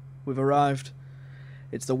 We've arrived.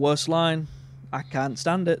 It's the worst line. I can't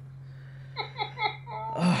stand it.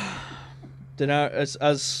 As Daenerys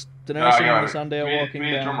and Missandei are walking we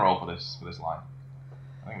need down. a drum roll for this line.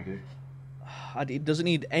 I think we do. It doesn't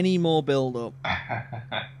need any more build up.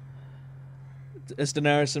 As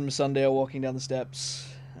Daenerys and Missandei are walking down the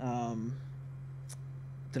steps,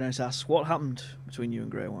 Daenerys asks, "What happened between you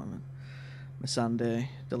and Grey Worm?" Missandei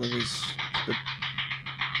delivers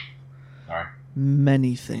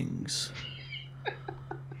many things.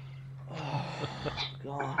 Oh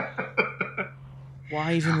God!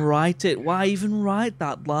 Why even write it? Why even write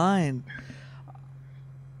that line?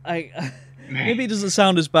 Maybe it doesn't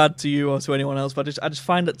sound as bad to you or to anyone else, but I just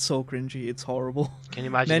find it so cringy. It's horrible. Can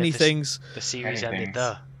you imagine many things? The series ended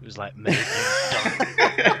there. It was like many things.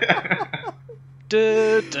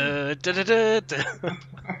 Duh, duh, duh, duh, duh.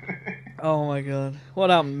 Oh my God! What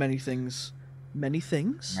happened? Many things. Many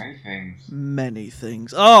things. Many things. Many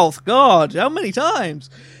things. Oh God! How many times?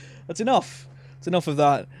 That's enough. It's enough of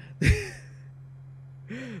that.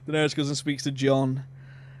 Daenerys goes and speaks to Jon,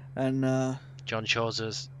 and Jon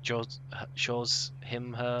shows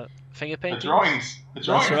him her finger paintings. The drawings. That's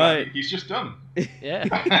right. He's just done. Yeah.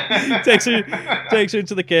 takes her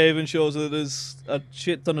into the cave and shows her there's a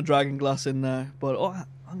shit ton of dragon glass in there. But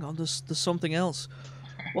hang on, there's something else.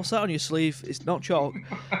 What's that on your sleeve? It's not chalk.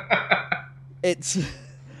 It's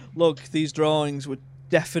look. These drawings were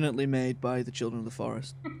definitely made by the Children of the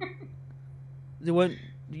Forest. They weren't.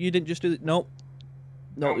 You didn't just do it. Nope.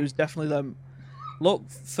 No, it was definitely them. Look,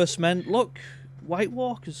 First Men. Look, White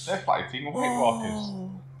Walkers. They're fighting White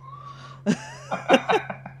Walkers.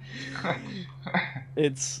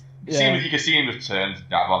 It's You can see him just turn to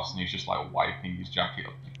Davos and he's just like wiping his jacket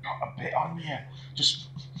up. You've got a bit on you. Just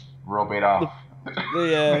rub it off.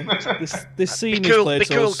 This scene be is cool, played be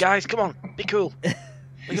so cool, guys. Come on, be cool.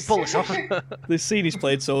 We can pull this off. this scene is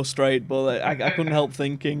played so straight, but I couldn't help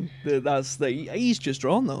thinking that he's just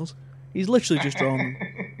drawn those. He's literally just drawn them.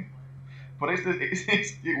 But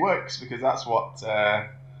it works because that's what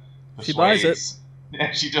persuades. She buys it.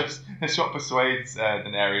 Yeah, she does. That's what persuades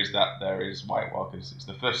Daenerys that there is White Walkers. It's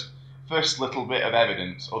the first little bit of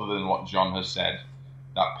evidence, other than what Jon has said,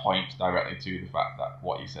 that points directly to the fact that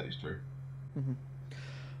what he said is true. Mm-hmm.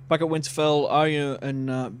 Back at Winterfell, Arya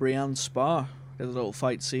and Brienne spar. There's a little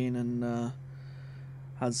fight scene, and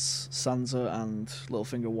has Sansa and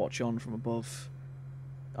Littlefinger watch on from above.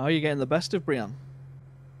 Arya getting the best of Brienne.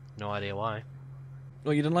 No idea why.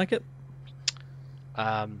 Oh, you didn't like it?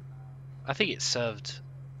 I think it served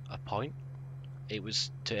a point. It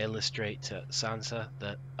was to illustrate to Sansa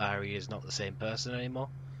that Arya is not the same person anymore.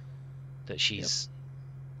 That she's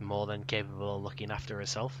more than capable of looking after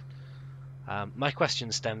herself. My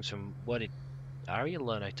question stems from, where did Arya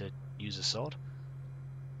learn how to use a sword?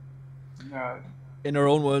 No. In her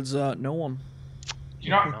own words, no one. Do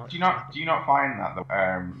you not find that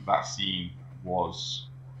that scene was?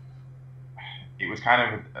 It was kind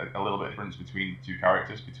of a little bit of difference between the two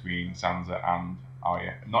characters, between Sansa and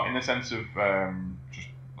Arya. Not in the sense of just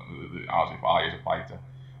Arya's a fighter,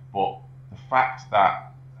 but the fact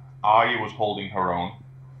that Arya was holding her own,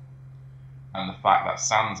 and the fact that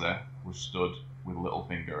Sansa was stood with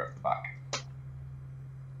Littlefinger at the back.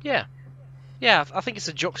 Yeah, I think it's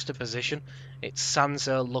a juxtaposition. It's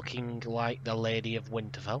Sansa looking like the Lady of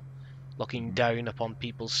Winterfell, looking down upon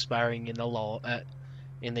people sparring in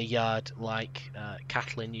the yard like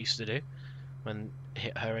Catelyn used to do, when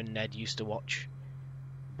her and Ned used to watch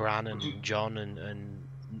Bran and Jon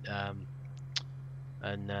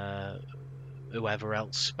and whoever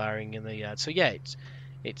else sparring in the yard. So yeah,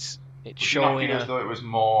 it's showing. As though it was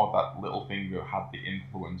more that Littlefinger had the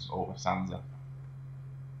influence over Sansa.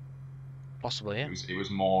 Possibly, yeah. It was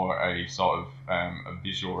more a sort of a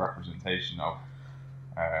visual representation of.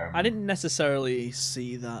 I didn't necessarily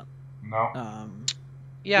see that. No.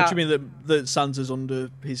 Yeah. What do you mean that Sansa's under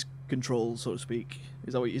his control, so to speak?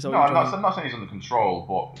 Is that what you're I'm not saying he's under control,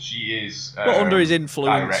 but she is. But under his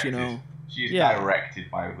influence, directed. She is directed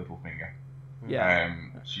by Littlefinger. Yeah.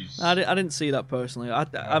 She's. I didn't see that personally.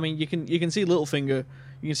 I mean, you can see Littlefinger.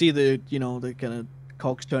 You can see the kind of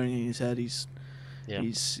cogs turning in his head. He's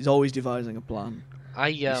always devising a plan.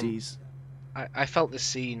 I felt this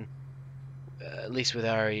scene, at least with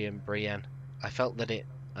Arya and Brienne, I felt that it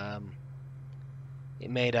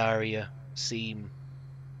made Arya seem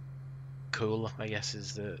cooler, I guess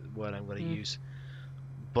is the word I'm going to use.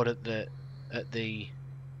 But at the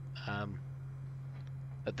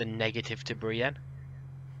negative to Brienne,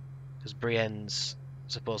 because Brienne's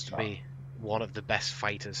supposed to be one of the best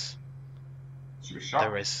fighters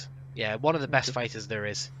there is. Yeah, one of the best fighters there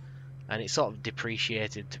is, and it sort of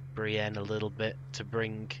depreciated Brienne a little bit to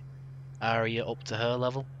bring Arya up to her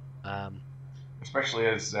level. Especially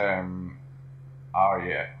as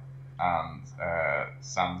Arya and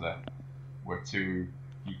Sansa were two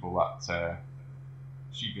people that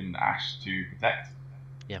she'd been asked to protect.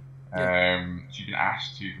 She'd been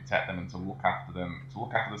asked to protect them and to look after them, to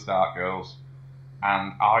look after the Stark girls,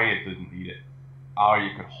 and Arya didn't need it.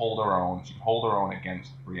 Arya could hold her own. She could hold her own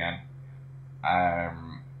against Brienne. I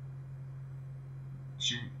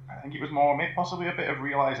think it was more, maybe possibly a bit of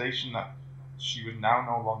realization that she was now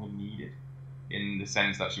no longer needed in the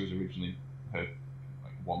sense that she was originally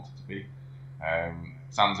wanted to be.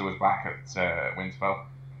 Sansa was back at Winterfell.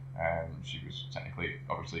 She was technically,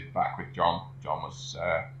 obviously, back with Jon. Jon was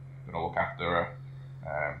going to look after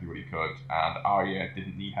her, do what he could, and Arya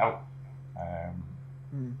didn't need help.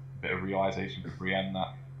 Bit of realization for Brienne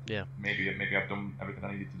that maybe I've done everything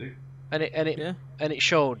I needed to do. And it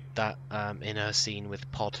showed that in her scene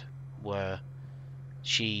with Pod, where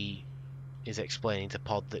she is explaining to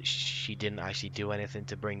Pod that she didn't actually do anything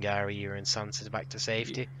to bring Arya and Sansa back to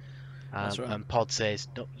safety. That's right. And Pod says,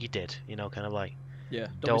 "No, you did." Kind of like,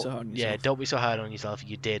 don't be so hard on yourself. Yeah, don't be so hard on yourself.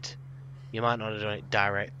 You did. You might not have done it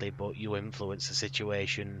directly, but you influenced the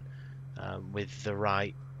situation with the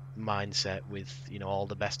right mindset, with all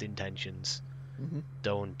the best intentions.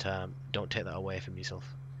 Don't take that away from yourself.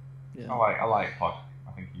 Yeah. I like Pod.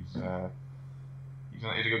 I think he's a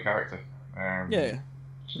good character.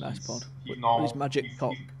 Nice Pod. He's normal. His magic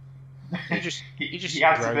cock. He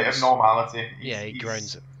adds a bit of normality. He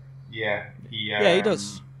grounds it. Yeah, he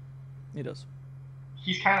does. He does.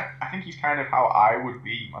 I think he's kind of how I would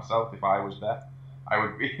be myself if I was there. I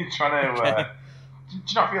would be trying to. Okay. Do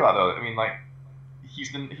you not feel that though? I mean, like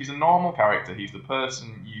he's a normal character. He's the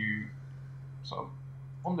person you sort of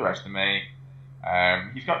underestimate.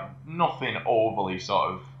 He's got nothing overly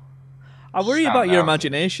sort of. I worry about stand your out.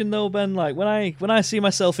 imagination though, Ben. Like when I see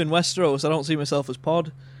myself in Westeros, I don't see myself as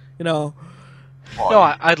Pod. You know. What, No,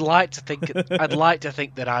 I'd like to think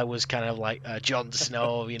that I was kind of like Jon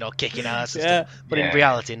Snow, kicking ass and Yeah. stuff. But Yeah. in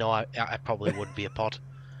reality, no, I probably would be a pod.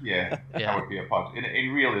 Yeah, Yeah. I would be a pod.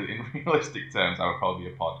 In realistic terms, I would probably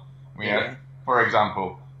be a pod. I mean, Yeah. for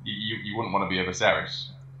example, you wouldn't want to be a Viserys.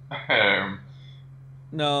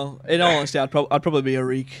 No, in all honesty, I'd probably be a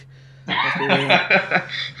Reek.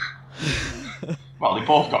 Well, they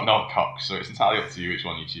both got no cocks, so it's entirely up to you which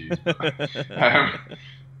one you choose.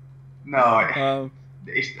 No,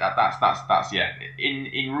 that's yeah.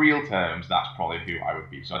 In real terms, that's probably who I would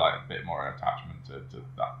be. So I'd like a bit more attachment to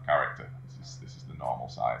that character. This is the normal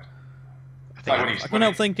side. I I couldn't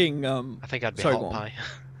help thinking. I think I'd be sorry, hot go on. pie.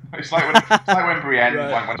 It's like when Brienne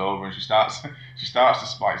Right. went over and she starts to spice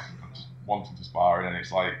just wanting to spar, and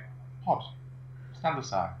it's like, Pod, stand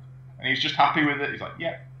aside, and he's just happy with it. He's like,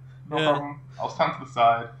 yeah, no Yeah. problem. I'll stand to the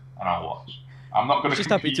side and I'll watch. I'm not going He's to. just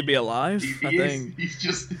happy to be alive. He I is. think. He's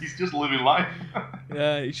just living life.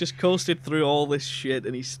 Yeah, he's just coasted through all this shit,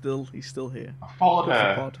 and he's still here. I followed Good for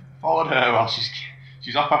her. Pod. Followed her while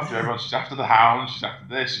she's off after everyone. She's after the hounds. She's after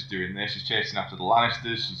this. She's doing this. She's chasing after the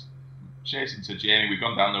Lannisters. She's chasing to Jaime. We've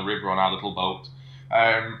gone down the river on our little boat.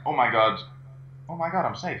 Oh my god,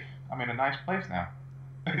 I'm safe. I'm in a nice place now.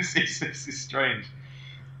 It's strange.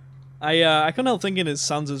 I couldn't help thinking as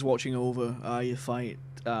Sansa's watching over your fight.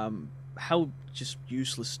 How just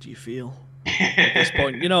useless do you feel at this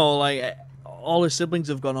point? Like all his siblings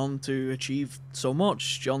have gone on to achieve so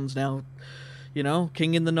much. Jon's now,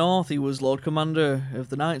 king in the north. He was Lord Commander of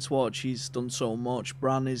the Night's Watch. He's done so much.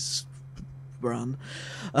 Bran is the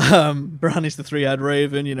three-eyed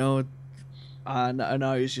raven. And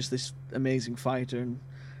now he's just this amazing fighter and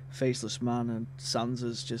faceless man. And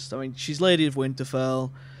Sansa's just, she's Lady of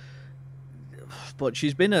Winterfell, but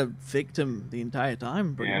she's been a victim the entire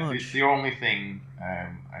time, pretty much. The only thing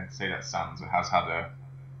I'd say that Sansa has had a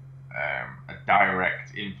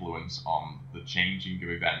direct influence on the changing of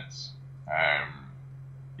events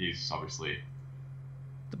is obviously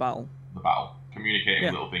The battle. Communicating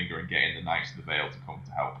Yeah. with Littlefinger and getting the Knights of the Vale to come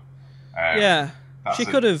to help. Yeah, she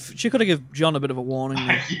could have given Jon a bit of a warning.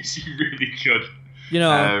 Yes, you really could.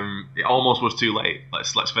 It almost was too late.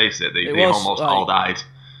 Let's face it. They almost all died.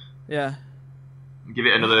 Yeah. Give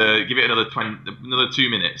it another 2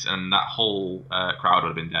 minutes, and that whole crowd would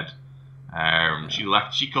have been dead. She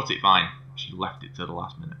left. She cut it fine. She left it to the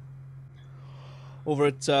last minute. Over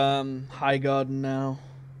at Highgarden now,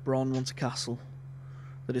 Bronn wants a castle.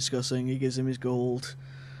 They're discussing. He gives him his gold.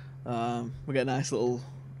 We get a nice little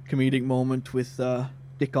comedic moment with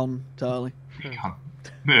Dickon Tarly. Dickon.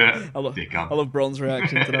 I love Bronn's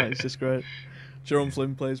reaction to that. It's just great. Jerome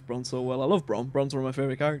Flynn plays Bronn so well. I love Bronn. Bronn's one of my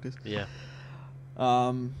favourite characters. Yeah.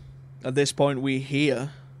 At this point, we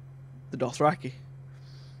hear the Dothraki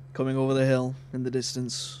coming over the hill in the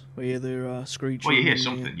distance. We hear their screeching. Well, you hear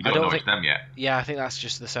something. You don't know it's them yet. Yeah, I think that's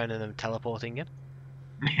just the sound of them teleporting in.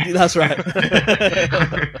 That's right.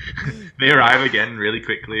 They arrive again really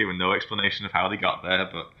quickly with no explanation of how they got there,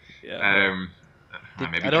 but Yeah.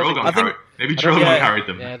 maybe I don't Drogon carried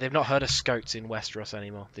them. Yeah, they've not heard of scouts in Westeros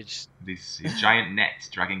anymore. They just These giant nets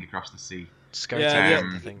dragging across the sea. scouts Yeah,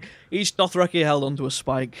 out the thing. Each Dothraki held onto a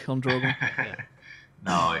spike on Drogon.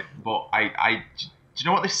 No, but do you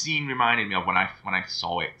know what this scene reminded me of when I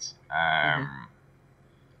saw it?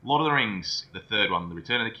 Lord of the Rings, the third one, The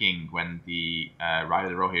Return of the King, when the Ride of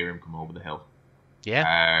the Rohirrim come over the hill.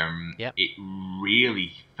 Yeah. Yep. It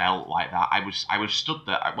really felt like that. I was stood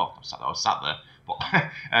there. I was sat there, but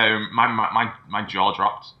my jaw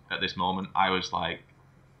dropped at this moment. I was like,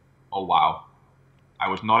 oh wow, I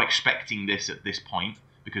was not expecting this at this point,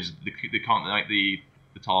 because the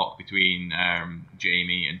talk between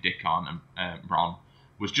Jaime and Dickon and Bronn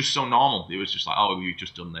was just so normal. It was just like, oh, we've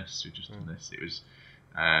just done this. It was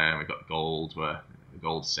we got the gold. The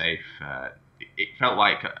gold's safe. It felt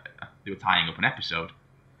like they were tying up an episode.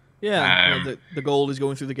 Yeah, the gold is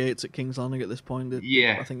going through the gates at King's Landing at this point.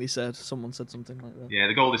 Yeah. I think someone said something like that. Yeah,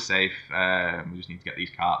 the gold is safe. We just need to get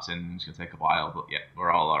these carts in. It's going to take a while, but yeah,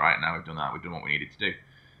 we're all right now. We've done that. We've done what we needed to do.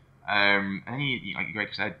 And then like Greg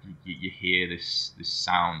said, you hear this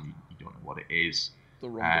sound. You don't know what it is. The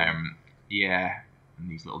rumble. Yeah,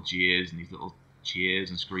 and these little jeers and these little cheers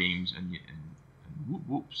and screams, and whoop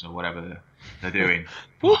whoops or whatever they're doing.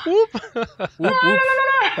 Whoop whoop. Whoop whoop.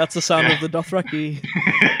 That's the sound of the Dothraki.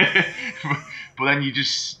 But then you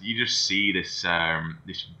just see this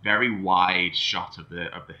this very wide shot of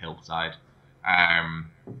the hillside, and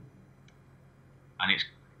it's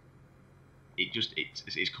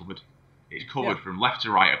covered. It's covered from left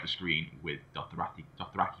to right of the screen with Dothraki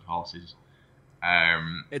horses.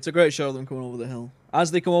 It's a great shot of them coming over the hill.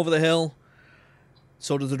 As they come over the hill,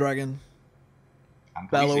 so does the dragon, And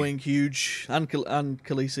Khaleesi. bellowing huge, and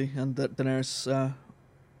Khaleesi and Daenerys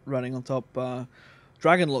riding on top.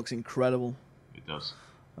 Dragon looks incredible. It does.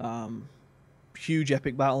 Huge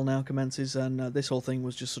epic battle now commences, and this whole thing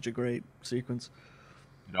was just such a great sequence.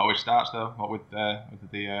 It always starts though. What with the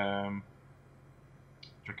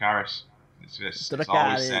Dracarys? It's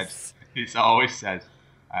always said. It's always said.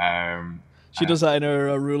 She does that in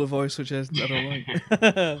her ruler voice, which I don't like.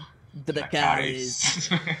 Dracarys.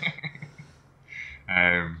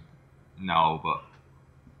 No, but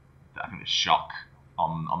I think the shock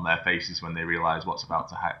on their faces when they realise what's about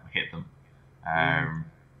to hit them.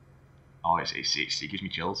 It gives me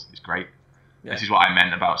chills. It's great. Yeah. This is what I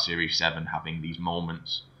meant about Series 7 having these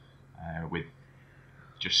moments with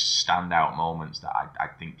just standout moments that I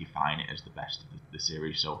think define it as the best of the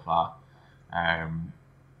series so far.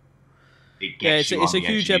 It's a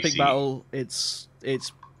huge epic battle. I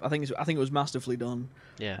think it was masterfully done.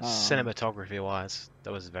 Yeah, cinematography wise,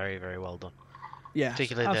 that was very, very well done. Yeah,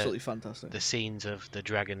 particularly absolutely fantastic. The scenes of the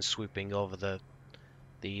dragon swooping over the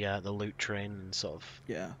loot train and sort of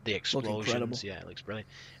the explosions. Yeah, it looks brilliant.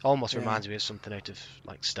 It almost reminds me of something out of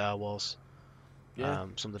like Star Wars. Yeah,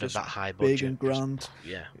 something just of that high budget, big and grand.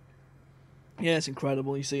 Yeah, it's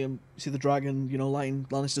incredible. You see the dragon, lighting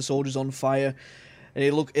Lannister soldiers on fire, and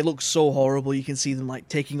it looks so horrible. You can see them like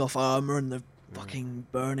taking off armor and they're fucking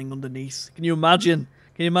burning underneath. Can you imagine?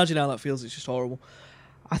 Can you imagine how that feels? It's just horrible.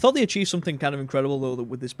 I thought they achieved something kind of incredible though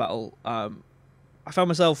with this battle. I found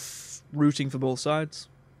myself rooting for both sides.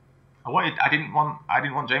 I didn't want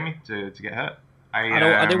Jamie to get hurt.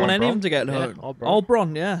 I didn't want any of them to get hurt. Or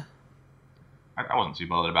Bronn, yeah. I wasn't too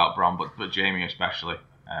bothered about Bronn, but Jamie especially.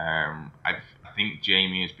 I think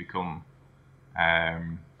Jamie has become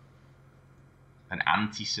an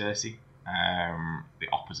anti-Cersei, the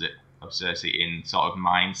opposite of Cersei in sort of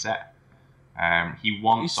mindset. He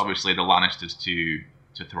wants obviously the Lannisters to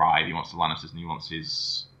thrive. He wants the Lannisters, and he wants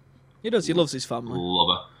his. He does. He loves his family.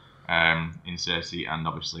 Lover in Cersei, and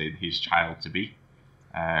obviously his child to be.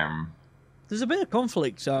 There's a bit of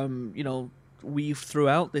conflict, weave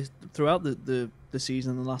throughout the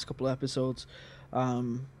season and the last couple of episodes.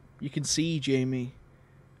 You can see Jamie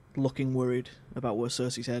looking worried about where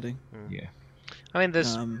Cersei's heading. Yeah. I mean,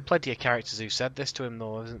 there's plenty of characters who said this to him,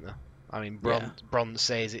 though, isn't there? I mean, Bronn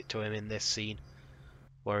says it to him in this scene,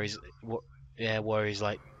 where he's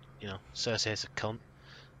like, Cersei's a cunt,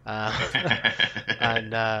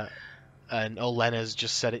 and Olenna's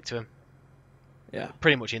just said it to him. Yeah,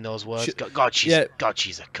 pretty much in those words. She's a cunt.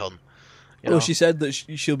 She said that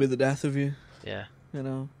she'll be the death of you. Yeah.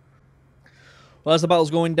 Well, as the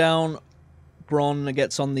battle's going down, Bronn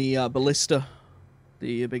gets on the ballista,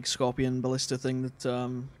 the big scorpion ballista thing that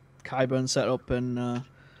Qyburn set up, and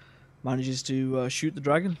manages to shoot the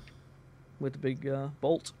dragon with the big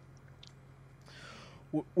bolt.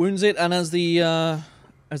 Wounds it, and as the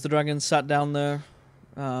dragon sat down there,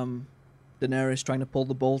 Daenerys trying to pull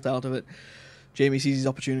the bolt out of it, Jamie sees his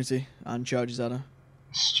opportunity and charges at her.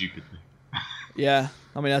 Stupidly. Yeah,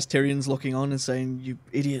 I mean, as Tyrion's looking on and saying, "You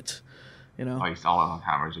idiot," I can't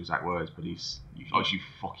remember his exact words, but you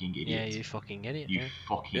fucking idiot. Yeah, you fucking idiot. You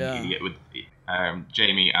fucking idiot. With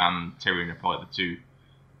Jamie and Tyrion are probably the two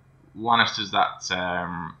Lannisters that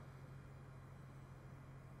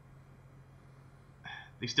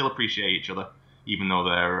they still appreciate each other, even though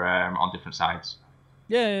they're on different sides.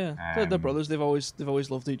 Yeah. They're brothers. They've always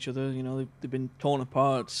loved each other. They've been torn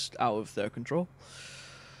apart out of their control.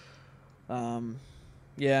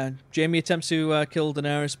 Jamie attempts to kill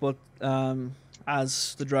Daenerys, but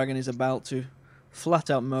as the dragon is about to flat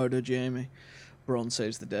out murder Jamie, Bronn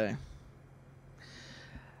saves the day.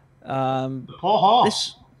 The poor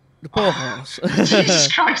horse. The poor horse.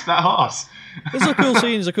 Jesus Christ, that horse. It's a cool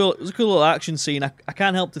scene. It's a cool little action scene. I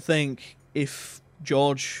can't help to think if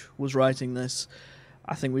George was writing this,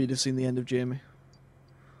 I think we'd have seen the end of Jamie.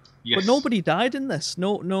 Yes. But nobody died in this.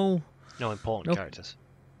 No important characters.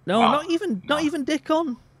 No, not even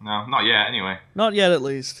Dickon. No, not yet. Anyway. Not yet, at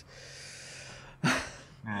least.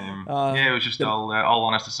 It was just all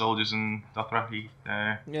Lannister soldiers and Dothraki.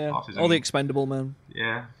 All the expendable men.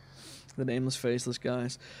 Yeah. The nameless, faceless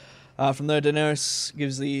guys. From there, Daenerys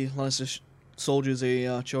gives the Lannister soldiers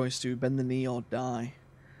a choice to bend the knee or die.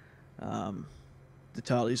 The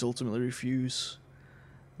Tarleys ultimately refuse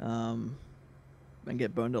and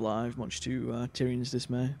get burned alive, much to Tyrion's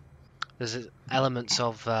dismay. There's elements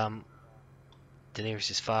of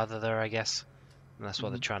Daenerys' father there, I guess, and that's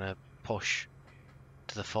what they're trying to push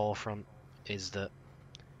to the forefront, is that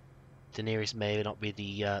Daenerys may not be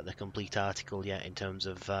the complete article yet in terms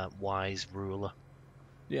of wise ruler.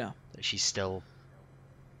 Yeah. That she's still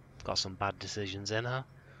got some bad decisions in her.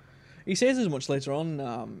 He says as much later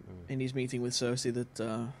on in his meeting with Cersei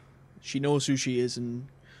that she knows who she is and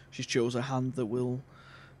she's chose a hand that will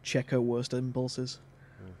check her worst impulses.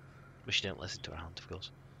 But she didn't listen to her hand, of course.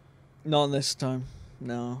 Not this time,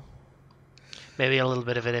 no. Maybe a little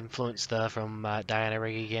bit of an influence there from Diana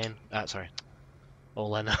Rigg again. Sorry,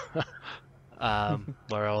 Olenna.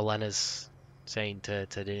 Where Olenna's saying to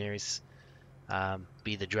Daenerys,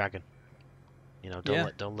 "Be the dragon." You know,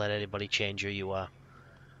 don't let anybody change who you are.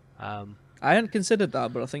 I hadn't considered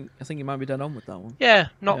that, but I think you might be dead on with that one. Yeah,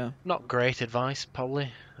 not great advice,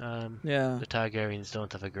 probably. The Targaryens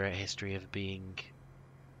don't have a great history of being.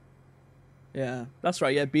 Yeah, that's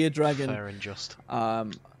right. Yeah, be a dragon. Fair and just.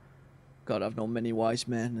 God, I've known many wise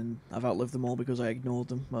men, and I've outlived them all because I ignored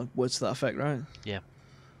them. Words to that effect, right? Yeah.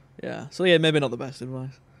 Yeah. So yeah, maybe not the best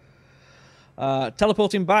advice.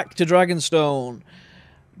 Teleporting back to Dragonstone,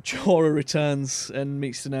 Jorah returns and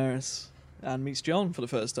meets Daenerys and meets Jon for the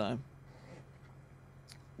first time.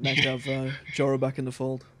 Nice to have Jorah back in the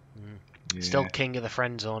fold. Yeah. Still king of the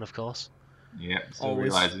friend zone, of course. Yeah, still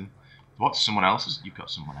realising. What, someone else? You've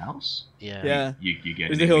got someone else? Yeah. You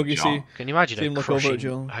get the hug, you Jon. see. Can you imagine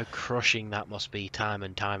how crushing that must be time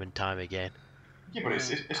and time and time again? Yeah, but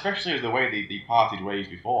it's especially as the way they parted ways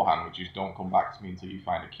beforehand, which is don't come back to me until you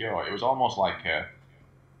find a cure. It was almost like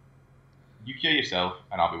you cure yourself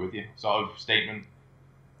and I'll be with you sort of statement.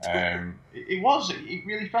 It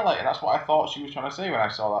really felt like, and that's what I thought she was trying to say when I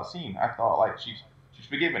saw that scene. I thought like she's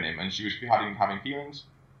forgiven him and she was having feelings.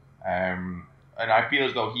 And I feel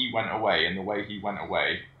as though he went away, and the way he went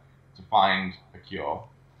away to find a cure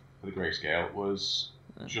for the Greyscale was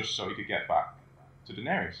just so he could get back to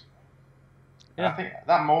Daenerys. Yeah. And I think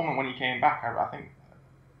that moment when he came back, I think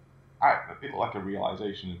it looked like a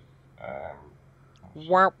realization of...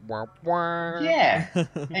 Yeah,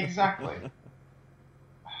 exactly.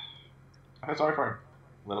 I feel sorry for him,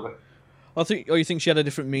 a little bit. You think she had a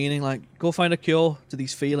different meaning, like, go find a cure to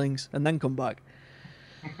these feelings, and then come back?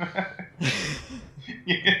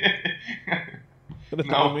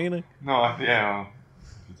 No, meaning. No, yeah, well,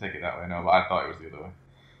 if you take it that way, no, but I thought it was the other way.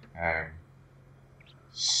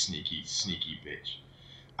 Sneaky bitch.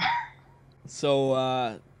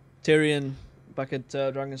 So, Tyrion, back at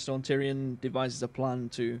Dragonstone, Tyrion devises a plan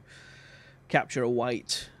to capture a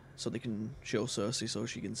white so they can show Cersei so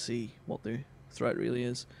she can see what the threat really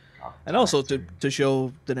is. And also to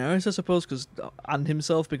show Daenerys, I suppose, and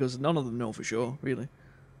himself, because none of them know for sure, really.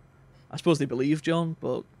 I suppose they believe Jon,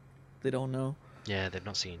 but they don't know. Yeah, they've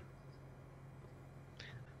not seen.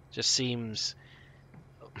 Just seems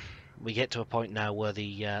we get to a point now where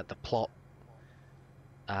the plot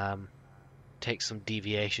takes some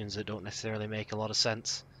deviations that don't necessarily make a lot of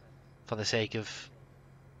sense for the sake of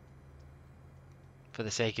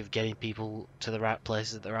getting people to the right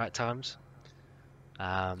places at the right times.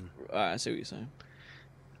 I see what you're saying.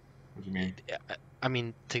 What do you mean? I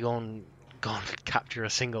mean, to go and capture a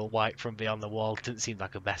single white from beyond the wall didn't seem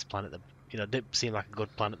like a best plan didn't seem like a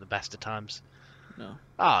good plan at the best of times. No.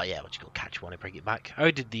 Oh yeah, would you go catch one and bring it back? How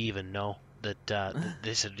did they even know that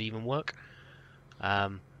this would even work?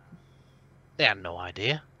 They had no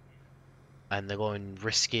idea, and they're going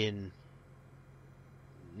risking,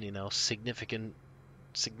 significant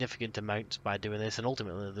amounts by doing this, and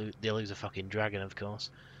ultimately they lose a fucking dragon, of course.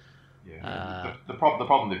 Yeah. The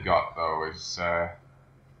problem they've got though is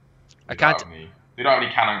they don't have any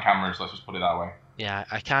Canon cameras. Let's just put it that way. Yeah,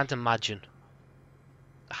 I can't imagine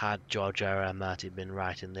had George R.R. Martin been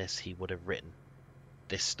writing this, he would have written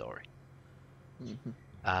this story.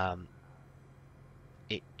 Mm-hmm.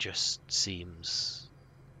 It just seems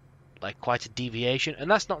like quite a deviation,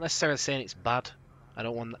 and that's not necessarily saying it's bad. I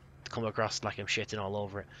don't want that to come across like I'm shitting all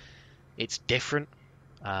over it. It's different.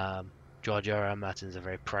 George R.R. Martin's a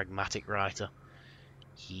very pragmatic writer.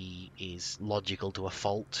 He is logical to a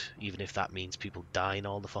fault, even if that means people dying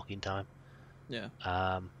all the fucking time. Yeah.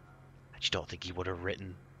 I just don't think he would have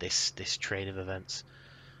written this train of events.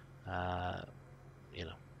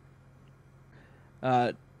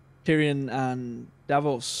 Tyrion and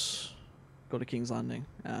Davos go to King's Landing,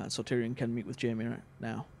 so Tyrion can meet with Jaime right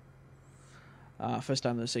now. First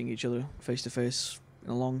time they're seeing each other face to face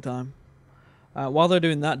in a long time. While they're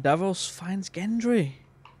doing that, Davos finds Gendry.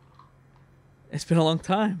 It's been a long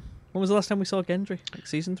time. When was the last time we saw Gendry? Like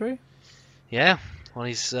season 3? Yeah, on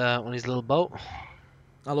his little boat.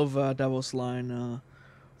 I love Davos' line,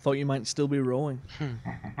 thought you might still be rowing.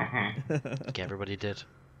 Like everybody did.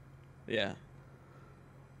 Yeah.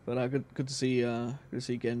 But good to see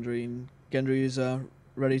Gendry. And Gendry is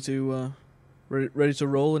ready to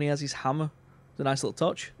roll, and he has his hammer. It's a nice little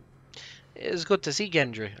touch. It was good to see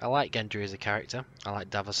Gendry. I like Gendry as a character. I like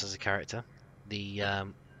Davos as a character. The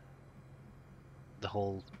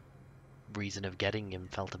whole reason of getting him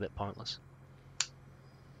felt a bit pointless.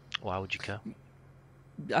 Why would you care?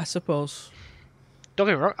 I suppose. Don't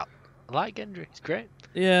get me wrong, I like Gendry. He's great.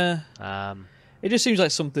 Yeah. Um, It just seems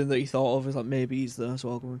like something that he thought of. Is like, maybe he's there, so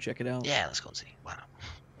I'll go and check it out. yeah, let's go and see. Why not?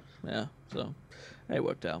 Yeah. So, it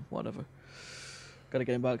worked out. Whatever. Got to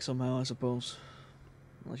get him back somehow, I suppose.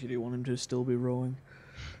 Unless you do want him to still be rowing.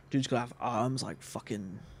 Dude's gonna have arms like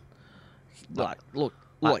fucking, look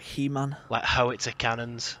like He-Man. Like howitzer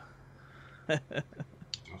cannons.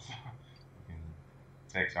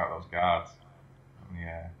 Takes out those guards.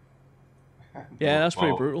 Yeah. Yeah, that's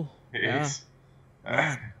pretty Well, brutal. It Yeah. is.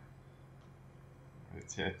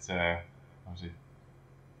 It's obviously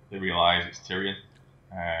they realise it's Tyrion.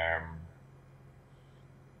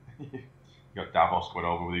 You got Davos going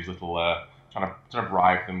over with his little trying to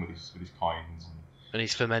bribe them with his coins. And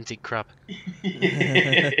his fermented crab.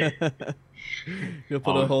 You'll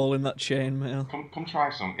put a hole in that chain mail. Come try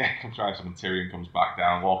some. Yeah, come try some. And Tyrion comes back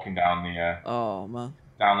down, walking down the Oh man.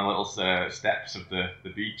 down the little steps of the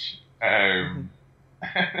beach. And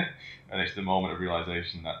it's the moment of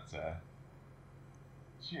realization that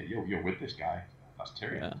shit, you're with this guy. That's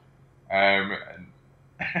Tyrion. Yeah. And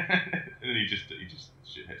he just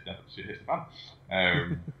shit hits the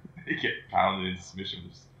fan. He gets pounded into submission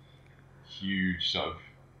with this huge sort of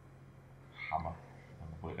hammer.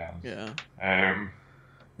 Put it down. Yeah.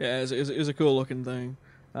 Yeah, it was a cool looking thing,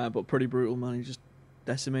 but pretty brutal, man. He just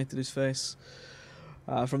decimated his face.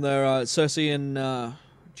 From there, Cersei and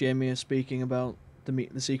Jaime are speaking about the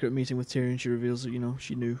secret meeting with Tyrion. She reveals that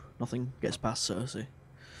she knew nothing gets past Cersei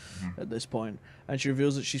at this point, and she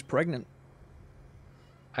reveals that she's pregnant.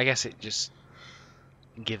 I guess it just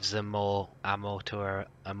gives them more ammo to her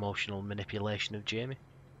emotional manipulation of Jaime.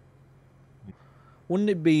 Wouldn't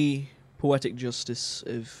it be poetic justice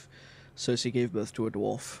if Cersei gave birth to a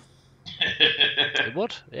dwarf? It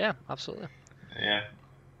would, yeah, absolutely. Yeah.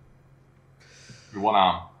 With one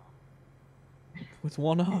arm. With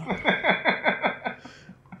one arm.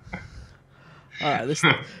 All right,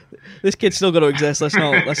 this kid's still got to exist.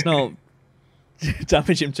 Let's not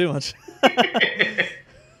damage him too much.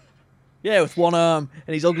 Yeah, with one arm,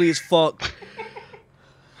 and he's ugly as fuck.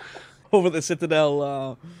 Over at the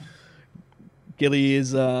Citadel, Gilly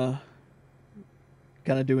is kind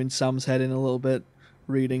of doing Sam's head in a little bit,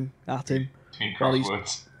 reading at him while he's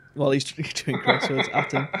doing crosswords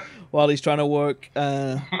at him while he's trying to work.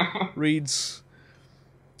 Reads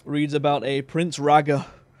about a Prince Rhaegar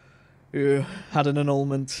who had an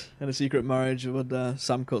annulment and a secret marriage, but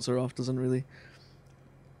Sam cuts her off. Doesn't really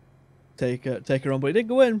take her on, but he did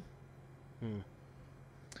go in.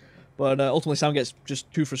 But ultimately, Sam gets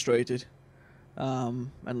just too frustrated and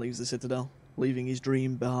leaves the Citadel, leaving his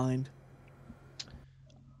dream behind.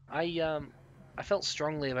 I felt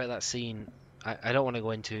strongly about that scene. I don't want to go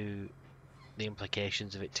into the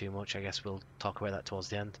implications of it too much. I guess we'll talk about that towards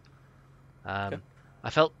the end. Okay. I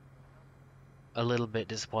felt a little bit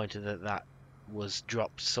disappointed that was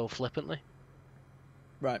dropped so flippantly.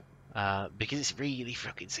 Right. Because it's really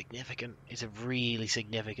fucking significant. It's a really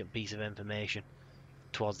significant piece of information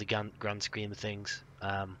towards the grand scheme of things.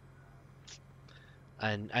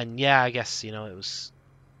 And yeah, I guess it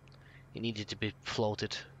needed to be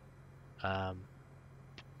floated. Because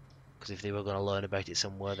if they were going to learn about it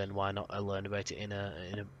somewhere, then why not learn about it in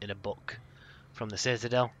a book from the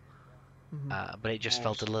Citadel? Mm-hmm. But it just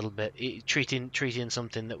felt a little bit treating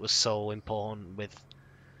something that was so important with.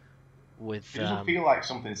 It doesn't feel like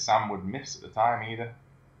something Sam would miss at the time either.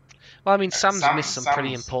 Well, I mean, Sam's missed some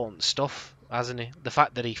pretty important stuff, hasn't he? The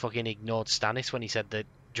fact that he fucking ignored Stannis when he said that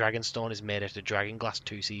Dragonstone is made out of dragon glass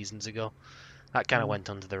 2 seasons ago, that kind of went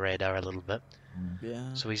under the radar a little bit.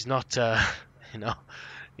 Yeah. So he's not,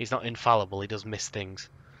 he's not infallible. He does miss things.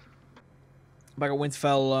 Back at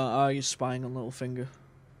Winterfell, Arya's spying on Littlefinger.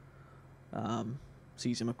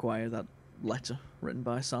 Sees him acquire that letter written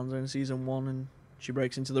by Sansa in season 1, and she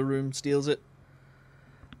breaks into the room, steals it.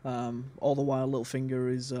 All the while,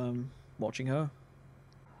 Littlefinger is watching her.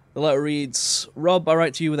 The letter reads, "Rob, I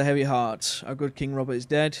write to you with a heavy heart. Our good King Robert is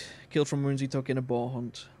dead, killed from wounds he took in a boar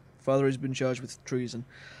hunt. Father has been charged with treason.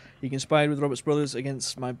 He conspired with Robert's brothers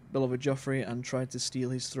against my beloved Joffrey and tried to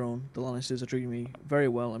steal his throne. The Lannisters are treating me very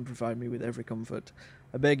well and provide me with every comfort.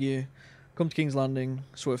 I beg you, come to King's Landing,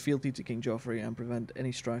 swear fealty to King Joffrey, and prevent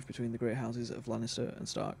any strife between the great houses of Lannister and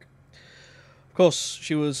Stark. Of course,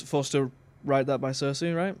 she was forced to write that by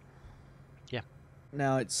Cersei, right? Yeah.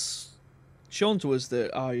 Now, it's shown to us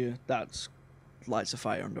that Arya, that lights a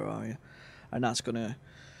fire under Arya, and that's going to,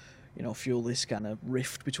 fuel this kind of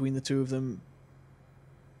rift between the two of them.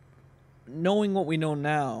 Knowing what we know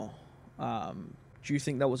now, do you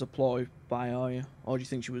think that was a ploy by Arya, or do you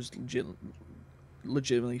think she was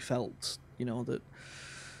legitimately felt, that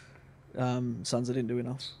Sansa didn't do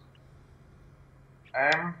enough?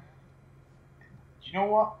 Do you know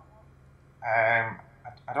what?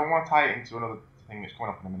 I don't want to tie it into another thing that's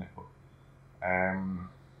coming up in a minute, but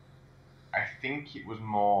I think it was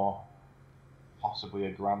more possibly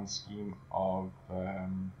a grand scheme of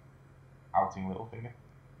outing Littlefinger.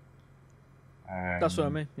 That's what I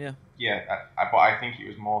mean, yeah. Yeah, but I think it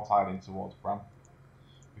was more tied in towards Bran.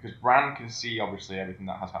 Because Bran can see, obviously, everything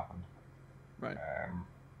that has happened. Right.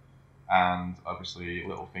 And, obviously,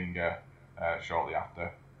 Littlefinger, shortly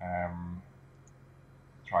after,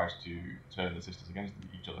 tries to turn the sisters against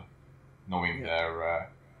each other, knowing their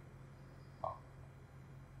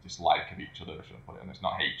dislike of each other, should I put it. And it's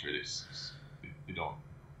not hatred, it's they don't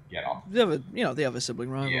get on. They have a sibling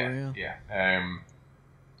rivalry, yeah.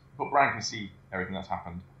 But Bran can see everything that's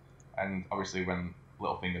happened, and obviously when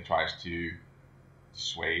Littlefinger tries to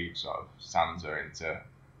dissuade sort of Sansa into your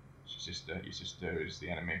sister is the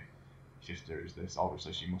enemy, your sister is this,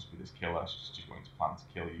 obviously she must be this killer, she's going to plan to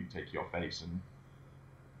kill you, take your face and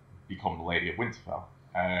become the Lady of Winterfell.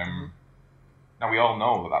 Now we all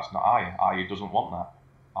know that that's not Arya. Arya doesn't want that.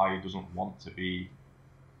 Arya doesn't want to be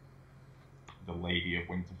the Lady of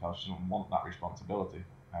Winterfell, she doesn't want that responsibility.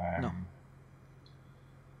 No.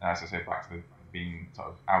 As I say, back to being sort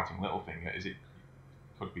of outing Littlefinger, it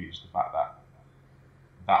could be just the fact that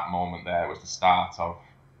that moment there was the start of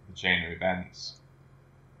the chain of events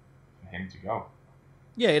for him to go.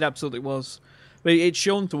 Yeah, it absolutely was. But it's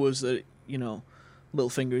shown to us that,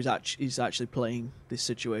 Littlefinger is actually playing this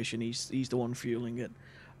situation. He's the one fueling it.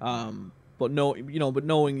 But knowing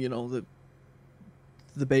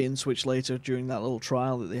the bait and switch later during that little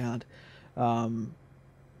trial that they had.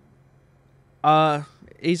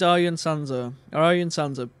 Is Arya and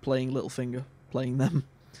Sansa playing Littlefinger, playing them?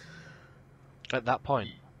 At that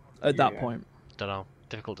point? At that point. Don't know.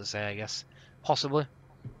 Difficult to say, I guess. Possibly.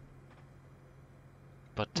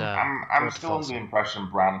 But I'm still under the impression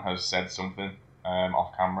Bran has said something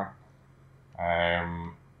off camera.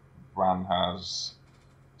 Bran has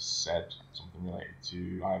said something related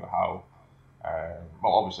to either how...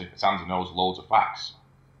 well, obviously, Sansa knows loads of facts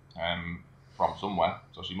from somewhere,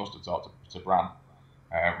 so she must have talked to Bran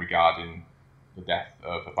regarding the death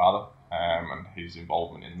of her father and his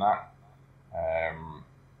involvement in that.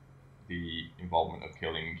 The involvement of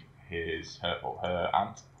killing her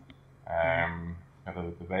aunt,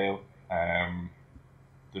 the Vale.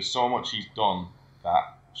 There's so much he's done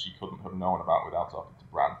that she couldn't have known about without talking to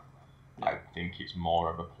Bran. Yeah. I think it's more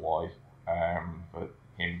of a ploy for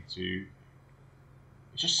him to...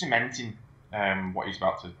 It's just cementing what he's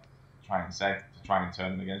about to try and say, to try and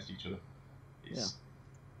turn them against each other.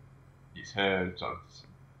 It's her sort of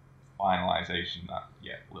finalisation that,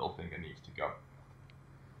 Littlefinger needs to go.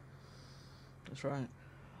 That's right.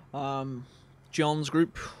 Jon's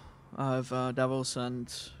group of Davos and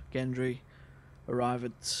Gendry arrive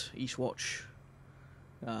at Eastwatch,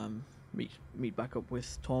 meet back up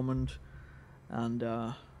with Tormund, and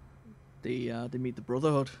they meet the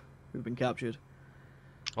Brotherhood who've been captured.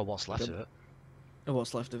 Or what's left of it.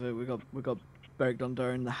 What's left of it. We got Beric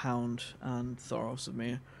Dondarrion, the Hound, and Thoros of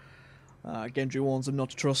Myr. Gendry warns them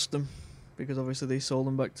not to trust them because obviously they sold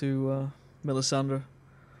them back to Melisandre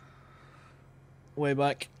way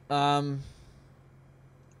back.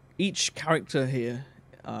 Each character here,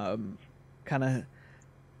 kind of,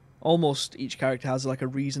 almost each character has like a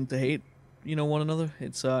reason to hate, one another.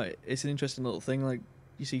 It's an interesting little thing. Like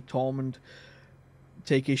you see Tormund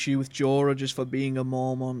take issue with Jorah just for being a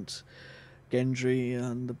Mormont. Gendry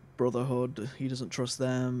and the Brotherhood, he doesn't trust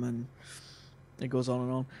them, and it goes on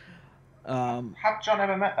and on. Had Jon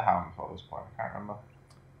ever met the Hound before this point? I can't remember.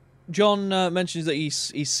 Jon mentions that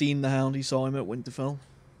he's seen the Hound. He saw him at Winterfell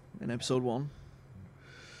in episode 1.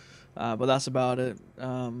 But that's about it.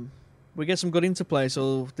 We get some good interplay,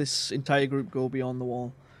 so this entire group go beyond the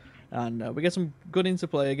wall. And we get some good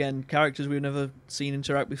interplay again. Characters we've never seen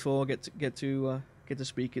interact before get to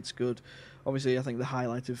speak. It's good. Obviously, I think the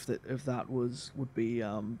highlight of that would be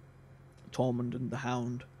Tormund and the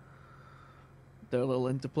Hound. their little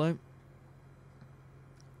interplay.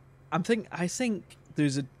 I think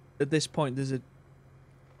there's a at this point there's a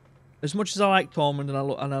as much as I like Tormund and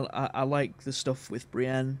I like the stuff with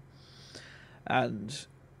Brienne and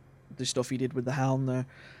the stuff he did with the Hound there.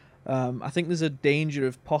 I think there's a danger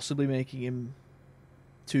of possibly making him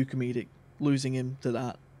too comedic, losing him to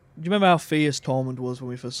that. Do you remember how fierce Tormund was when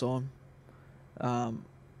we first saw him?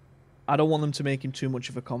 I don't want them to make him too much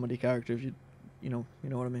of a comedy character. If you know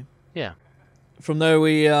what I mean. Yeah. From there,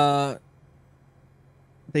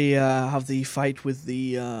 they have the fight with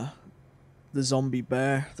the zombie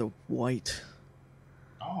bear, the white.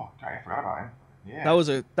 Oh, God, I forgot about him. Yeah.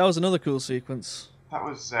 That was another cool sequence. That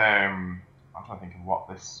was I'm trying to think of what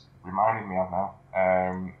this reminded me of now.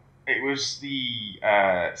 It was the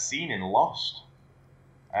scene in Lost.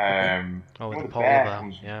 The polar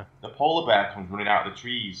bear. Yeah. The polar bear comes running out of the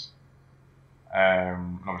trees.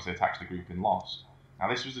 And obviously attacks the group in Lost. Now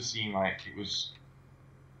this was the scene like it was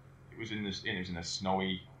in a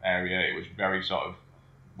snowy area. It was very sort of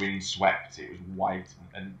windswept. It was white,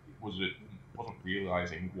 and wasn't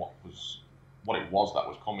realizing what it was that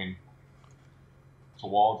was coming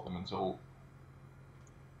towards them until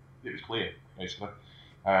it was clear, basically.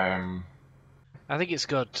 I think it's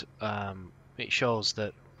good. It shows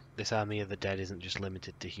that this army of the dead isn't just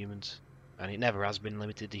limited to humans, and it never has been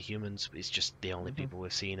limited to humans. It's just the only people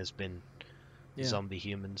we've seen has been zombie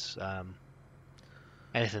humans.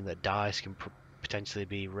 Anything that dies can potentially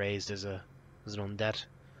be raised as an undead.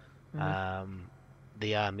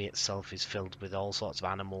 The army itself is filled with all sorts of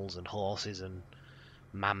animals and horses and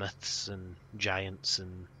mammoths and giants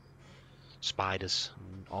and spiders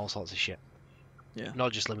and all sorts of shit. Yeah.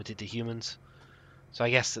 Not just limited to humans. So I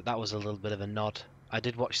guess that was a little bit of a nod. I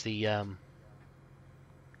did watch the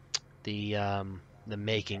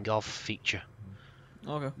making of feature.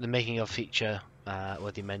 Okay. The making of feature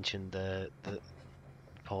where they mentioned the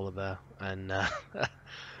polar bear, and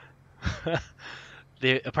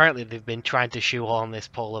apparently they've been trying to shoehorn this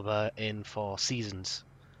polar bear in for seasons,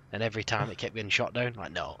 and every time it kept getting shot down.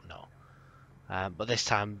 Like no. But this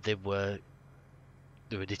time they were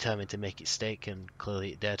determined to make it stick, and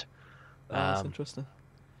clearly it did. That's interesting.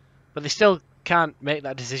 But they still can't make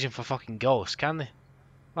that decision for fucking Ghost, can they?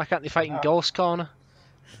 Why can't they fight in Ghost Corner?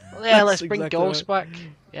 Well, yeah, let's bring exactly Ghost right. back.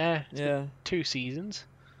 Yeah, Yeah. 2 seasons.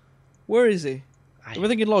 Where is he? I We're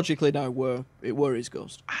thinking logically now. Where is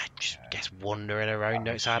Ghost? just guess wandering around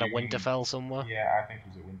outside of Winterfell somewhere. Yeah, I think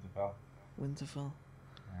he's at Winterfell. Winterfell.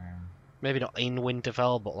 Maybe not in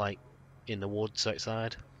Winterfell, but like in the woods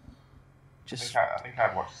outside. Just. I think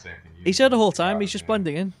I've watched the same thing. He's here the whole time. He's just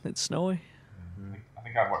blending in. It's snowy. I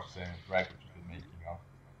think I've watched the same thread, which is the making of,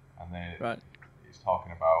 and then it's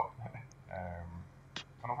talking about.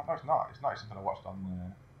 No, it's not. It's not something I watched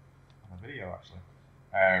on a video actually.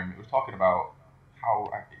 It was talking about how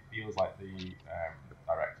it feels like the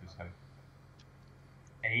directors have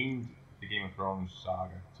aimed the Game of Thrones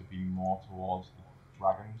saga to be more towards the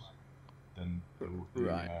dragons than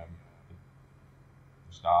the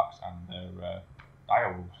Starks and their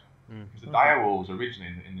direwolves. Because the direwolves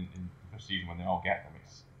originally in the first season, when they all get them,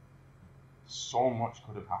 it's so much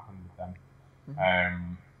could have happened with them.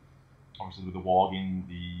 Obviously with the warging,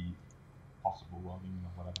 the possible warging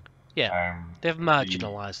or whatever. Yeah, they've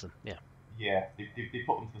marginalised them. Yeah. Yeah, they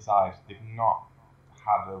put them to the side. They've not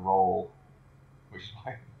had a role, which is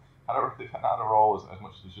why I don't know if they've had a role as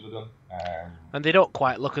much as they should have done. And they don't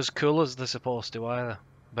quite look as cool as they're supposed to either.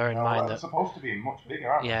 Bear in mind they're that supposed to be much bigger,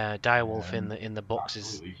 aren't they? yeah, direwolf in the books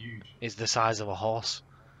huge. is the size of a horse.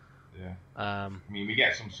 Yeah. I mean, we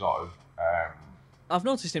get some sort of. I've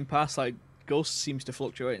noticed in past like Ghost seems to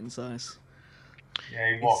fluctuate in size.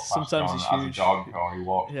 Yeah, he walks past sometimes John he's as huge. a dog, or he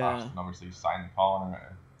walks past, and obviously he's sat in the corner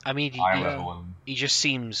at eye level. And he just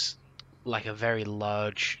seems like a very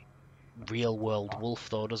large, real-world wolf,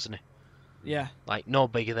 though, doesn't he? Yeah. Like no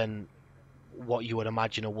bigger than what you would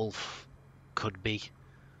imagine a wolf could be.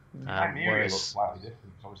 Nymeria looks slightly different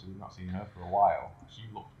because obviously we've not seen her for a while. She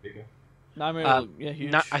looks bigger. Nymeria,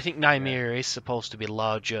 huge. I think Nymeria is supposed to be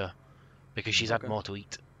larger because she's had more to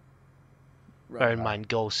eat. Bear in mind,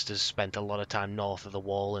 Ghost has spent a lot of time north of the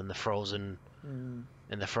Wall in the frozen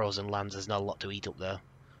lands. There's not a lot to eat up there.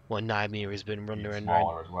 Well, Nymeria's been wandering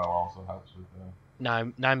around. As well also helps with.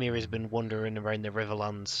 Nymeria's been wandering around the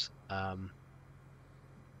Riverlands,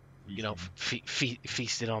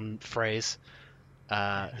 feasting on Freys.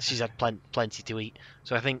 She's had plenty to eat.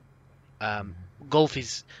 So I think I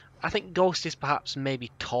think Ghost is perhaps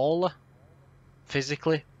maybe taller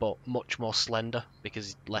physically, but much more slender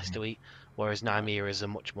because less to eat. Whereas Nymeria is a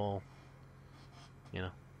much more,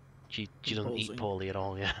 she doesn't eat poorly at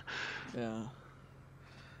all. Yeah. Yeah.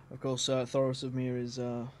 Of course, Thoros of Myr is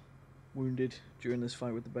wounded during this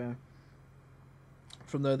fight with the bear.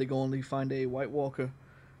 From there, they go on to find a White Walker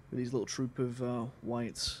with his little troop of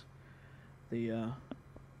whites. They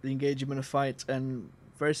engage him in a fight, and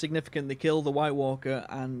very significant, they kill the White Walker,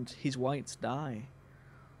 and his whites die.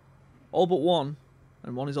 All but one,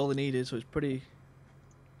 and one is all they needed, so it's pretty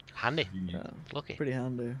handy. Lucky. Pretty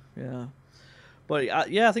handy, yeah.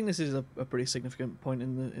 But yeah, I think this is a pretty significant point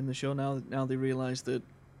in the show now. Now they realise that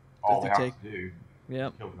all if they they have to do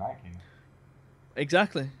is kill the Night King.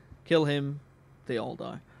 Exactly. Kill him, they all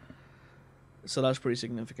die. So that's pretty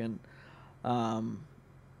significant. The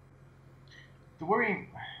worrying...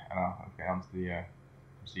 okay, on to the...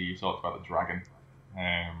 see, you talked about the dragon.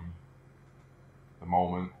 The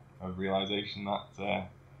moment of realisation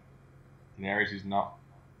that Daenerys is not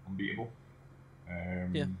unbeatable.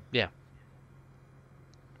 Yeah.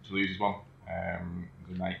 She loses one.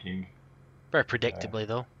 The Night King. Very predictably,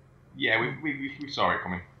 though. Yeah, we saw it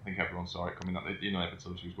coming. I think everyone saw it coming. That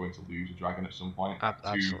she was going to lose a dragon at some point.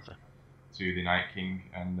 Absolutely. To the Night King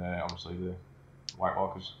and obviously the White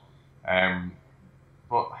Walkers.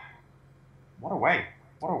 But what a way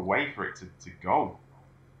for it to go.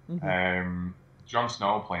 Mm-hmm. Jon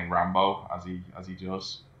Snow playing Rambo as he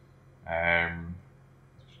does.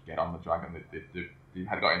 Get on the dragon. They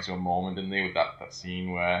had got into a moment, didn't they, with that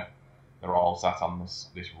scene where they're all sat on this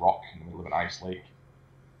rock in the middle of an ice lake,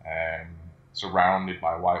 surrounded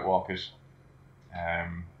by White Walkers.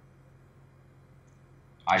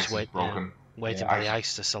 Ice is broken. Waiting for the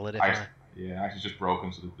ice to solidify. Ice is just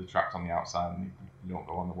broken, so they're trapped on the outside and you don't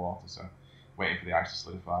go on the water. So waiting for the ice to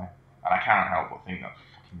solidify. And I can't help but think that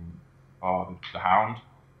the Hound,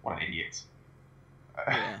 what an idiot.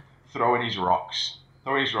 Throwing his rocks.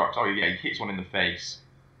 Oh yeah, he hits one in the face,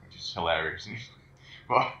 which is hilarious.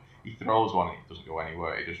 But he throws one and it doesn't go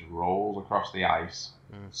anywhere. It just rolls across the ice,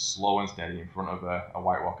 slow and steady in front of a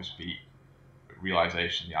White Walker's feet. But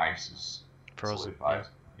realization the ice is solidified.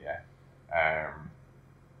 Yeah.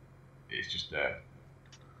 It's just an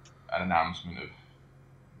announcement of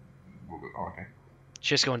okay.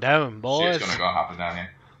 Shit's going down, boys. Shit's gonna happen down here.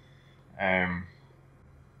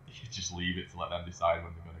 You just leave it to let them decide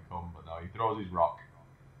when they're gonna come. But no, he throws his rock.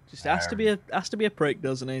 Just has to be a prick,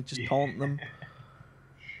 doesn't he? Just taunt them.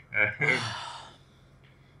 And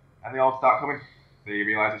they all start coming. They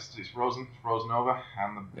realise it's frozen over,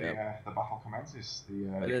 and the battle commences. The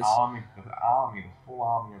full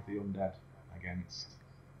army of the undead against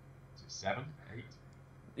 7, 8.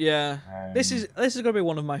 Yeah, this is going to be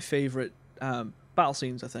one of my favourite battle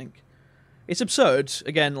scenes. I think it's absurd.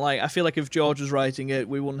 Again, like I feel like if George was writing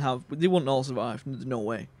it, they wouldn't all survive. There's no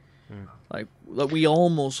way. Like we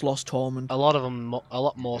almost lost Tormund. A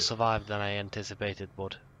lot more survived than I anticipated,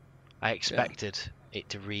 but I expected it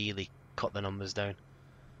to really cut the numbers down.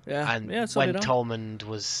 Yeah, and when Tormund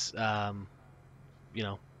was,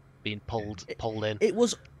 being pulled in, it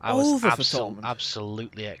was I was over for Tormund.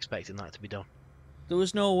 Absolutely expecting that to be done. There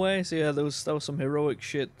was no way. So yeah, that was some heroic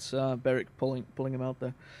shit. Beric pulling him out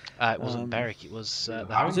there. It wasn't Beric. It was the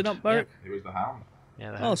Hound. Was it not Beric? Yeah, it was the Hound.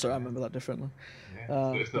 Yeah, the Hound. Oh, sorry, I remember that differently.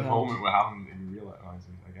 Yeah, it's the moment we're having in real life.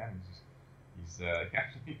 Again, I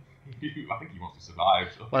think he wants to survive.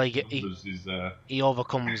 So well, he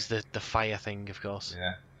overcomes the fire thing, of course.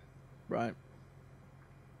 Yeah. Right.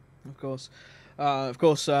 Of course.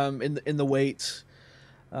 In the wait,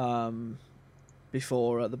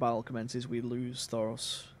 before the battle commences, we lose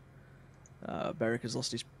Thoros. Beric has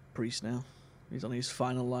lost his priest now. He's on his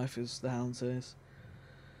final life, as the Hound says.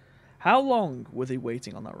 How long were they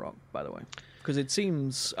waiting on that rock, by the way? Because it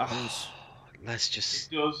seems let's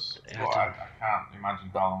just. It does. But I can't imagine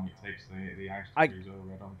how long it takes the ice to freeze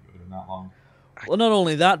over. I don't think it would have been that long. Well, not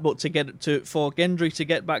only that, but for Gendry to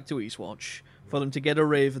get back to Eastwatch, for them to get a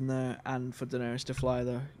Raven there, and for Daenerys to fly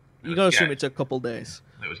there, you got to assume it's a couple days.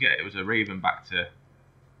 It was a Raven back to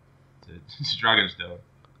Dragonstone,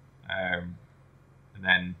 and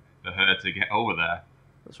then for her to get over there.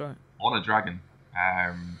 That's right. On a dragon.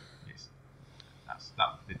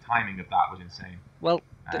 The timing of that was insane. Well,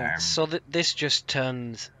 this just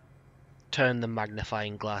turned the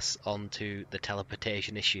magnifying glass onto the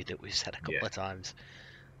teleportation issue that we've said a couple of times.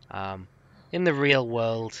 In the real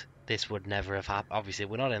world, this would never have happened. Obviously,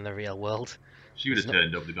 we're not in the real world. She would have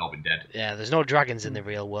turned up. They'd all been dead. Yeah, there's no dragons in the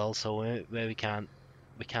real world, so we can't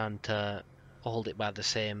hold it by the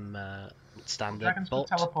same standard. Dragons could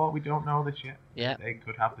teleport. We don't know this yet. Yeah, they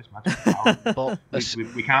could have this magic power. But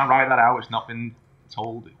we can't write that out. It's not been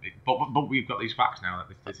told. But we've got these facts now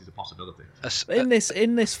that this is a possibility.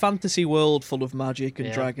 In this fantasy world full of magic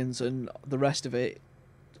and dragons and the rest of it,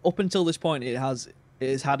 up until this point, it has it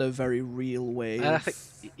has had a very real way And I of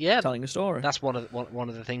think, yeah, telling a story. that's one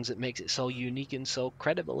of the things that makes it so unique and so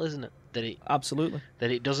credible, isn't it? Absolutely.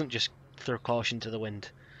 That it doesn't just throw caution to the wind.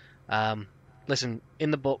 Listen,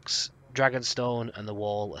 in the books, Dragonstone and the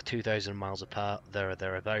Wall are 2,000 miles apart. There or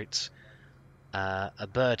thereabouts. A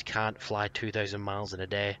bird can't fly 2,000 miles in a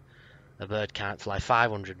day. A bird can't fly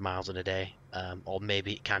 500 miles in a day, or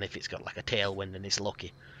maybe it can if it's got like a tailwind and it's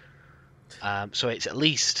lucky. So it's at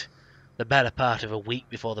least the better part of a week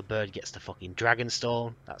before the bird gets to fucking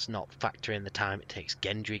Dragonstone. That's not factoring the time it takes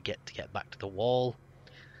Gendry to get back to the Wall.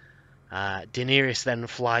 Daenerys then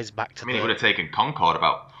flies back to I mean, it would have taken Concord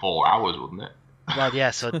about 4 hours, wouldn't it? Well,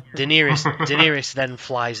 yeah, so Daenerys then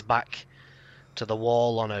flies back to the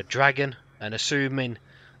Wall on a dragon, and assuming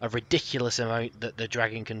a ridiculous amount that the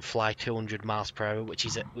dragon can fly 200 miles per hour, which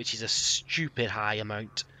is a stupid high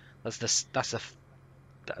amount. That's the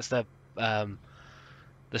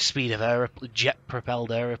speed of jet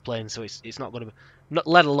propelled aeroplane. So it's not going to be. Not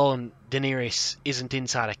let alone Daenerys isn't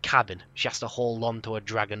inside a cabin. She has to hold on to a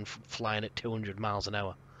dragon flying at 200 miles an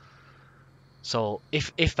hour. So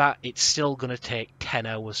if that, it's still going to take 10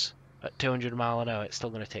 hours at 200 miles an hour. It's still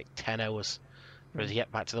going to take 10 hours for her to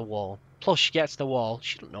get back to the Wall. Plus, she gets to the Wall,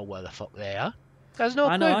 she don't know where the fuck they are. There's no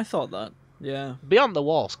clue. I know, I thought that. Yeah. Beyond the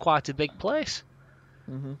Wall's quite a big place.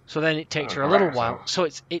 Mm-hmm. So then it takes her a little while. So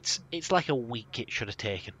it's like a week it should have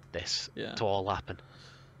taken this to all happen.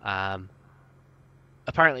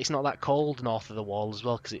 Apparently it's not that cold north of the Wall as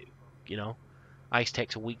well, because ice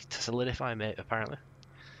takes a week to solidify, mate. Apparently.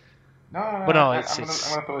 No. But no, I'm gonna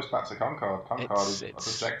throw this back to Concord. Concord is, I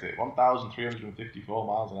checked it, 1,354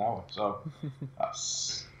 miles an hour. So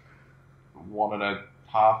that's 1.5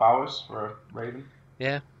 hours for a Raven.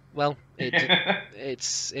 Yeah. Well,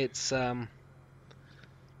 it's it's done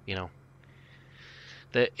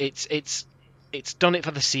it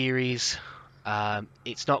for the series.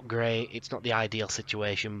 It's not great. It's not the ideal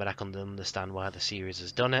situation, but I can understand why the series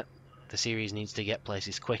has done it. The series needs to get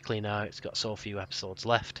places quickly now. It's got so few episodes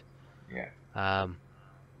left. Yeah.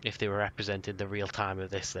 If they were represented the real time of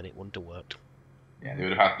this, then it wouldn't have worked. Yeah, they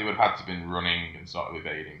would have had to have been running and sort of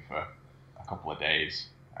evading for a couple of days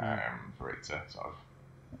for it to sort of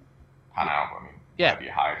pan out. I mean, where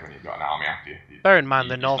you hide when you've got an army after you? Bear in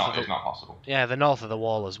mind it's not possible. Yeah, the north of the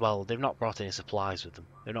Wall as well. They've not brought any supplies with them.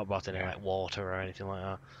 They've not brought any like water or anything like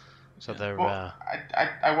that. So they're. But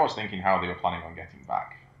I was thinking how they were planning on getting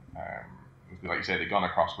back. Like you say, they'd gone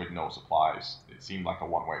across with no supplies. It seemed like a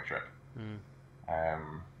one-way trip.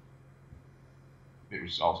 It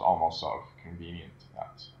was almost sort of convenient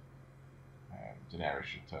that Daenerys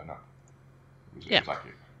should turn up. It was like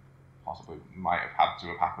it possibly might have had to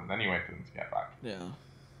have happened anyway for them to get back. Yeah.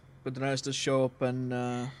 But Daenerys does show up and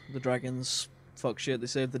the dragons fuck shit, they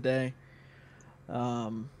save the day.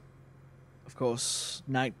 Of course,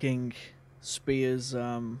 Night King spears,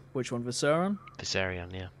 which one, Viserion?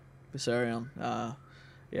 Viserion, yeah. Viserion.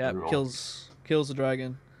 Kills the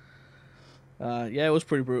dragon. It was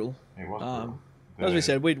pretty brutal. It was brutal. As we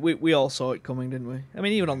said, we all saw it coming, didn't we? I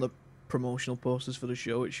mean, even on the promotional posters for the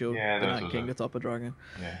show, it showed the Night King atop a dragon.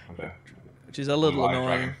 Yeah. Which is a little annoying.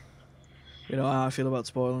 Dragon. You know how I feel about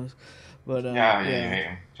spoilers. But you hate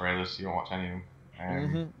them. Trailers, you don't watch any of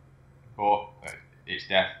them. But it's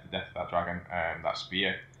the death of that dragon. That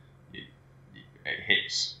spear, it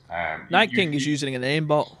hits. Night King is using an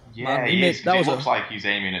aimbot. Yeah, it looks like he's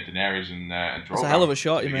aiming at Daenerys and Drogon. It's a hell of a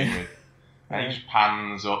shot, you mean. And he just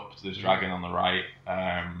pans up to this dragon on the right,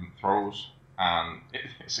 throws, and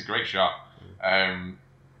it's a great shot.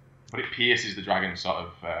 But it pierces the dragon's sort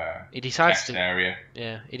of chest area.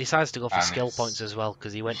 Yeah, he decides to go for skill points as well,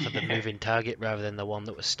 because he went for the moving target rather than the one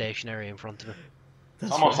that was stationary in front of him.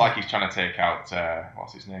 It's almost like he's trying to take out,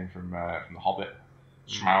 what's his name from The Hobbit?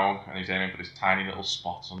 Smaug, and he's aiming for this tiny little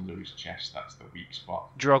spot under his chest. That's the weak spot.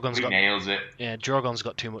 Nails it. Yeah, Drogon's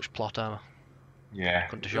got too much plot armor. Yeah,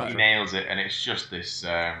 he nails it, and it's just this.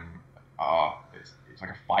 It's like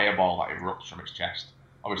a fireball that erupts from its chest.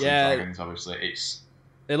 Obviously, dragons. Obviously,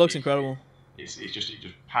 it looks incredible. It just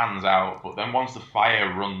pans out, but then once the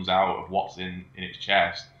fire runs out of what's in its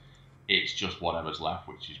chest, it's just whatever's left,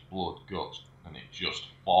 which is blood, guts, and it just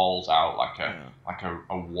falls out like a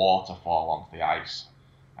waterfall onto the ice.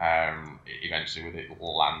 Eventually, with it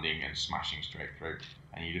landing and smashing straight through,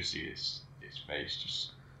 and you just see its face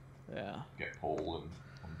just get pulled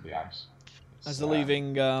under the ice. As they're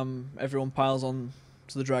leaving, everyone piles on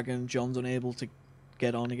to the dragon. Jon's unable to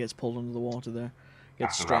get on. He gets pulled under the water there.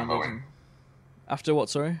 Gets stranded. After what,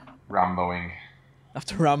 sorry? Ramboing.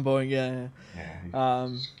 After Ramboing, yeah.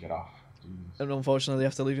 Just get off. Jeez. And unfortunately, they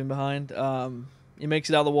have to leave him behind. He makes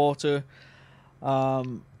it out of the water.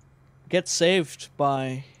 gets saved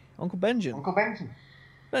by Uncle Benjen. Uncle Benton.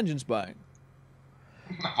 Benjen's back.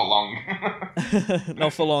 Not for long.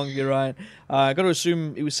 Not for long, you're right. I got to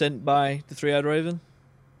assume he was sent by the Three-Eyed Raven.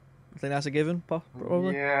 I think that's a given,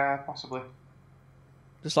 probably. Yeah, possibly.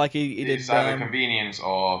 Just like he did. It's either Convenience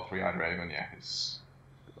or Three-Eyed Raven. Yeah, it's.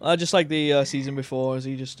 Just like the season before, as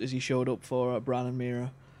he showed up for Bran and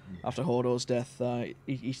Mira after Hodor's death.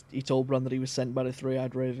 He told Bran that he was sent by the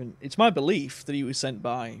Three-Eyed Raven. It's my belief that he was sent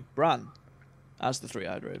by Bran as the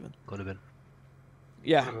Three-Eyed Raven. Could have been.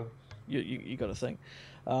 Yeah, you got to think.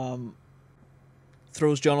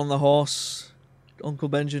 Throws Jon on the horse. Uncle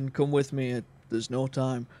Benjen, come with me. There's no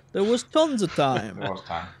time. There was tons of time. There was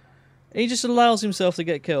time. He just allows himself to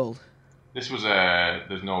get killed. This was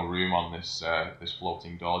there's no room on this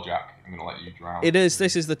floating door, Jack. I'm gonna let you drown. It is.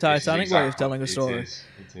 This is the Titanic way of telling a story.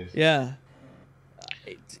 It is. Yeah.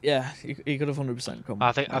 He could have 100% come.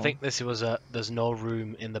 I think this was there's no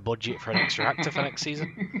room in the budget for an extra actor for next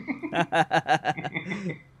season.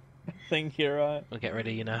 I think you're right. We'll get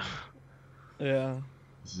ready, you know. Yeah.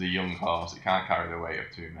 This is a young horse. It can't carry the weight of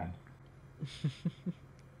two men.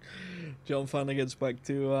 Jon finally gets back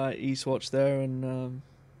to Eastwatch there, and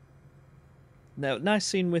nice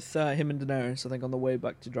scene with him and Daenerys. I think on the way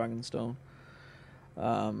back to Dragonstone,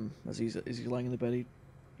 as he's lying in the bed,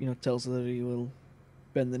 he tells her that he will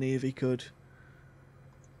bend the knee if he could.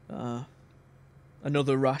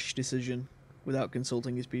 Another rash decision without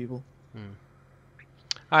consulting his people.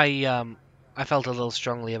 I felt a little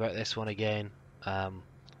strongly about this one again. I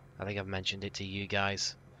think I've mentioned it to you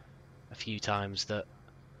guys a few times that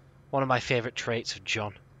one of my favourite traits of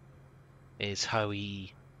Jon is how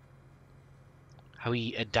he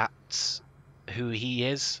adapts who he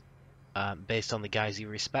is based on the guys he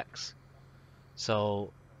respects.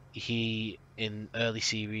 So he in early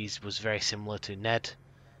series was very similar to Ned,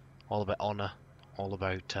 all about honour, all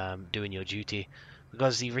about doing your duty,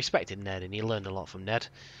 because he respected Ned and he learned a lot from Ned.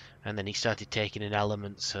 And then he started taking in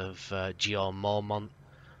elements of Jeor Mormont,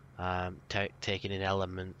 taking in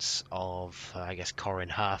elements of, I guess,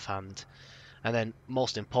 Corrin Halfhand, and then,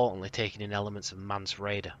 most importantly, taking in elements of Mance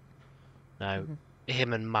Rayder. Now,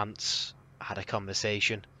 him and Mance had a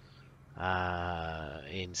conversation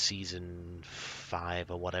in season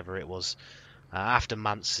 5 or whatever it was, after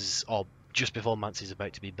Mance's, or just before Mance is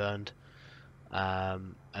about to be burned,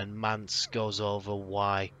 and Mance goes over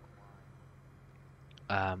why,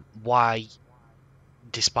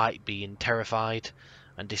 despite being terrified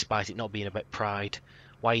and despite it not being about pride,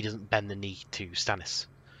 why he doesn't bend the knee to Stannis.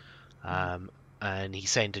 And he's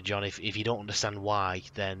saying to Jon, if you don't understand why,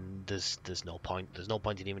 then there's no point. There's no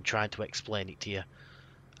point in even trying to explain it to you.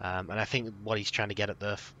 And I think what he's trying to get at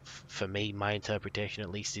there, for me, my interpretation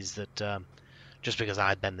at least, is that just because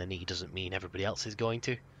I bend the knee doesn't mean everybody else is going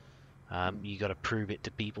to. You got to prove it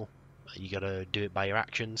to people. You got to do it by your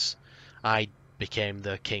actions. I became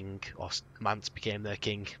their king, or Mance became their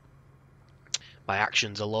king by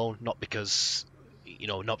actions alone, not because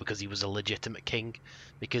he was a legitimate king,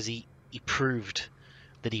 because he proved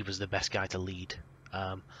that he was the best guy to lead,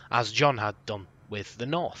 as Jon had done with the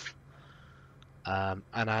North. And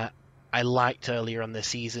I liked earlier on the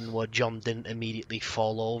season where Jon didn't immediately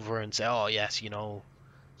fall over and say, oh yes,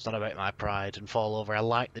 it's not about my pride, and fall over. I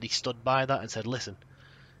liked that he stood by that and said, listen,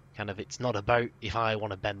 it's not about if I want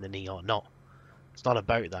to bend the knee or not. It's not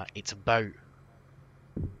about that. It's about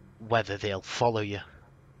whether they'll follow you,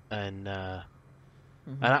 and I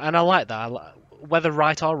like that. Whether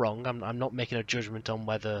right or wrong, I'm not making a judgment on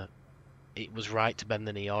whether it was right to bend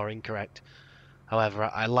the knee or incorrect. However,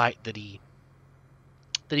 I like that he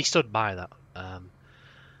stood by that.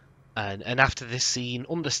 And after this scene,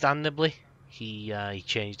 understandably, he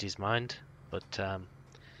changed his mind, but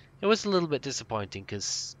it was a little bit disappointing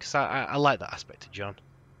because I like that aspect of Jon.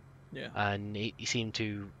 Yeah. And he seemed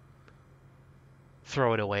to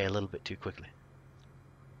throw it away a little bit too quickly.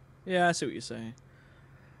 Yeah, I see what you're saying.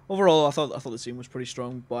 Overall, I thought the scene was pretty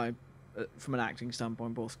strong from an acting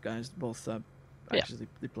standpoint. Both actors,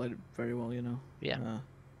 they played it very well. Yeah.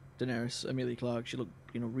 Daenerys, Emilia Clarke, she looked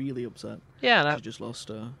really upset. Yeah, and she just lost.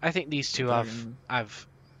 I think these two have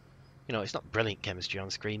it's not brilliant chemistry on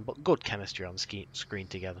screen, but good chemistry on screen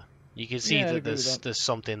together. You can see that there's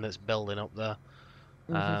something that's building up there.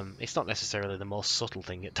 It's not necessarily the most subtle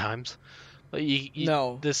thing at times, but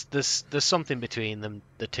there's something between them,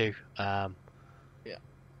 the two.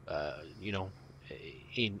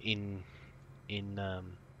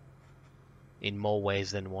 In more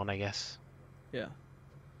ways than one, I guess. Yeah.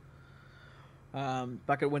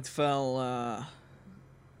 Back at Winterfell,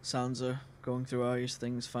 Sansa, going through Arya's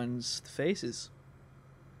things, finds the faces.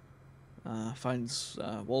 Finds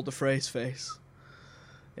Walder Frey's face.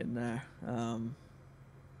 in there. And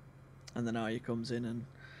then Arya comes in and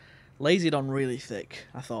lays it on really thick.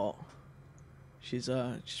 I thought she's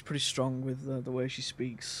pretty strong with the way she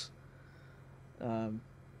speaks.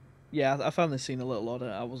 Yeah, I found this scene a little odd.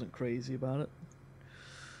 I wasn't crazy about it.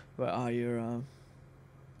 But Arya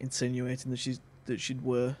insinuating that she'd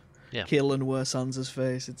kill and wear Sansa's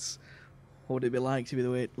face. It's what would it be like to be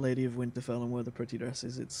the Lady of Winterfell and wear the pretty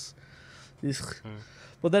dresses? It's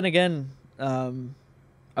But then again,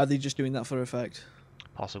 are they just doing that for effect?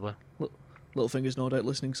 Possibly. Littlefinger's no doubt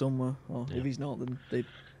listening somewhere, or if he's not, then they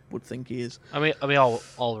would think he is. I mean, we all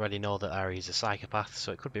already know that Arya's a psychopath,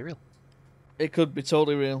 so it could be real. It could be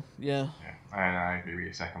totally real, yeah. And I agree with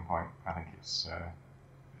your second point. I think it's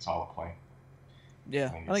all a play. Yeah,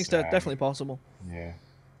 I think it's definitely possible. Yeah.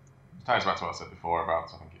 It ties back to what I said before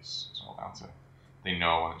about, I think it's all down to, they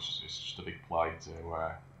know, and it's just a big play to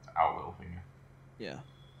out Littlefinger. Yeah.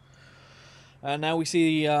 And now we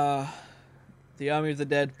see the Army of the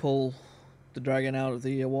Dead pull the dragon out of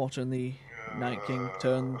the water, and the Night King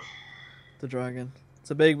turn the dragon.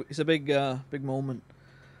 It's a big moment.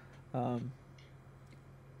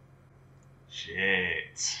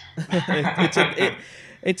 Shit.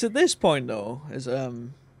 It's at this point though, as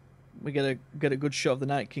we get a good shot of the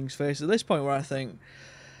Night King's face. At this point, where I think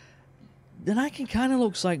the Night King kind of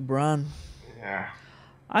looks like Bran. Yeah.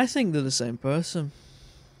 I think they're the same person.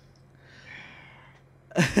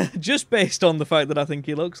 Just based on the fact that I think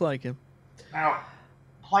he looks like him. Now,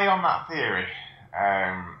 play on that theory,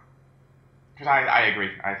 because I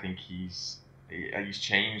agree. I think he's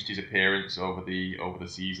changed his appearance over the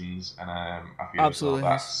seasons, and I feel absolutely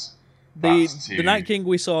as though the Night King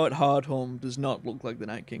we saw at Hardhome does not look like the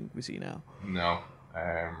Night King we see now. No,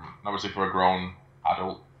 obviously for a grown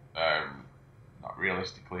adult, not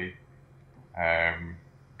realistically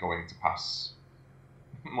going to pass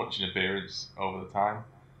much in appearance over the time.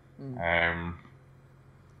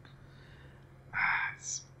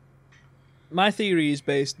 My theory is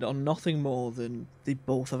based on nothing more than they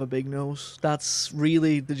both have a big nose. That's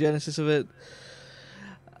really the genesis of it.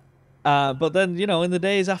 But then, in the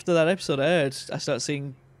days after that episode aired, I started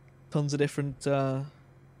seeing tons of different,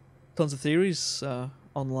 tons of theories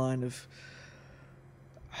online of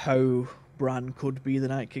how Bran could be the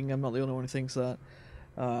Night King. I'm not the only one who thinks that.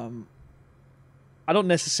 I don't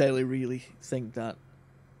necessarily really think that,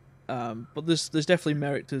 but there's definitely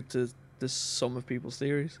merit to some of people's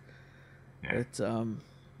theories. Yeah.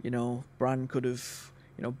 That Bran could have,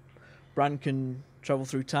 Bran can travel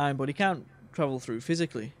through time, but he can't travel through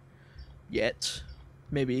physically yet.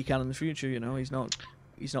 Maybe he can in the future. He's not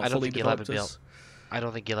fully developed. I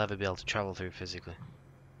don't think he'll ever be able to travel through physically.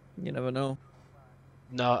 You never know.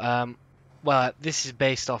 No. Well, this is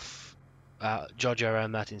based off George R. R.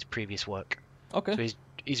 Martin's previous work. Okay. So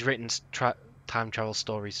he's written time travel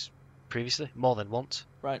stories previously, more than once.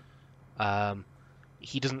 Right.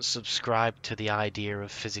 He doesn't subscribe to the idea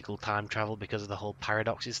of physical time travel because of the whole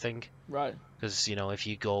paradoxes thing. Right. Because, if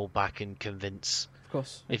you go back and convince... Of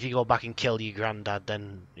course. If you go back and kill your granddad,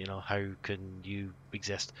 then, how can you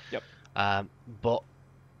exist? Yep. But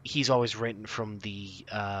he's always written from the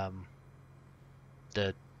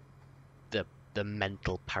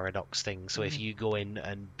mental paradox thing. So if you go in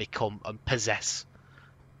and become and possess,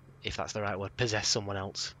 if that's the right word, possess someone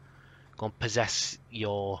else, go and possess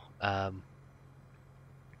your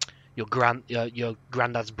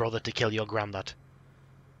granddad's brother to kill your granddad.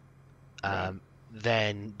 Right.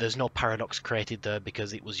 Then there's no paradox created there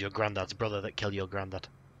because it was your granddad's brother that killed your granddad.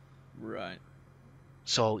 Right.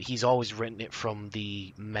 So he's always written it from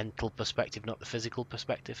the mental perspective, not the physical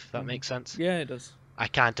perspective, if that makes sense. Yeah, it does. I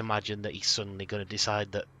can't imagine that he's suddenly going to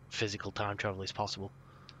decide that physical time travel is possible.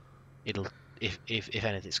 It'll, if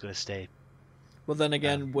anything, it's going to stay. But then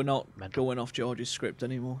again, we're not mental. going off George's script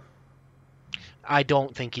anymore. I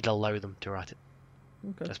don't think he'd allow them to write it.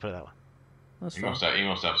 Okay. Let's put it that way. That's He fair. must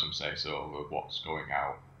have some say so of what's going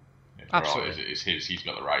out. Absolutely. It's his. He's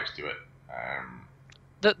got the rights to it.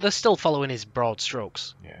 They're still following his broad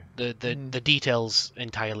strokes. Yeah. The details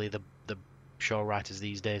entirely the show writers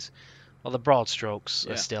these days. Well, the broad strokes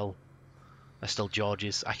are still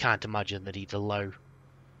George's. I can't imagine that he'd allow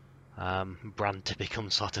Bran to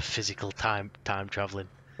become sort of physical time traveling.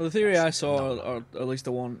 Well, the theory I saw, or at least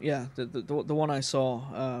the one, the one I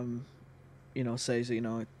saw, says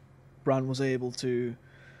that Bran was able to,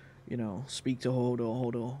 speak to Hodor.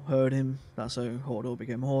 Hodor heard him. That's how Hodor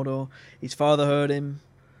became Hodor. His father heard him.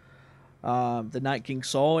 The Night King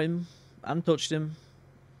saw him and touched him.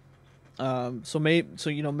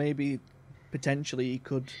 Maybe potentially he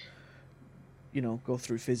could, go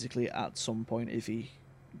through physically at some point if he,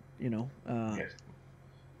 Yes.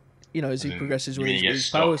 as he progresses with he gets his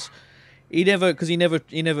stuck. powers. He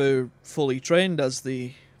never fully trained as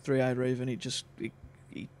the three-eyed raven.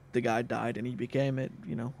 The guy died and he became it,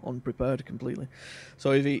 unprepared completely.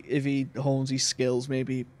 So if he hones his skills,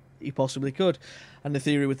 maybe he possibly could. And the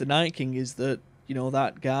theory with the Night King is that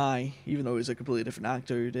that guy, even though he was a completely different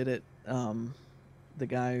actor who did it, the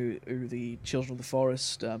guy who the Children of the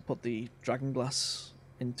Forest put the dragon glass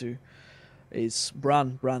into, is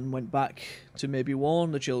Bran. Bran went back to maybe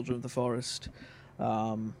warn the Children of the Forest.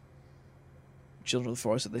 Children of the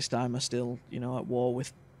Forest at this time are still, at war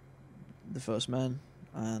with the First Men,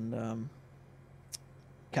 and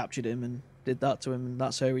captured him and did that to him, and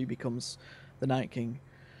that's how he becomes the Night King.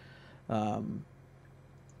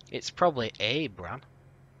 It's probably a Bran.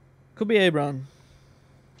 Could be Bran.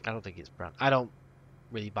 I don't think it's Bran. I don't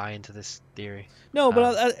really buy into this theory. No,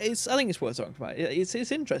 but I think it's worth talking about. It's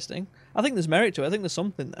interesting. I think there's merit to it. I think there's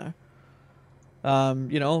something there.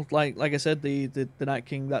 Like I said, the Night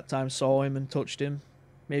King that time saw him and touched him.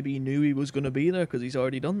 Maybe he knew he was going to be there because he's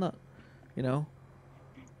already done that,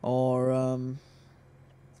 Or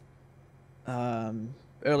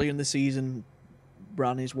earlier in the season,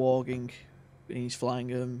 Bran is walking and he's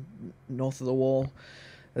flying north of the wall.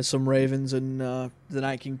 There's some ravens, and the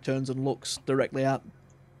Night King turns and looks directly at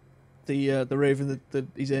the raven that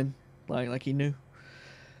he's in, like he knew.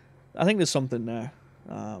 I think there's something there.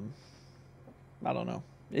 I don't know.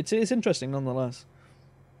 It's interesting nonetheless.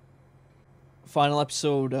 Final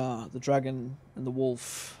episode, the dragon and the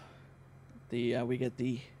wolf. We get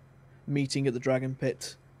the meeting at the Dragon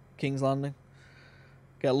Pit, King's Landing.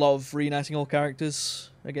 Get a lot of reuniting all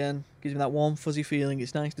characters again. Gives me that warm fuzzy feeling.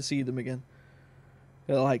 It's nice to see them again.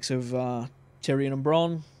 Get the likes of Tyrion and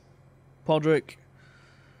Bronn, Podrick,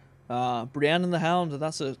 Brienne and the Hound.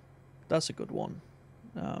 That's a good one.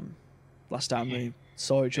 Last time they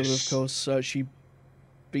saw each other, of course, she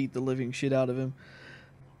beat the living shit out of him.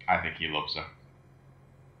 I think he loves her.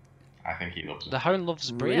 The Hound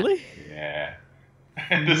loves Brienne. Really? Yeah.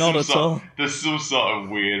 Not at all. There's some sort of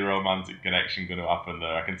weird romantic connection going to happen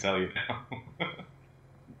there. I can tell you now.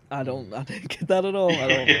 I didn't get that at all.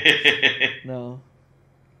 No.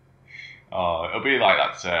 Oh, it'll be like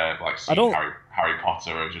that, like seeing Harry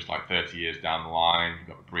Potter, or just like 30 years down the line. You've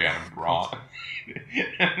got Brienne and Bronn.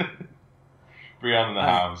 Brienne and the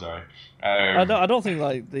Hound, sorry. I don't think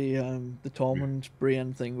like the Tormund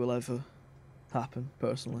Brienne thing will ever happen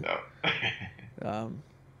personally. No.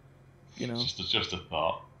 It's just a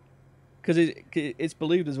thought. Because it's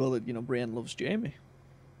believed as well that Brienne loves Jaime.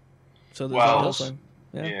 So there's Well, that also.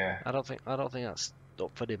 Yeah. I don't think that's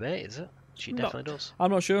up for debate, is it? She definitely does. I'm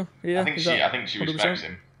not sure. Yeah. I think she 100%? respects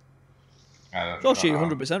him. She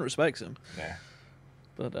 100% respects him. Yeah.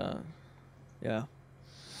 But yeah.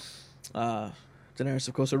 Daenerys,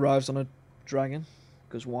 of course, arrives on a dragon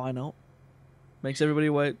because why not? Makes everybody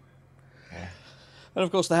wait. Yeah. And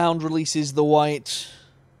of course, the Hound releases the White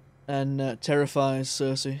and terrifies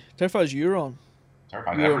Cersei. Terrifies Euron.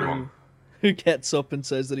 Terrifies everyone. Who gets up and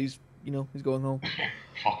says that he's going home.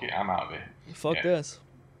 Fuck it, I'm out of here. Fuck this.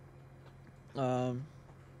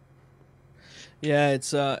 Yeah,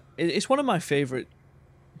 it's one of my favorite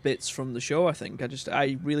bits from the show. I think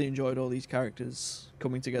I really enjoyed all these characters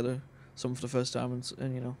coming together. Some for the first time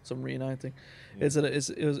and some reuniting. Yeah.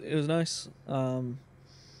 It was nice.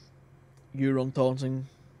 Euron taunting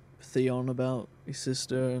Theon about his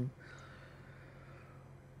sister, and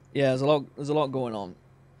yeah, there's a lot going on.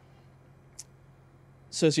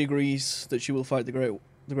 Cersei agrees that she will fight the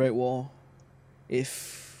Great War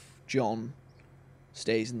if Jon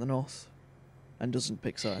stays in the north and doesn't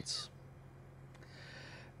pick sides.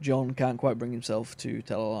 Jon can't quite bring himself to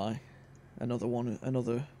tell a lie. Another one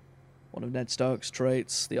of Ned Stark's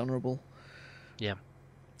traits, the honourable. Yeah.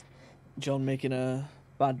 Jon making a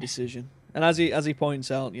bad decision, and as he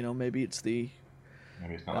points out, maybe it's the.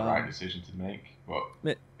 Maybe it's not the right decision to make, but.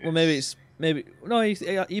 He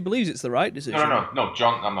believes it's the right decision. No.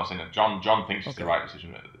 Jon, I'm not saying that. Jon thinks it's the right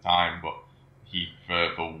decision at the time, but he for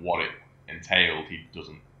what it entailed, he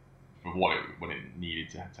doesn't. For when it needed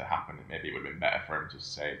to happen, maybe it would have been better for him to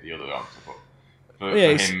say the other answer, but. For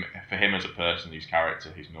him as a person, his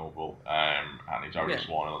character, he's noble, and he's already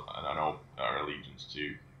sworn an allegiance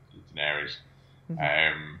to Daenerys.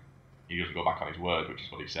 Mm-hmm. He doesn't go back on his word, which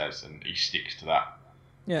is what he says, and he sticks to that.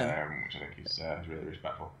 Yeah. Which I think is really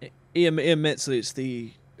respectful. He admits that it's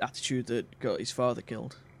the attitude that got his father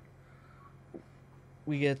killed.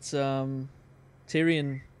 We get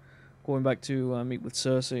Tyrion going back to meet with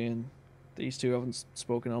Cersei, and these two haven't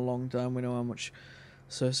spoken in a long time. We know how much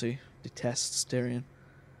Cersei detests Tyrion.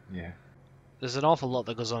 Yeah. There's an awful lot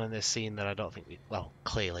that goes on in this scene that I don't think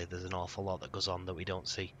clearly there's an awful lot that goes on that we don't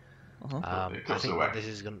see. Uh-huh. It cuts away. I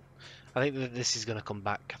think that this is gonna come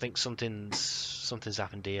back. I think something's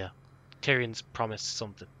happened here. Tyrion's promised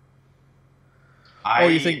something.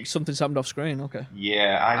 You think something's happened off screen? Okay.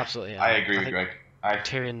 Yeah, Absolutely. I agree with Greg.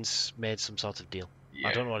 Tyrion's made some sort of deal. Yeah,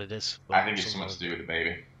 I don't know what it is. But I think it's something to do with the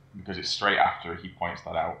baby, because it's straight after he points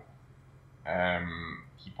that out.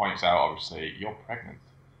 He points out, obviously, you're pregnant,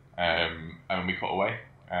 and we cut away.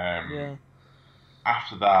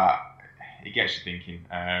 After that, it gets you thinking.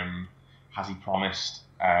 Has he promised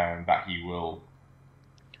that he will?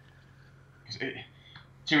 Because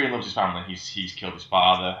Tyrion loves his family. He's killed his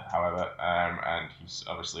father, however, and he's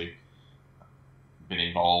obviously been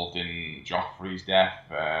involved in Joffrey's death.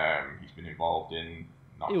 He's been involved in.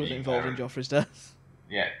 He was involved in Joffrey's death.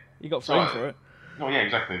 Yeah. He got framed for it. Oh yeah,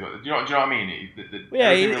 exactly. But do you know what I mean?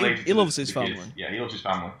 He loves his family. Yeah, he loves his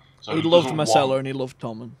family. So he loved Marcella and he loved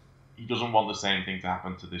Tommen. He doesn't want the same thing to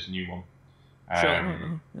happen to this new one.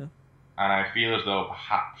 Yeah. And I feel as though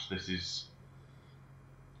perhaps this is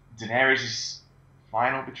Daenerys'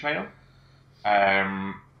 final betrayal.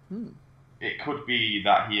 It could be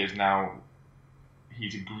that he's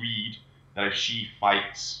agreed that if she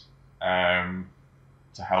fights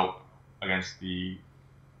to help against the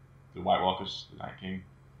White Walkers, the Night King,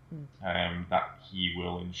 that he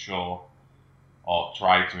will ensure, or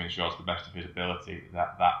try to ensure to the best of his ability,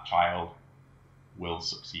 that child will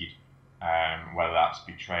succeed. Whether that's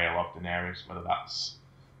betrayal of Daenerys, whether that's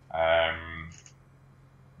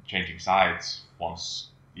changing sides once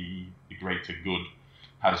the greater good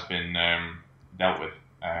has been dealt with,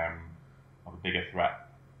 of a bigger threat.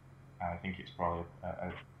 I think it's probably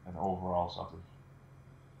an overall sort of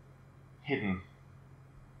hidden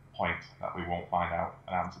point that we won't find out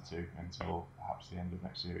an answer to until perhaps the end of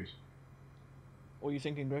next series. What are you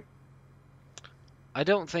thinking, Greg? I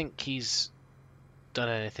don't think he's done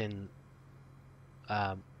anything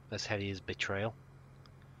as heavy as betrayal.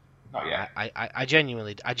 Not yet. I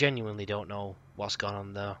genuinely don't know what's gone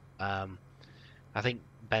on there. I think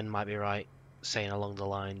Ben might be right saying along the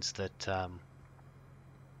lines that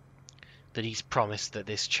that he's promised that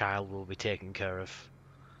this child will be taken care of,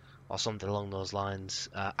 or something along those lines.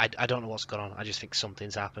 I don't know what's gone on. I just think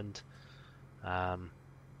something's happened.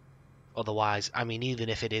 Otherwise, I mean, even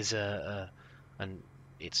if it is and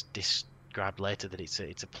it's described later that it's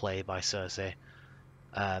a play by Cersei.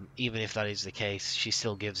 Even if that is the case, she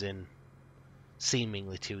still gives in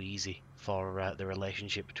seemingly too easy for the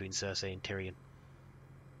relationship between Cersei and Tyrion.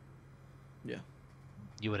 Yeah.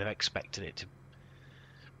 You would have expected it to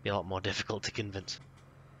be a lot more difficult to convince.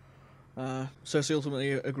 Cersei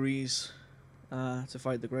ultimately agrees to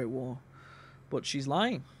fight the Great War, but she's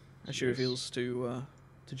lying, as she reveals to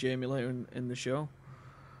Jaime later in the show.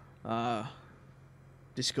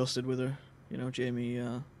 Disgusted with her,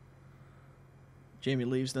 Jaime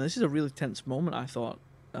leaves. Now this is a really tense moment. I thought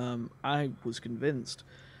I was convinced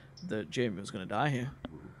that Jaime was going to die here.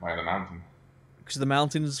 By the mountain. Because the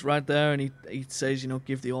mountain's right there, and he says,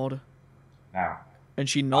 give the order. Now. And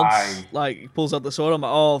she nods, he pulls out the sword. I'm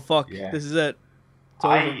like, oh fuck, this is it.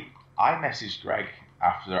 I messaged Greg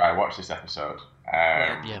after I watched this episode,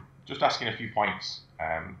 just asking a few points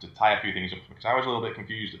to tie a few things up, because I was a little bit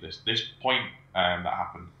confused at this point that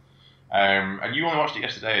happened. And you only watched it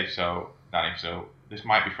yesterday, Danny, so this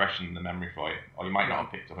might be fresh in the memory for you, or you might not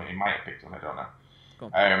have picked up it. You might have picked up it, I don't know.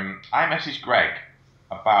 I messaged Greg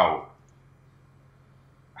about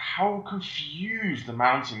how confused the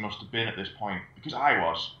mountain must have been at this point, because I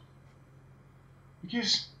was.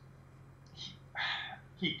 Because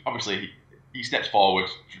he obviously steps forward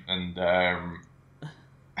and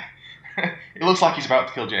it looks like he's about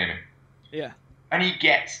to kill Jaime. Yeah. And he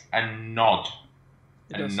gets a nod.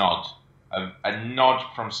 A nod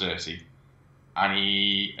from Cersei. And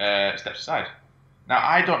he steps aside. Now,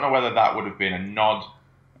 I don't know whether that would have been a nod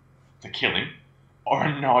to kill him or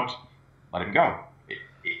a nod let him go.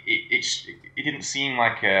 It didn't seem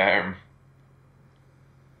like a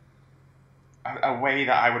way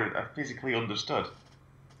that I would have physically understood.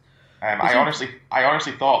 I honestly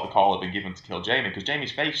thought the call had been given to kill Jaime, because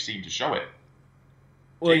Jaime's face seemed to show it.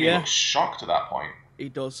 Well, Jaime looks shocked at that point. He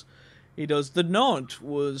does. The nod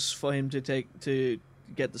was for him to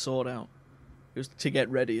get the sword out. It was to get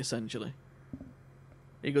ready, essentially.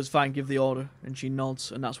 He goes, fine, give the order, and she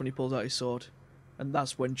nods, and that's when he pulls out his sword, and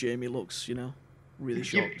that's when Jaime looks, really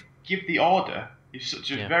shocked. Give the order is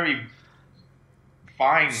such a very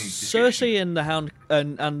fine description. Cersei and the Hound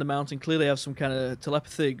and the Mountain clearly have some kind of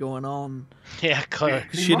telepathy going on. Yeah, clearly.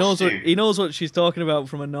 He knows what she's talking about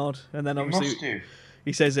from a nod, and then obviously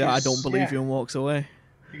he says, "I don't believe you," and walks away.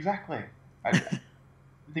 Exactly.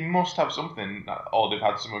 they must have something, or they've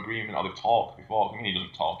had some agreement, or they've talked before. I mean, he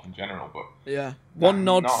doesn't talk in general, but Yeah. One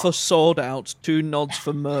nod not- for sword out, 2 nods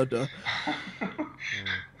for murder.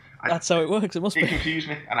 That's how it works. It must It be. confused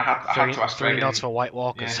me, and I had to ask Three Greg. nods for White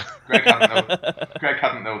Walkers. Yeah, Greg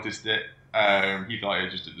hadn't noticed it. He thought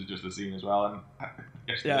it was just a scene as well. And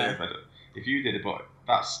yesterday, Yeah. I read it. If you did it, but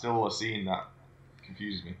that's still a scene that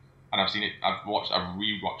confuses me. And I've seen it. I've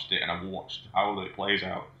rewatched it, and I've watched how it plays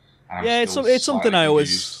out. And I'm Yeah, still it's something slightly I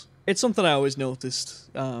confused. always noticed.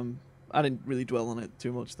 I didn't really dwell on it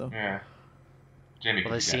too much though. Yeah. Jamie.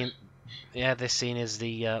 Well, this scene is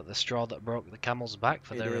the straw that broke the camel's back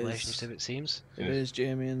for It their is. relationship. It seems. It is.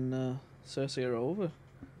 Jamie and Cersei are over.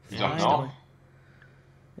 He's up Finally. north.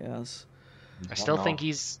 Yes. I still think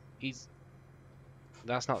he's.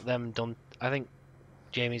 That's not them done. I think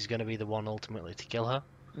Jamie's going to be the one ultimately to kill her.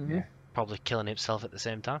 Mm-hmm. Yeah. Probably killing himself at the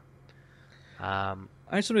same time.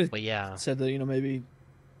 I sort of But yeah, said that maybe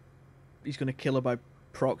he's going to kill her by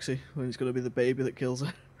proxy when it's going to be the baby that kills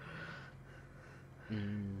her.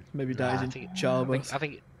 Maybe dies I in think- childbirth. I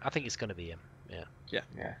think it's going to be him. Yeah,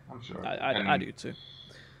 I'm sure. I do too.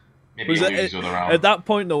 Maybe Was he'll it- lose his other arm. At that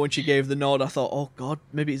point, though, when she gave the nod, I thought, "Oh God,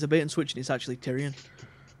 maybe it's a bait and switch, and it's actually Tyrion."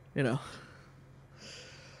 Yeah,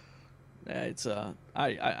 it's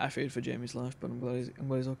I feared for Jamie's life, but I'm glad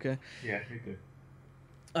he's okay. Yeah, me too.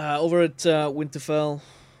 Over at Winterfell,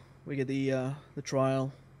 we get the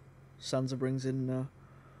trial. Sansa brings in the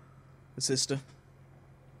sister.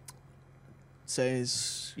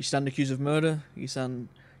 Says, "You stand accused of murder. You stand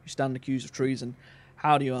accused of treason.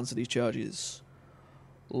 How do you answer these charges?"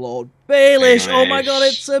 Lord Baelish. Oh my God,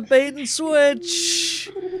 it's a bait and switch.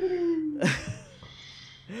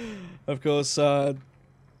 Of course,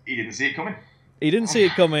 He didn't see it coming. he didn't see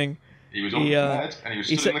it coming. He was He, unprepared, and he was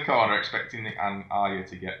he stood said- in the corner expecting Arya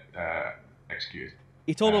to get executed.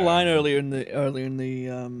 He told a line earlier in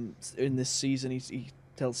this season. He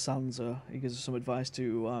tells Sansa, he gives her some advice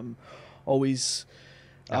to always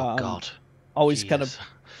Oh God. always kind of Jesus.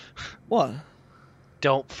 what?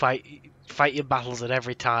 Don't fight your battles at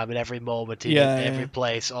every time, at every moment, in Yeah, every yeah.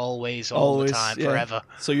 place, always, all the time, yeah. forever.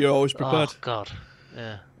 So you're always prepared. Oh God.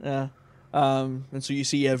 Yeah. Yeah. And so you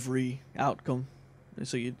see every outcome. And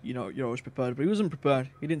so you're always prepared. But he wasn't prepared.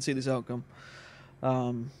 He didn't see this outcome.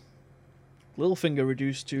 Littlefinger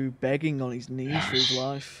reduced to begging on his knees for his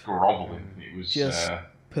life. Groveling. It was Just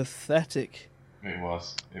pathetic. It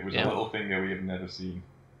was a Yeah. little finger we have never seen.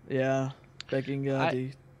 Yeah. Begging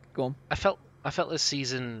go on. I felt this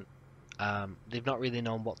season, they've not really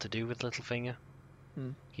known what to do with Littlefinger.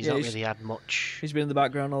 He's Yeah, not he's- really had much. He's been in the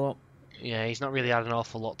background a lot. Yeah, he's not really had an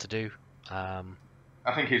awful lot to do.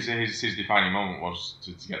 I think his defining moment was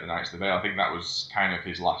to get the Knights of the Vale. I think that was kind of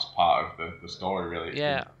his last part of the story, really.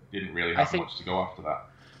 Yeah. He didn't really I have think- much to go after that.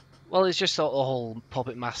 Well, it's just sort of the whole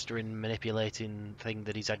puppet mastering, manipulating thing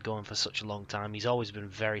that he's had going for such a long time. He's always been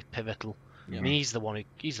very pivotal. Yeah. I mean, he's the one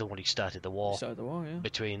who started the war He started the war, yeah.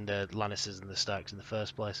 between the Lannisters and the Starks in the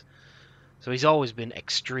first place. So he's always been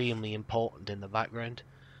extremely important in the background,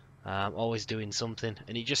 always doing something.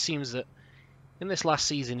 And it just seems that in this last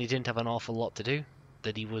season he didn't have an awful lot to do.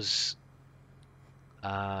 That he was,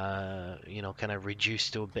 kind of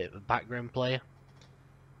reduced to a bit of a background player.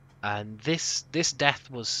 And this death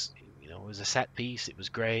was, was a set piece. It was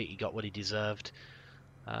great. He got what he deserved.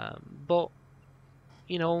 But,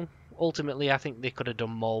 ultimately I think they could have done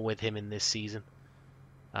more with him in this season.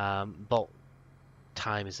 But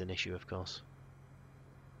time is an issue, of course.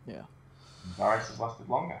 Yeah. Varys has lasted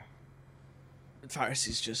longer. Varys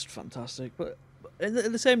is just fantastic. But in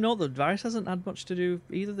the same note, though, Varys hasn't had much to do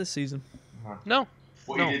either this season. No.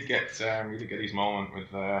 But No. he did get his moment with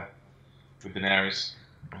Daenerys.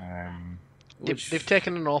 They've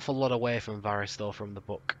taken an awful lot away from Varys, though, from the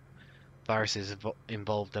book. Varys is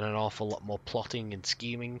involved in an awful lot more plotting and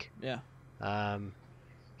scheming. Yeah.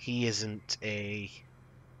 He isn't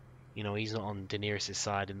he's not on Daenerys'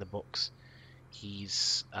 side in the books.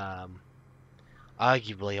 He's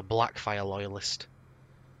arguably a Blackfire loyalist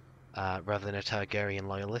rather than a Targaryen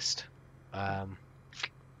loyalist. I'm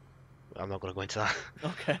not going to go into that.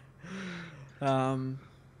 Okay.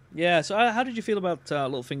 Yeah, so how did you feel about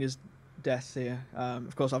Littlefinger's death here?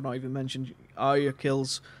 Of course, I've not even mentioned Arya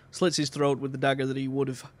slits his throat with the dagger that he would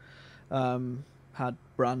have had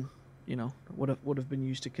Bran, would have been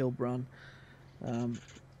used to kill Bran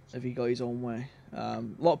if he got his own way. A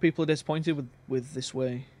lot of people are disappointed with this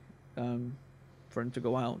way for him to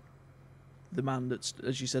go out. The man that,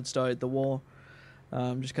 as you said, started the war,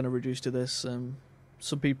 just kind of reduced to this.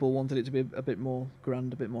 Some people wanted it to be a bit more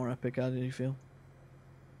grand, a bit more epic. How did you feel?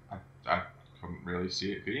 I couldn't really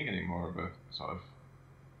see it being any more of a sort of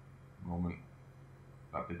moment.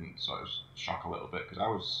 didn't sort of shock a little bit, because I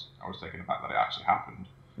was taken aback that it actually happened.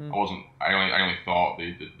 Mm. I only thought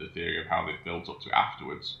the theory of how they built up to it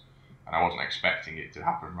afterwards, and I wasn't expecting it to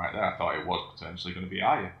happen right there. I thought it was potentially going to be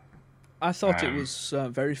Arya. I thought it was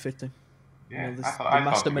very fitting. Yeah, you know, I thought the it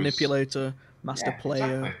master was, manipulator, master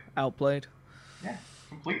player, exactly. outplayed. Yeah,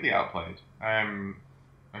 completely outplayed. I'm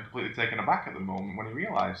completely taken aback at the moment when he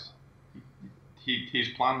realised his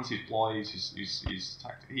plans, his ploys, his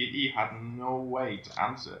tactics. He had no way to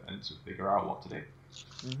answer and to figure out what to do.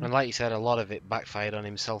 Mm-hmm. And like you said, a lot of it backfired on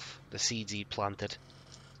himself. The seeds he planted,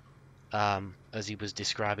 as he was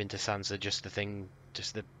describing to Sansa,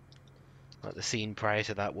 the scene prior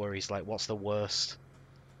to that where he's like, "What's the worst?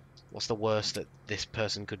 What's the worst that this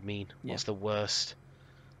person could mean? Yeah. What's the worst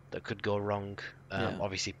that could go wrong?"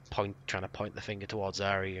 Obviously, trying to point the finger towards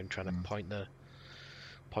Arya and trying to point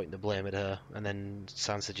the blame at her, and then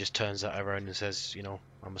Sansa just turns that around and says,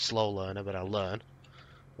 "I'm a slow learner, but I'll learn.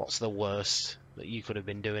 What's the worst that you could have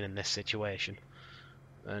been doing in this situation?"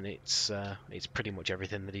 And it's pretty much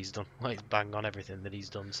everything that he's done. Like, bang on everything that he's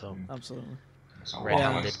done. So absolutely,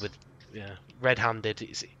 red-handed.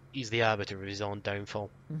 He's the arbiter of his own downfall.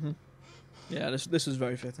 Mm-hmm. Yeah, this is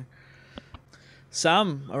very fitting.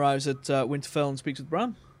 Sam arrives at Winterfell and speaks with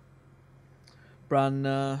Bran. Bran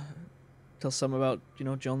tells Sam about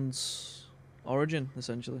Jon's origin,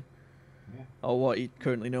 essentially, or what he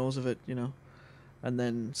currently knows of it, and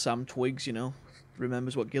then Sam twigs,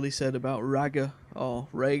 remembers what Gilly said about Rhaegar or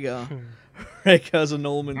Rhaegar. Rhaegar's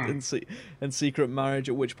annulment and secret marriage,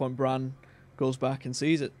 at which point Bran goes back and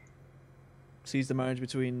sees the marriage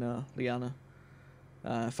between Lyanna.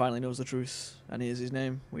 Finally knows the truth and hears his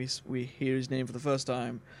name. We hear his name for the first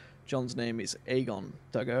time. Jon's name is Aegon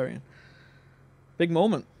Targaryen. Big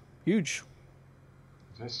moment. Huge.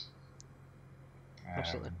 It is.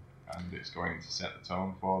 Absolutely. And it's going to set the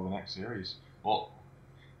tone for the next series. But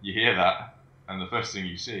you hear that, and the first thing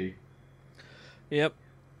you see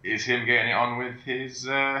is him getting it on with his...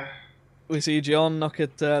 We see Jon knock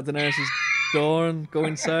at Daenerys' door and go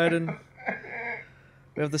inside, and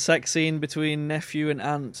we have the sex scene between nephew and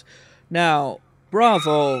aunt. Now,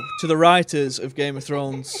 bravo to the writers of Game of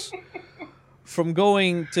Thrones. From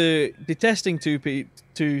going to detesting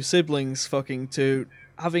two siblings fucking to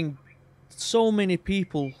having so many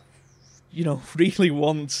people, really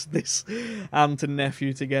want this aunt and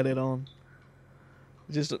nephew to get it on.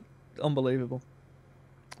 Just unbelievable.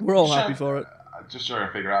 We're all happy for it. Just trying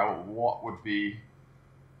to figure out what would be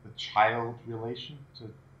the child relation to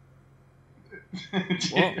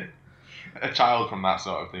a child from that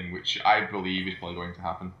sort of thing, which I believe is probably going to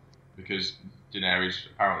happen, because Daenerys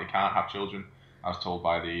apparently can't have children. I was told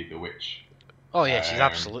by the witch. Oh yeah, she's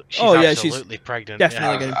absolutely pregnant.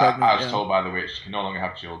 Definitely getting pregnant. I was told by the witch she can no longer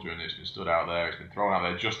have children. It's been stood out there. It's been thrown out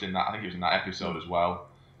there just in that. I think it was in that episode as well,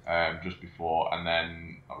 just before. And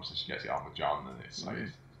then obviously she gets it on with Jon, and it's like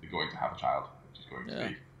they're going to have a child, which is going to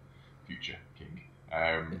be future king.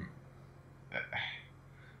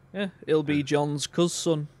 It'll be Jon's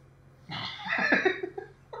cousin.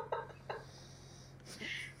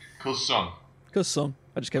 Cousin.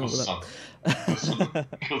 I just came up with that.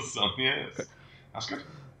 Cousin, yeah. That's good.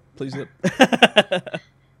 Please look.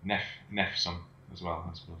 Nef son as well.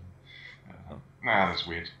 That's good. That's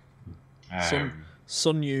weird.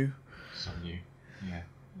 Son you. Yeah.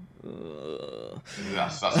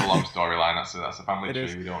 That's a long storyline. That's a family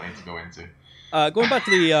tree we don't need to go into. Going back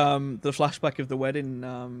to the flashback of the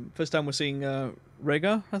wedding, first time we're seeing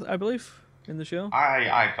Rhaegar, I believe, in the show.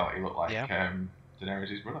 I thought he looked like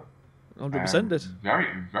Daenerys' brother. 100% did. Very,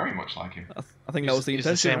 very much like him. I think that was the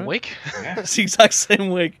intention. The same right? wig. Yeah. It's the exact same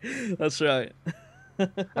wig. That's right. I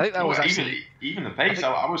think that was actually even the face.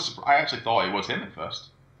 I actually thought it was him at first.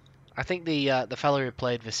 I think the fellow who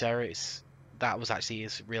played Viserys, that was actually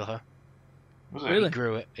his real hair. Was it?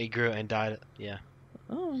 Really? He grew it and dyed it. Yeah.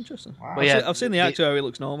 Oh, interesting. Wow. But I've seen the actor how he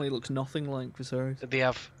looks normal. He looks nothing like Viserys. They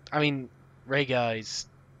have. I mean, Rhaegar is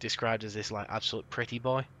described as this absolute pretty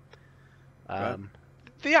boy. Right.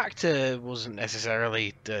 The actor wasn't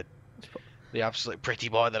necessarily the absolute pretty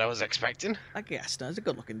boy that I was expecting. I guess no, he's a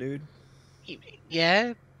good-looking dude.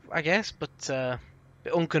 Yeah, I guess, but a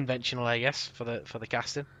bit unconventional, I guess, for the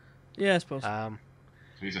casting. Yeah, I suppose. So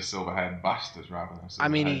he's a silver-haired bastard rather than a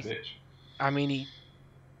silver-haired bitch.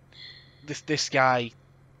 This guy,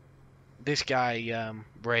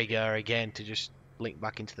 Rhaegar, again, to just link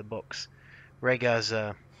back into the books. Rhaegar's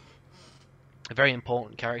a very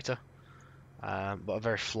important character. But a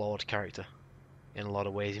very flawed character in a lot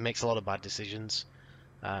of ways. He makes a lot of bad decisions,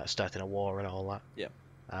 starting a war and all that. Yeah.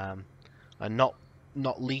 And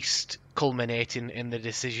not least culminating in the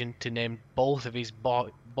decision to name both of his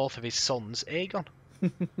sons Aegon.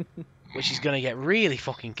 which is going to get really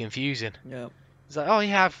fucking confusing. Yeah. It's like, oh, you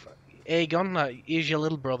have Aegon, here's your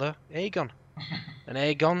little brother, Aegon. And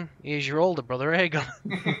Aegon, here's your older brother, Aegon.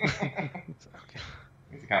 You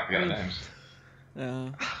can't forget the names. Yeah.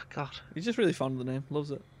 Oh, God. He's just really fond of the name.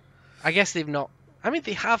 Loves it. I guess they've not... I mean,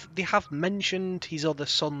 they have mentioned his other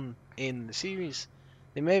son in the series.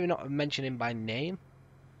 They maybe not have mentioned him by name,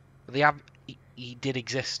 but they have. He did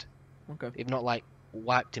exist. Okay. They've not like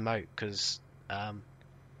wiped him out because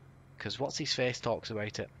what's his face talks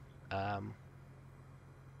about it.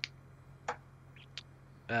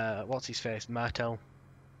 What's his face? Martell.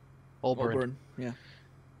 Oberyn. Yeah.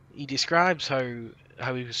 He describes how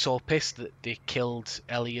he was so pissed that they killed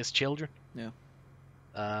Elia's children. Yeah.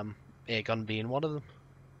 Aegon being one of them.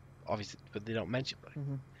 Obviously, but they don't mention it.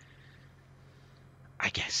 Mm-hmm. I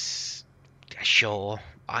guess. Sure.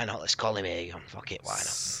 Why not? Let's call him Aegon. Fuck it. Why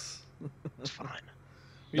not? It's fine.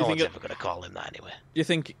 No one's ever going to call him that anyway. Do you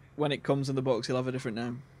think when it comes in the books he'll have a different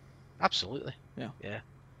name? Absolutely. Yeah.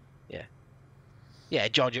 Yeah,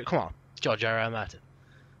 George. Come on. It's George R.R. Martin.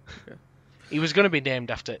 Okay. He was going to be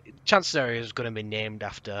named after. Chances are he was going to be named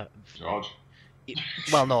after. George.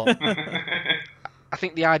 Well, no. I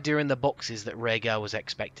think the idea in the books is that Rhaegar was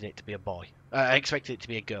expecting it to be a boy. Expected it to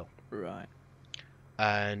be a girl. Right.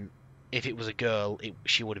 And if it was a girl,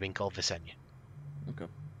 she would have been called Visenya. Okay.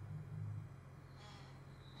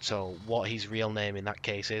 So what his real name in that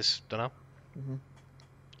case is, don't know.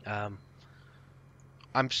 Mm-hmm.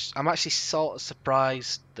 I'm actually sort of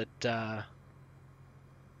surprised that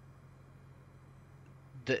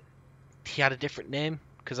that he had a different name,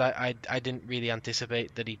 because I didn't really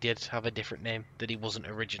anticipate that he did have a different name, that he wasn't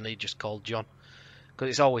originally just called Jon, because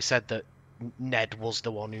it's always said that Ned was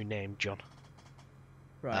the one who named Jon.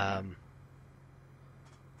 Right.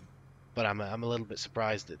 But I'm a little bit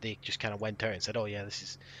surprised that they just kind of went out and said, oh yeah,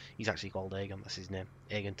 he's actually called Aegon, that's his name,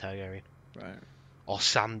 Aegon Targaryen. Right. Or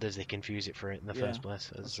Sand, as they confuse it for it in the Yeah, first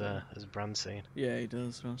place, as Bran's saying. Yeah, he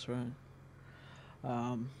does. That's right.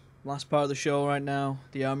 Last part of the show right now.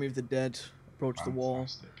 The army of the dead approach the wall.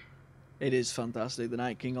 Fantastic. It is fantastic. The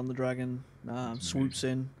Night King on the dragon swoops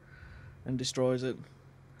in and destroys it.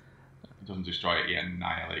 He doesn't destroy it, he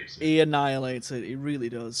annihilates it. He annihilates it. He really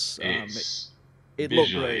does. It looked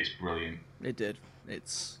Visually, great. it's brilliant. It did.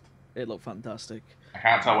 It looked fantastic. I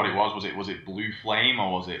can't tell what it was. Was it blue flame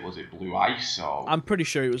or was it blue ice or? I'm pretty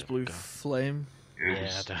sure it was blue flame. It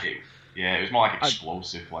was more like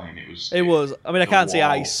explosive flame. It was. It was. I mean, I can't see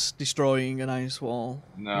wall. ice destroying an ice wall.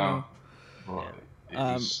 No. But it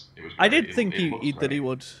was I great. did think it looked that he great.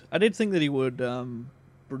 would. I did think that he would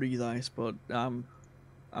breathe ice, but I'm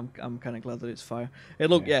kind of glad that it's fire. It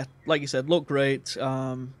looked, like you said, looked great.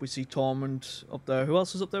 We see Tormund up there. Who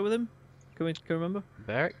else was up there with him? Can we remember?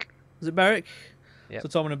 Beric? Was it Beric? Yep. So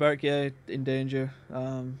Tormund and Beric, in danger.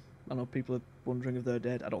 I know people are wondering if they're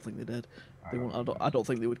dead. I don't think they're dead. I don't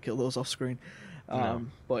think they would kill those off screen. No.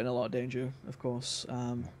 But in a lot of danger, of course.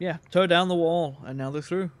 Tear down the wall, and now they're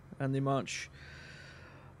through, and they march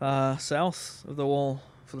south of the wall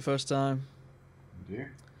for the first time. They do.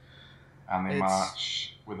 And they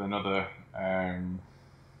march with another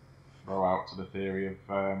throw out to the theory of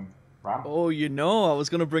Bran. Oh, I was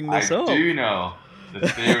going to bring this up. I do know the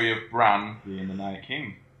theory of Bran being the Night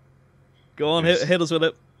King. Go on, hit us with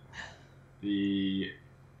it. The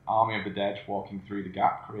army of the dead walking through the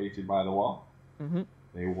gap created by the wall. Mm-hmm.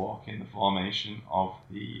 They walk in the formation of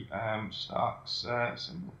the Stark's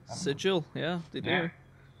symbol. Sigil, yeah, they do. Yeah.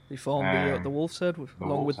 They form the wolf's head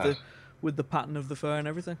along with the pattern of the fur and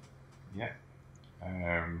everything. Yeah.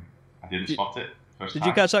 I didn't spot it first Did time.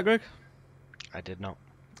 you catch that, Greg? I did not.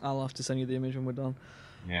 I'll have to send you the image when we're done.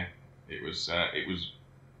 Yeah, it was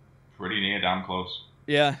pretty near damn close.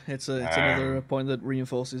 Yeah, it's another point that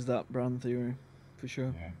reinforces that Bran theory, for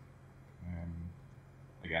sure. Yeah.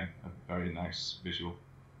 Again, a very nice visual.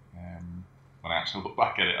 When I actually look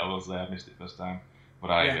back at it, I missed it first time.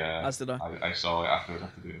 But as did I. I saw it afterwards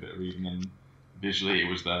after doing a bit of reading, and visually it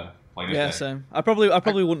was there. Yeah, same. I probably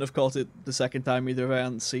wouldn't have caught it the second time either if I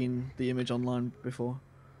hadn't seen the image online before.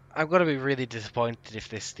 I'm going to be really disappointed if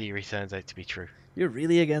this theory turns out to be true. You're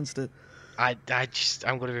really against it. I'm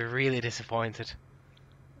going to be really disappointed.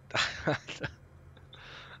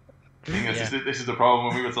 This is the problem.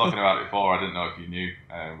 When we were talking about it before, I didn't know if you knew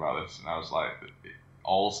about this, and I was like,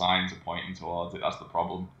 all signs are pointing towards it. That's the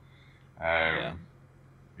problem.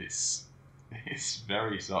 It's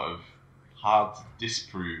very sort of hard to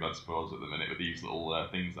disprove, I suppose, at the minute with these little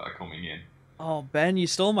things that are coming in. Oh, Ben, you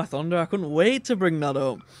stole my thunder. I couldn't wait to bring that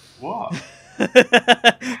up. What?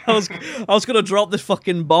 I was gonna drop this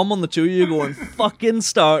fucking bomb on the two of you going fucking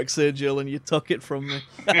Stark Sigil, and you took it from me.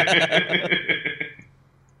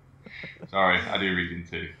 Sorry, I do reading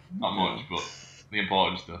too. Not much, but the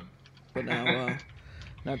important stuff. But now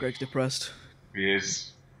Greg's depressed. He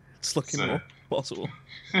is. It's looking more possible.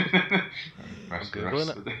 Depressed the rest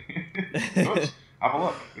of the day. Good. Have a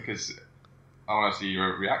look, because I want to see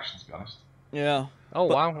your reaction, to be honest. Yeah. Oh,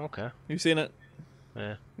 wow, okay. You've seen it?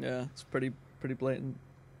 Yeah. Yeah, it's pretty blatant.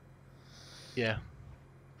 Yeah.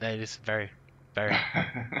 It is very, very.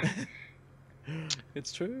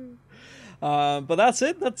 It's true. But that's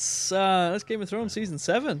it. That's Game of Thrones season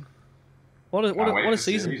 7. What a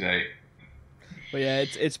season! Series 8. But yeah,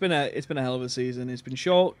 it's been a hell of a season. It's been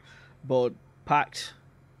short, but packed,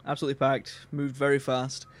 absolutely packed. Moved very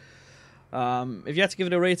fast. If you had to give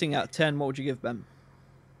it a rating out of 10, what would you give, Ben?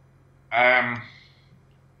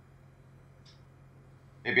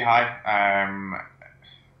 It'd be high.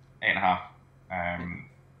 8.5.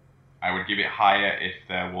 I would give it higher if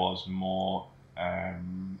there was more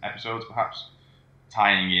episodes, perhaps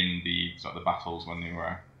tying in the sort of the battles when they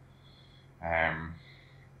were.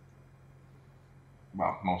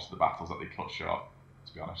 Well, most of the battles that they cut short,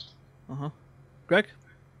 to be honest. Greg?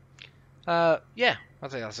 Yeah, I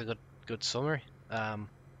think that's a good summary.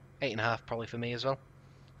 8.5 probably for me as well.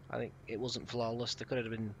 I think it wasn't flawless. There could have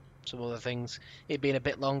been some other things. It being a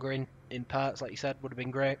bit longer in parts, like you said, would have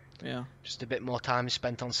been great. Yeah. Just a bit more time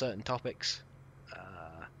spent on certain topics.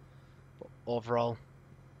 But overall,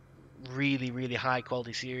 really, really high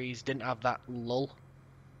quality series. Didn't have that lull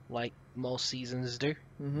like most seasons do.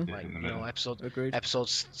 Like, you know,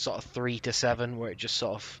 episodes sort of 3 to 7, where it just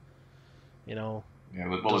sort of, you know,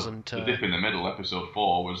 doesn't. The dip in the middle, episode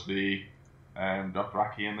 4, was the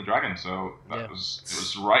Dothraki and the dragon. So it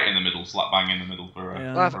was right in the middle, slap bang in the middle for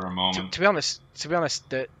a moment. To be honest,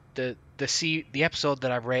 the episode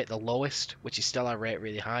that I rate the lowest, which is still I rate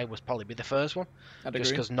really high, was probably be the first one.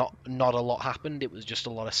 Just because not a lot happened. It was just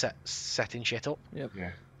a lot of setting shit up. Yep.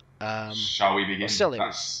 Yeah. Shall we begin? Still,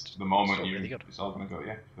 that's the moment really it's all going to go,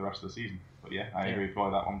 for the rest of the season. But yeah, I agree with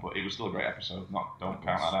that one. But it was still a great episode. Don't count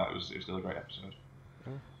that out. It was still a great episode.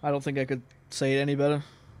 I don't think I could say it any better.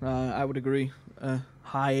 I would agree.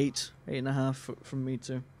 High 8.5 from me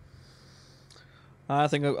too. I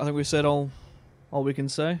think we said all we can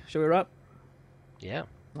say. Shall we wrap? Yeah.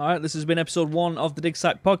 All right. This has been episode 1 of the Dig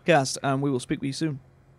Sack podcast, and we will speak with you soon.